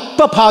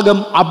ഒരല്പഭാഗം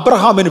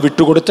അബ്രഹാമിന്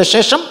വിട്ടുകൊടുത്ത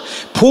ശേഷം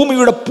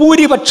ഭൂമിയുടെ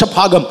ഭൂരിപക്ഷ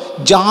ഭാഗം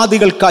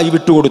ജാതികൾക്കായി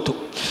വിട്ടുകൊടുത്തു.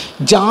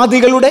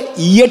 ജാതികളുടെ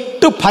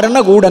 8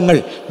 ഭരണകൂടങ്ങൾ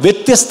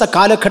വ്യത്യസ്ത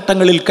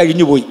കാലഘട്ടങ്ങളിൽ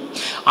കഴിഞ്ഞുപോയി.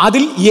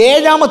 അതിൽ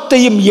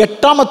 7-ാമത്തെയും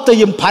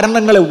 8-ാമത്തെയും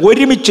ഭരണങ്ങളെ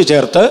ഒരുമിച്ച്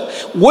ചേർത്ത്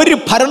ഒരു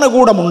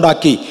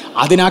ഭരണകൂടമുണ്ടാക്കി.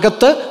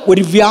 അതിനകത്ത്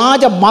ഒരു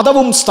വ്യാജ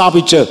മതവും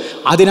സ്ഥാപിച്ച്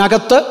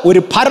അതിനകത്ത്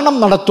ഒരു ഭരണം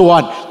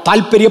നടത്തുവാൻ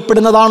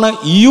താല്പര്യപ്പെടുന്നതാണ്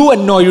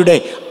UNOയുടെ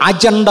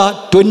അജണ്ട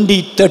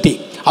 2030.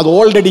 അത്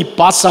ഓൾറെഡി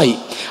പാസ്സായി.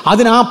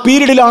 ആ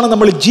പീരീഡിലാണ്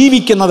നമ്മൾ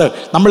ജീവിക്കുന്നത്.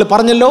 നമ്മൾ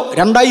പറഞ്ഞല്ലോ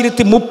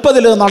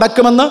 2030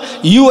 നടക്കുമെന്ന്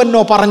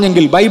UNO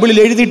പറഞ്ഞെങ്കിൽ, ബൈബിളിൽ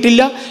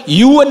എഴുതിയിട്ടില്ല,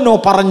 UNO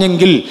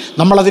പറഞ്ഞെങ്കിൽ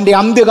നമ്മളതിൻ്റെ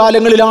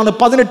അന്ത്യകാലങ്ങളിലാണ്.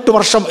 18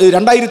 വർഷം,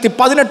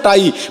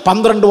 2018ആയി,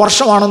 12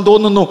 വർഷമാണെന്ന്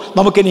തോന്നുന്നു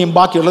നമുക്കിനിയും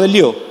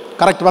ബാക്കിയുള്ളതല്ലയോ?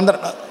 കറക്റ്റ്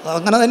 12,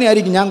 അങ്ങനെ തന്നെ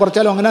ആയിരിക്കും. ഞാൻ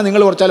കുറച്ചാലും അങ്ങനെ,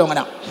 നിങ്ങൾ കുറച്ചാലും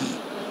അങ്ങനെ.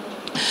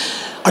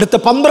 അടുത്ത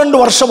 12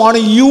 വർഷമാണ്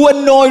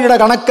UNOയുടെ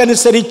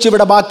കണക്കനുസരിച്ച്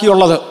ഇവിടെ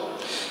ബാക്കിയുള്ളത്.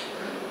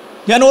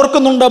 ഞാൻ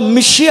ഓർക്കുന്നുണ്ട്,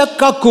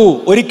 മിഷിയക്കാക്കു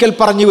ഒരിക്കൽ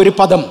പറഞ്ഞ ഒരു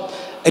പദം,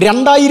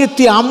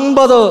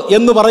 2050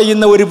 എന്ന്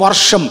പറയുന്ന ഒരു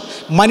വർഷം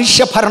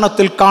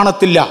മനുഷ്യഭരണത്തിൽ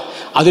കാണത്തില്ല.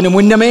 അതിനു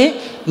മുന്നമേ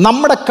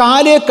നമ്മുടെ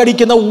കാലേ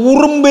കടിക്കുന്ന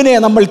ഉറുമ്പിനെ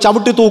നമ്മൾ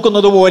ചവിട്ടി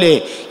തൂക്കുന്നത് പോലെ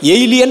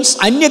ഏലിയൻസ്,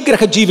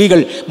 അന്യഗ്രഹ ജീവികൾ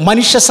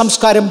മനുഷ്യ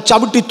സംസ്കാരം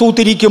ചവിട്ടി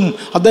തൂത്തിരിക്കും.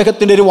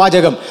 അദ്ദേഹത്തിൻ്റെ ഒരു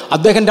വാചകം.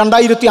 അദ്ദേഹം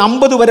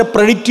 2050 വരെ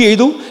പ്രഡിക്റ്റ്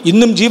ചെയ്തു.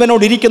 ഇന്നും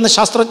ജീവനോടിരിക്കുന്ന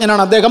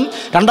ശാസ്ത്രജ്ഞനാണ് അദ്ദേഹം.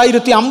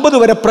 2050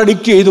 വരെ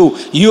പ്രഡിക്റ്റ് ചെയ്തു.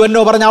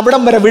 UNO പറഞ്ഞ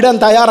അവിടം വരെ വിടാൻ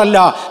തയ്യാറല്ല,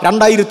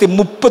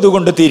 2030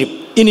 കൊണ്ട് തീരും.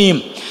 ഇനിയും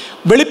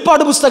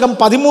വെളിപ്പാട് പുസ്തകം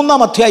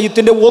 13-ാം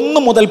അധ്യായത്തിൻ്റെ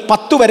 1 മുതൽ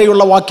 10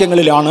 വരെയുള്ള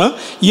വാക്യങ്ങളിലാണ്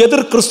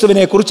എതിർ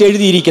ക്രിസ്തുവിനെ കുറിച്ച്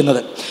എഴുതിയിരിക്കുന്നത്.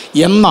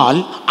 എന്നാൽ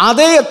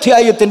അതേ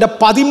അധ്യായത്തിൻ്റെ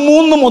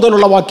 13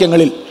 മുതലുള്ള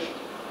വാക്യങ്ങളിൽ,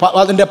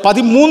 അതിൻ്റെ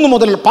 11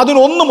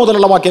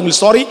 മുതലുള്ള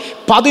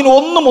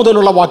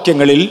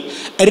വാക്യങ്ങളിൽ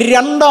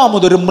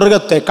രണ്ടാമതൊരു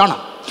മൃഗത്തെ കാണാം.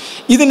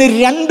 ഇതിന്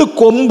 2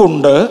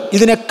 കൊമ്പുണ്ട്.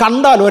 ഇതിനെ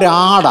കണ്ടാൽ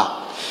ഒരാട,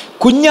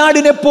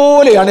 കുഞ്ഞാടിനെ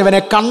പോലെയാണ്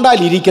ഇവനെ കണ്ടാൽ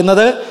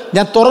ഇരിക്കുന്നത്.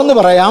 ഞാൻ തുറന്നു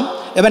പറയാം,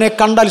 ഇവനെ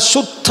കണ്ടാൽ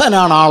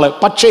ശുദ്ധനാണ് ആള്.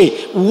 പക്ഷേ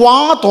വാ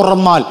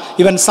തുറന്നാൽ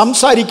ഇവൻ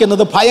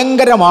സംസാരിക്കുന്നത്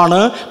ഭയങ്കരമാണ്.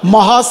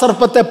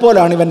 മഹാസർപ്പത്തെ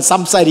പോലാണ് ഇവൻ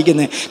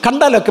സംസാരിക്കുന്നത്.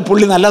 കണ്ടാലൊക്കെ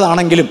പുള്ളി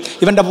നല്ലതാണെങ്കിലും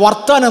ഇവൻ്റെ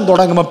വർത്തമാനം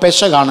തുടങ്ങുമ്പോൾ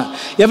പെശകാണ്.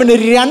 ഇവന്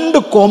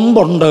 2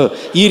 കൊമ്പുണ്ട്.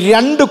 ഈ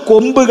 2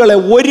 കൊമ്പുകളെ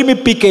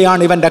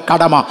ഒരുമിപ്പിക്കുകയാണ് ഇവൻ്റെ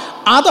കടമ.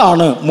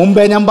 അതാണ്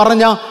മുമ്പേ ഞാൻ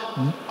പറഞ്ഞ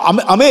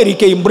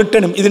അമേരിക്കയും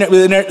ബ്രിട്ടനും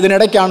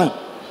ഇതിനിടയ്ക്കാണ്.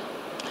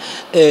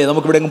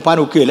 നമുക്കിവിടെ എങ്ങും പാൻ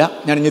ഒക്കുകയില്ല,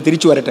 ഞാൻ ഇനി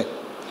തിരിച്ചു വരട്ടെ.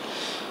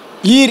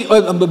 ഈ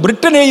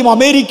ബ്രിട്ടനെയും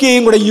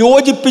അമേരിക്കയെയും കൂടെ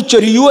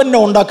യോജിപ്പിച്ചൊരു UNO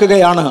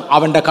ഉണ്ടാക്കുകയാണ്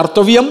അവൻ്റെ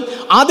കർത്തവ്യം.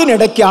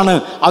 അതിനിടയ്ക്കാണ്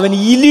അവൻ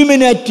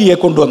ഇലുമിനാറ്റിയെ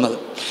കൊണ്ടുവന്നത്.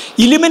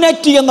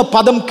 ഇലുമിനാറ്റി എന്ന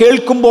പദം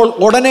കേൾക്കുമ്പോൾ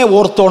ഉടനെ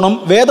ഓർത്തോണം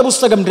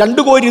വേദപുസ്തകം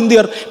 2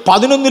 കൊരിന്ത്യർ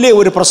 11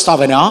 ഒരു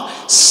പ്രസ്താവന.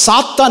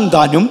 സാത്താൻ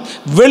താനും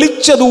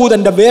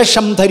വെളിച്ചദൂതൻ്റെ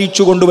വേഷം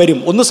ധരിച്ചു കൊണ്ടുവരും.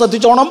 ഒന്ന്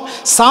ശ്രദ്ധിച്ചോണം,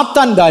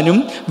 സാത്താൻ താനും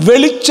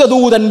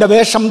വെളിച്ചദൂതൻ്റെ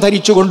വേഷം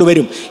ധരിച്ചു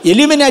കൊണ്ടുവരും.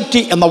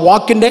 ഇലുമിനാറ്റി എന്ന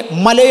വാക്കിൻ്റെ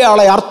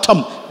മലയാള അർത്ഥം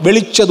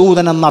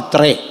വെളിച്ചദൂതൻ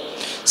എന്നത്രേ.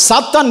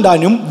 സാത്താൻ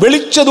താനും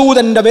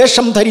വെളിച്ചദൂതൻ്റെ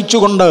വേഷം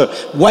ധരിച്ചുകൊണ്ട്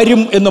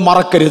വരും എന്ന്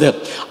മറക്കരുത്.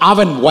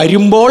 അവൻ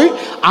വരുമ്പോൾ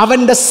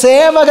അവൻ്റെ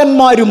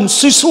സേവകന്മാരും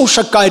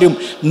ശുശ്രൂഷക്കാരും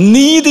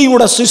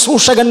നീതിയുടെ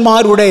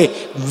ശുശ്രൂഷകന്മാരുടെ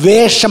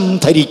വേഷം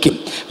ധരിക്കും.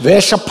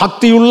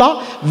 വേഷഭക്തിയുള്ള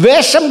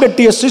വേഷം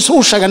കെട്ടിയ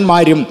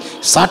ശുശ്രൂഷകന്മാരും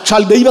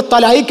സാക്ഷാൽ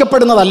ദൈവത്താൽ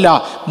അയക്കപ്പെടുന്നതല്ല,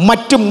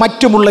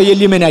 മറ്റുമുള്ള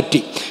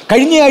എലിമിനാറ്റി.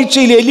 കഴിഞ്ഞ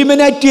ആഴ്ചയിൽ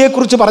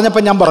എലിമിനാറ്റിയെക്കുറിച്ച്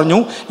പറഞ്ഞപ്പോൾ ഞാൻ പറഞ്ഞു,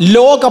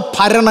 ലോക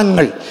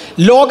ഭരണങ്ങൾ,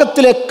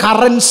 ലോകത്തിലെ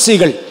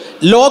കറൻസികൾ,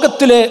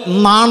 ലോകത്തിലെ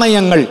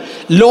നാണയങ്ങൾ,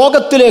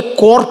 ലോകത്തിലെ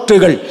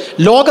കോർട്ടുകൾ,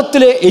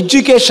 ലോകത്തിലെ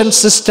എഡ്യൂക്കേഷൻ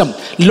സിസ്റ്റം,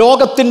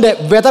 ലോകത്തിൻ്റെ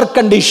വെതർ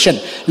കണ്ടീഷൻ,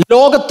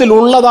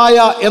 ലോകത്തിലുള്ളതായ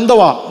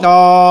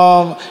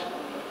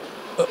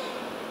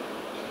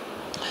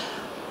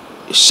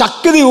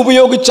ശക്തി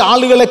ഉപയോഗിച്ച്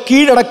ആളുകളെ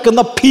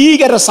കീഴടക്കുന്ന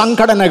ഭീകര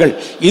സംഘടനകൾ,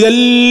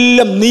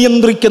 ഇതെല്ലാം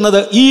നിയന്ത്രിക്കുന്നത്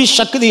ഈ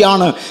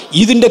ശക്തിയാണ്.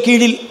 ഇതിൻ്റെ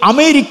കീഴിൽ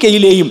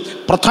അമേരിക്കയിലെയും,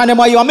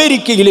 പ്രധാനമായും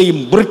അമേരിക്കയിലെയും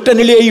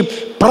ബ്രിട്ടനിലെയും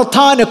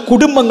പ്രധാന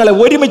കുടുംബങ്ങളെ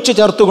ഒരുമിച്ച്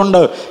ചേർത്തുകൊണ്ട്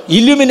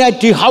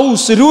ഇലുമിനാറ്റി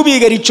ഹൗസ്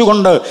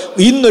രൂപീകരിച്ചുകൊണ്ട്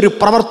ഇന്നൊരു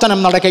പ്രവർത്തനം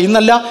നടക്കുക.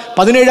 ഇന്നല്ല,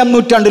 17-ാം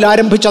നൂറ്റാണ്ടിൽ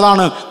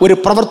ആരംഭിച്ചതാണ് ഒരു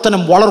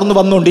പ്രവർത്തനം, വളർന്നു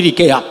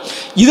വന്നുകൊണ്ടിരിക്കുകയാണ്.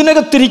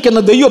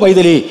 ഇതിനകത്തിരിക്കുന്ന ദൈവ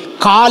പൈതലേ,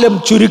 കാലം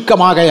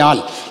ചുരുക്കമാകയാൽ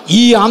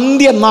ഈ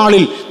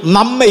അന്ത്യനാളിൽ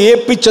നമ്മെ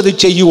ഏൽപ്പിച്ചത്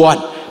ചെയ്യുവാൻ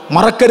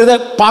മറക്കരുത്.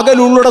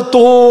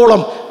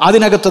 പകലുള്ളിടത്തോളം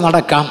അതിനകത്ത്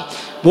നടക്കാം.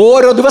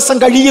 ഓരോ ദിവസം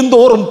കഴിയും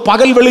തോറും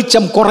പകൽ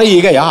വെളിച്ചം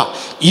കുറയുകയാ,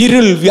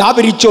 ഇരുൾ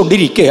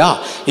വ്യാപരിച്ചുകൊണ്ടിരിക്കുകയാ.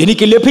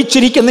 എനിക്ക്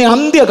ലഭിച്ചിരിക്കുന്ന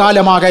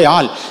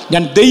അന്ത്യകാലമാകയാൽ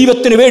ഞാൻ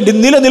ദൈവത്തിന് വേണ്ടി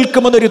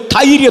നിലനിൽക്കുമെന്നൊരു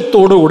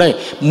ധൈര്യത്തോടുകൂടെ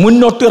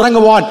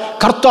മുന്നോട്ടിറങ്ങുവാൻ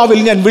കർത്താവിൽ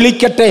ഞാൻ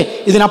വിളിക്കട്ടെ.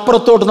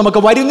 ഇതിനപ്പുറത്തോട്ട്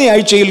നമുക്ക് വരുന്ന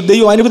ആഴ്ചയിൽ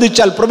ദൈവം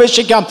അനുവദിച്ചാൽ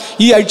പ്രവേശിക്കാം.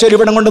 ഈ ആഴ്ചയിൽ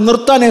ഇവിടം കൊണ്ട്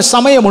നിർത്താനേ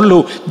സമയമുള്ളൂ.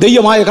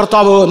 ദൈവമായ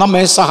കർത്താവ്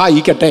നമ്മെ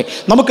സഹായിക്കട്ടെ.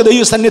 നമുക്ക്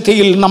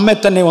ദൈവസന്നിധിയിൽ നമ്മെ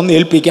തന്നെ ഒന്ന്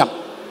ഏൽപ്പിക്കാം.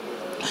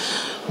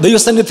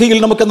 ദൈവസന്നിധിയിൽ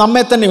നമുക്ക്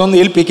നമ്മെ തന്നെ ഒന്ന്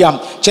ഏൽപ്പിക്കാം.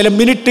 ചില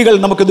മിനിറ്റുകൾ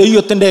നമുക്ക്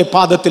ദൈവത്തിൻ്റെ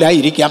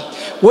പാദത്തിലായിരിക്കാം.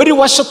 ഒരു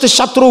വശത്ത്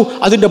ശത്രു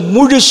അതിൻ്റെ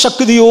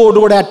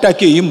മുഴുശക്തിയോടുകൂടെ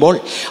അറ്റാക്ക് ചെയ്യുമ്പോൾ,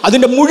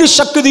 അതിൻ്റെ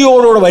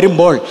മുഴുശക്തിയോടുകൂടെ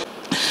വരുമ്പോൾ,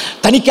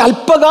 തനിക്ക്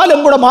അല്പകാലം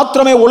കൂടെ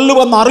മാത്രമേ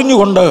ഉള്ളുവെന്ന്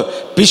അറിഞ്ഞുകൊണ്ട്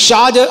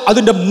പിശാച്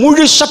അതിൻ്റെ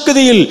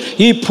മുഴുശക്തിയിൽ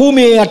ഈ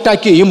ഭൂമിയെ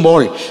അറ്റാക്ക്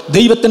ചെയ്യുമ്പോൾ,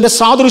 ദൈവത്തിൻ്റെ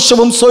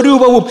സാദൃശ്യവും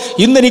സ്വരൂപവും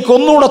ഇന്നെനിക്ക്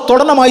ഒന്നുകൂടെ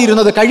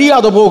തൊടണമായിരുന്നത്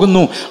കഴിയാതെ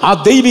പോകുന്നു. ആ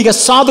ദൈവിക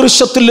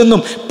സാദൃശ്യത്തിൽ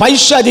നിന്നും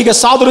പൈശാചിക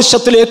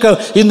സാദൃശ്യത്തിലേക്ക്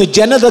ഇന്ന്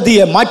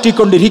ജനതയെ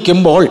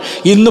മാറ്റിക്കൊണ്ടിരിക്കുമ്പോൾ,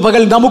 ഇന്ന്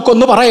പകൽ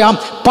നമുക്കൊന്ന് പറയാം,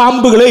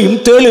 പാമ്പുകളെയും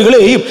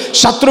തേളുകളെയും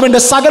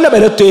ശത്രുവിൻ്റെ സകല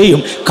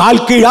ബലത്തെയും കാൽ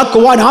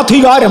കീഴാക്കുവാൻ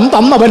അധികാരം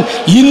തന്നവൻ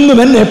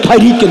ഇന്നും എന്നെ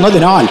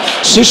ഭരിക്കുന്നതിനാൽ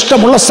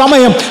ശിഷ്ടമുള്ള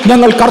സമയം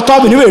ഞങ്ങൾ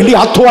കർത്താവിന് വേണ്ടി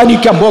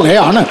അധ്വാനിക്കാൻ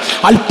പോകുകയാണ്.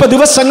 അല്പ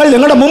ദിവസങ്ങൾ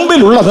ഞങ്ങളുടെ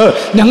മുമ്പിലുള്ളത്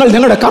ഞങ്ങൾ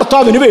ഞങ്ങളുടെ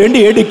കർത്താവിന് വേണ്ടി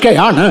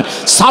എടുക്കുകയാണ്.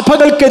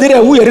 സഭകൾക്കെതിരെ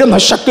ഉയരുന്ന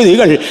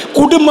ശക്തികൾ,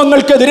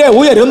 കുടുംബങ്ങൾക്കെതിരെ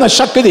ഉയരുന്ന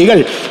ശക്തികൾ,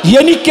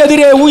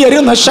 എനിക്കെതിരെ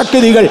ഉയരുന്ന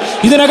ശക്തികൾ,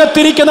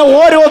 ഇതിനകത്തിരിക്കുന്ന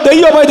ഓരോ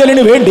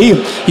ദൈവവൈതലിന് വേണ്ടിയും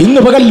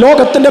ഇന്ന് പകൽ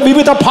ലോകത്തിന്റെ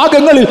വിവിധ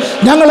ഭാഗങ്ങളിൽ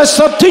ഞങ്ങളെ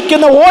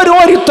ശ്രദ്ധിക്കുന്ന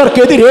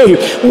ഓരോരുത്തർക്കെതിരെ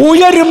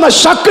ഉയരുന്ന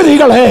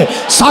ശക്തികളെ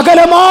സകല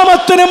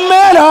നാമത്തിനും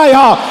മേലായ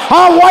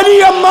ആ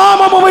വലിയ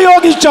നാമം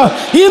ഉപയോഗിച്ച്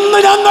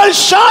ഇന്ന് ഞങ്ങൾ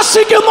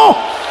ശാസിക്കുന്നു.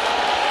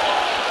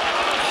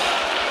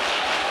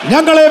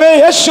 ഞങ്ങളെ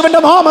യേശുവിന്റെ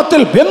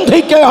നാമത്തിൽ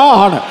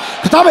ബന്ധിക്കുകയാണ്.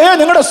 കർത്താവേ,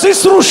 നിങ്ങളുടെ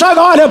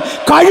ശുശ്രൂഷകാലം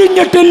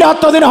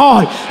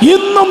കഴിഞ്ഞിട്ടില്ലാത്തതിനാൽ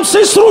ഇന്നും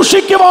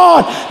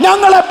ശുശ്രൂഷിക്കുവാൻ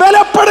ഞങ്ങളെ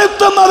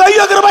ബലപ്പെടുത്തുന്ന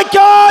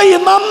ദൈവകൃപയ്ക്കായി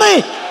നന്ദി.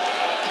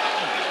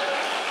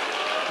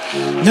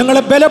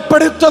 ഞങ്ങളെ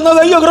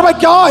ബലപ്പെടുത്തുന്ന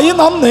ദൈവകൃപയ്ക്കായി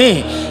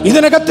നന്ദി.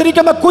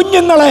 ഇതിനകത്തിരിക്കുന്ന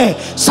കുഞ്ഞുങ്ങളെ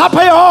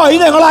സഭയായി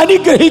ഞങ്ങൾ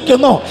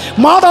അനുഗ്രഹിക്കുന്നു.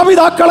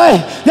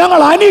 മാതാപിതാക്കളെ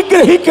ഞങ്ങൾ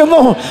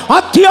അനുഗ്രഹിക്കുന്നു.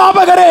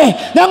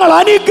 അധ്യാപകരെ ഞങ്ങൾ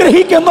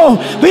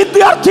അനുഗ്രഹിക്കുന്നു.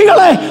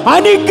 വിദ്യാർത്ഥികളെ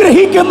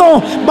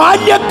അനുഗ്രഹിക്കുന്നു.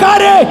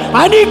 ബാല്യക്കാരെ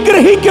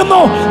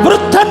അനുഗ്രഹിക്കുന്നു.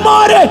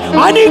 വൃദ്ധന്മാരെ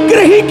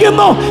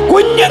അനുഗ്രഹിക്കുന്നു.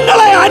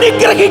 കുഞ്ഞുങ്ങളെ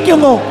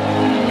അനുഗ്രഹിക്കുന്നു.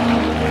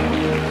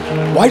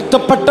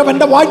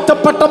 വാഴ്ത്തപ്പെട്ടവന്റെ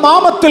വാഴ്ത്തപ്പെട്ട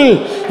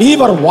നാമത്തിൽ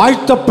ഇവർ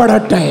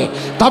വാഴ്ത്തപ്പെടട്ടെ.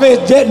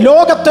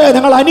 ലോകത്തെ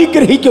ഞങ്ങൾ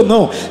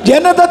അനുഗ്രഹിക്കുന്നു.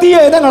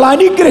 ജനതയെ ഞങ്ങൾ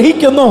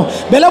അനുഗ്രഹിക്കുന്നു.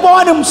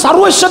 ബലവാനും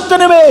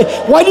സർവശക്തനുമേ,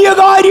 വലിയ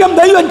കാര്യം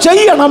ദൈവം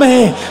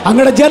ചെയ്യണമേ.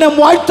 അങ്ങയുടെ ജനം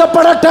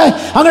വാഴ്ത്തപ്പെടട്ടെ.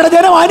 അങ്ങയുടെ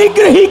ജനം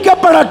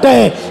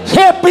അനുഗ്രഹിക്കപ്പെടട്ടെ.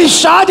 ഹേ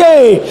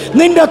പിശാചേ,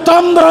 നിന്റെ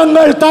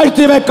തന്ത്രങ്ങൾ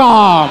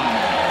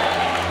താഴ്ത്തിവെക്കാം.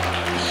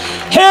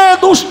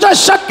 ഹേ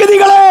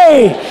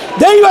ദുഷ്ടശക്തികളെ,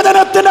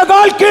 ദൈവജനത്തിന്റെ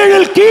കാൽ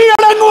കീഴിൽ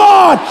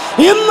കീഴടങ്ങുവാൻ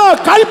ഇന്ന്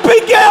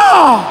കൽപ്പിക്കുക.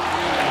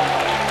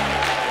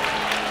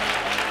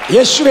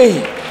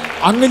 യേശുവേ,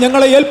 അങ്ങ്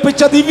ഞങ്ങളെ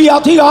ഏൽപ്പിച്ച ദിവ്യ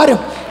അധികാരം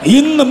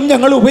ഇന്നും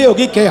ഞങ്ങൾ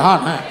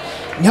ഉപയോഗിക്കുകയാണ്.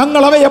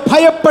 ഞങ്ങൾ അവയെ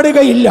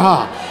ഭയപ്പെടുകയില്ല.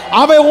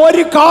 അവ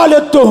ഒരു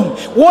കാലത്തും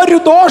ഒരു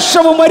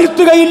ദോഷവും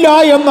വരുത്തുകയില്ല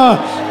എന്ന്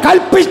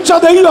കൽപ്പിച്ച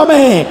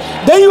ദൈവമേ,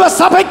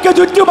 ദൈവസഭയ്ക്ക്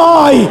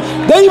ചുറ്റുമായി,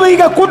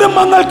 ദൈവിക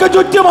കുടുംബങ്ങൾക്ക്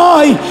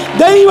ചുറ്റുമായി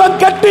ദൈവം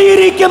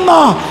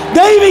കെട്ടിയിരിക്കുന്ന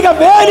ദൈവിക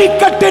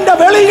വേലിക്കെട്ടിന്റെ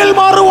വെളിയിൽ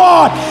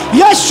മാറുവാൻ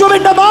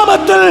യേശുവിന്റെ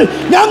നാമത്തിൽ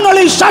ഞങ്ങൾ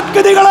ഈ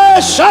ശക്തികളെ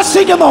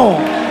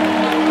ശാസിക്കുന്നു.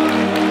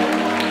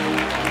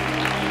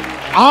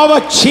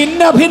 അവ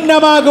ഛിന്ന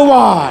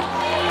ഭിന്നമാകുവാൻ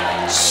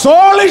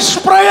സോളിഷ്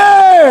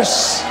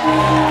പ്രയേഴ്സ്,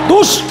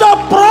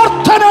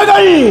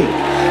 ദുഷ്ടപ്രാർത്ഥനകൾ,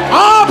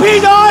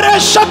 ആഭിചാര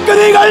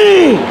ശക്തികൾ,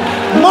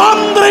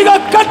 മാന്ത്രിക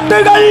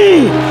കെട്ടുകൾ,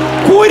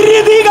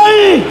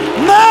 കുരുതികൾ,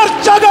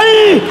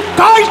 നേർച്ചകൾ,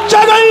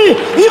 കാഴ്ചകൾ,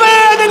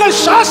 ഇവയെ നിങ്ങൾ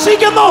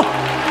ശാസിക്കുന്നു.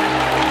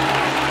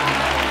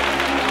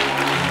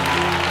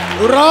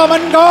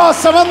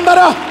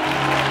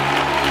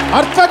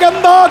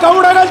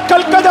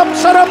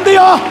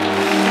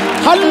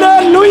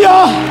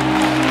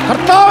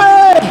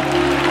 കർത്താവേ,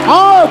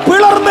 ആ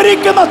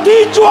പിളർന്നിരിക്കുന്ന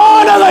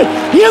തീജ്വാലകൾ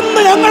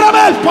ഇന്ന് ഞങ്ങളുടെ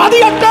മേൽ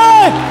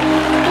പതിയട്ടെ.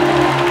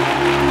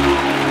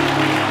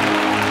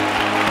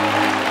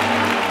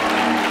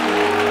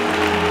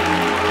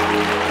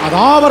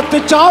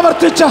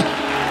 അതാവർത്തിച്ച്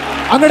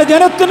അങ്ങയുടെ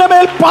ജനത്തിന്റെ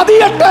മേൽ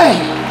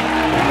പതിയട്ടെ.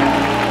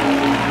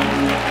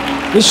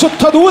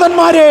 വിശുദ്ധ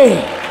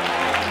ദൂതന്മാരെ,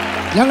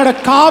 ഞങ്ങളുടെ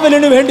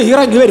കാവലിന് വേണ്ടി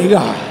ഇറങ്ങി വരിക.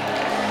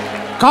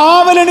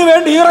 കാവലിന്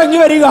വേണ്ടി ഇറങ്ങി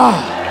വരിക.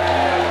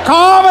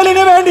 കാവലിന്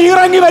വേണ്ടി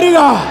ഇറങ്ങി വരിക.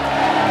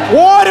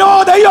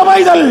 ഓരോ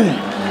ദൈവമൈതൽ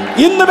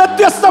ഇന്ന്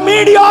വ്യത്യസ്ത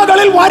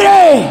മീഡിയകളിൽ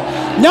വരെ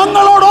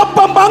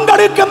ഞങ്ങളോടൊപ്പം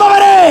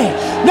പങ്കെടുക്കുന്നവരെ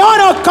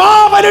ഞാൻ ആ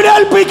കാവലിൽ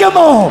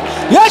ഏൽപ്പിക്കുന്നു.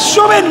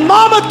 യേശുവിൻ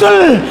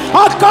നാമത്തിൽ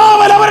ആ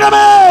കാവൽ അവരുടെ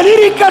മേൽ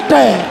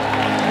ഇരിക്കട്ടെ.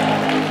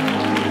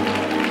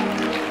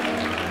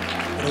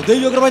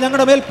 ദൈവകൃപ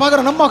ഞങ്ങളുടെ മേൽ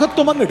പകരണം.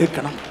 മഹത്വം അങ്ങ്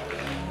എടുക്കണം.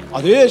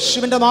 അത്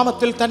യേശുവിന്റെ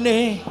നാമത്തിൽ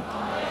തന്നെ.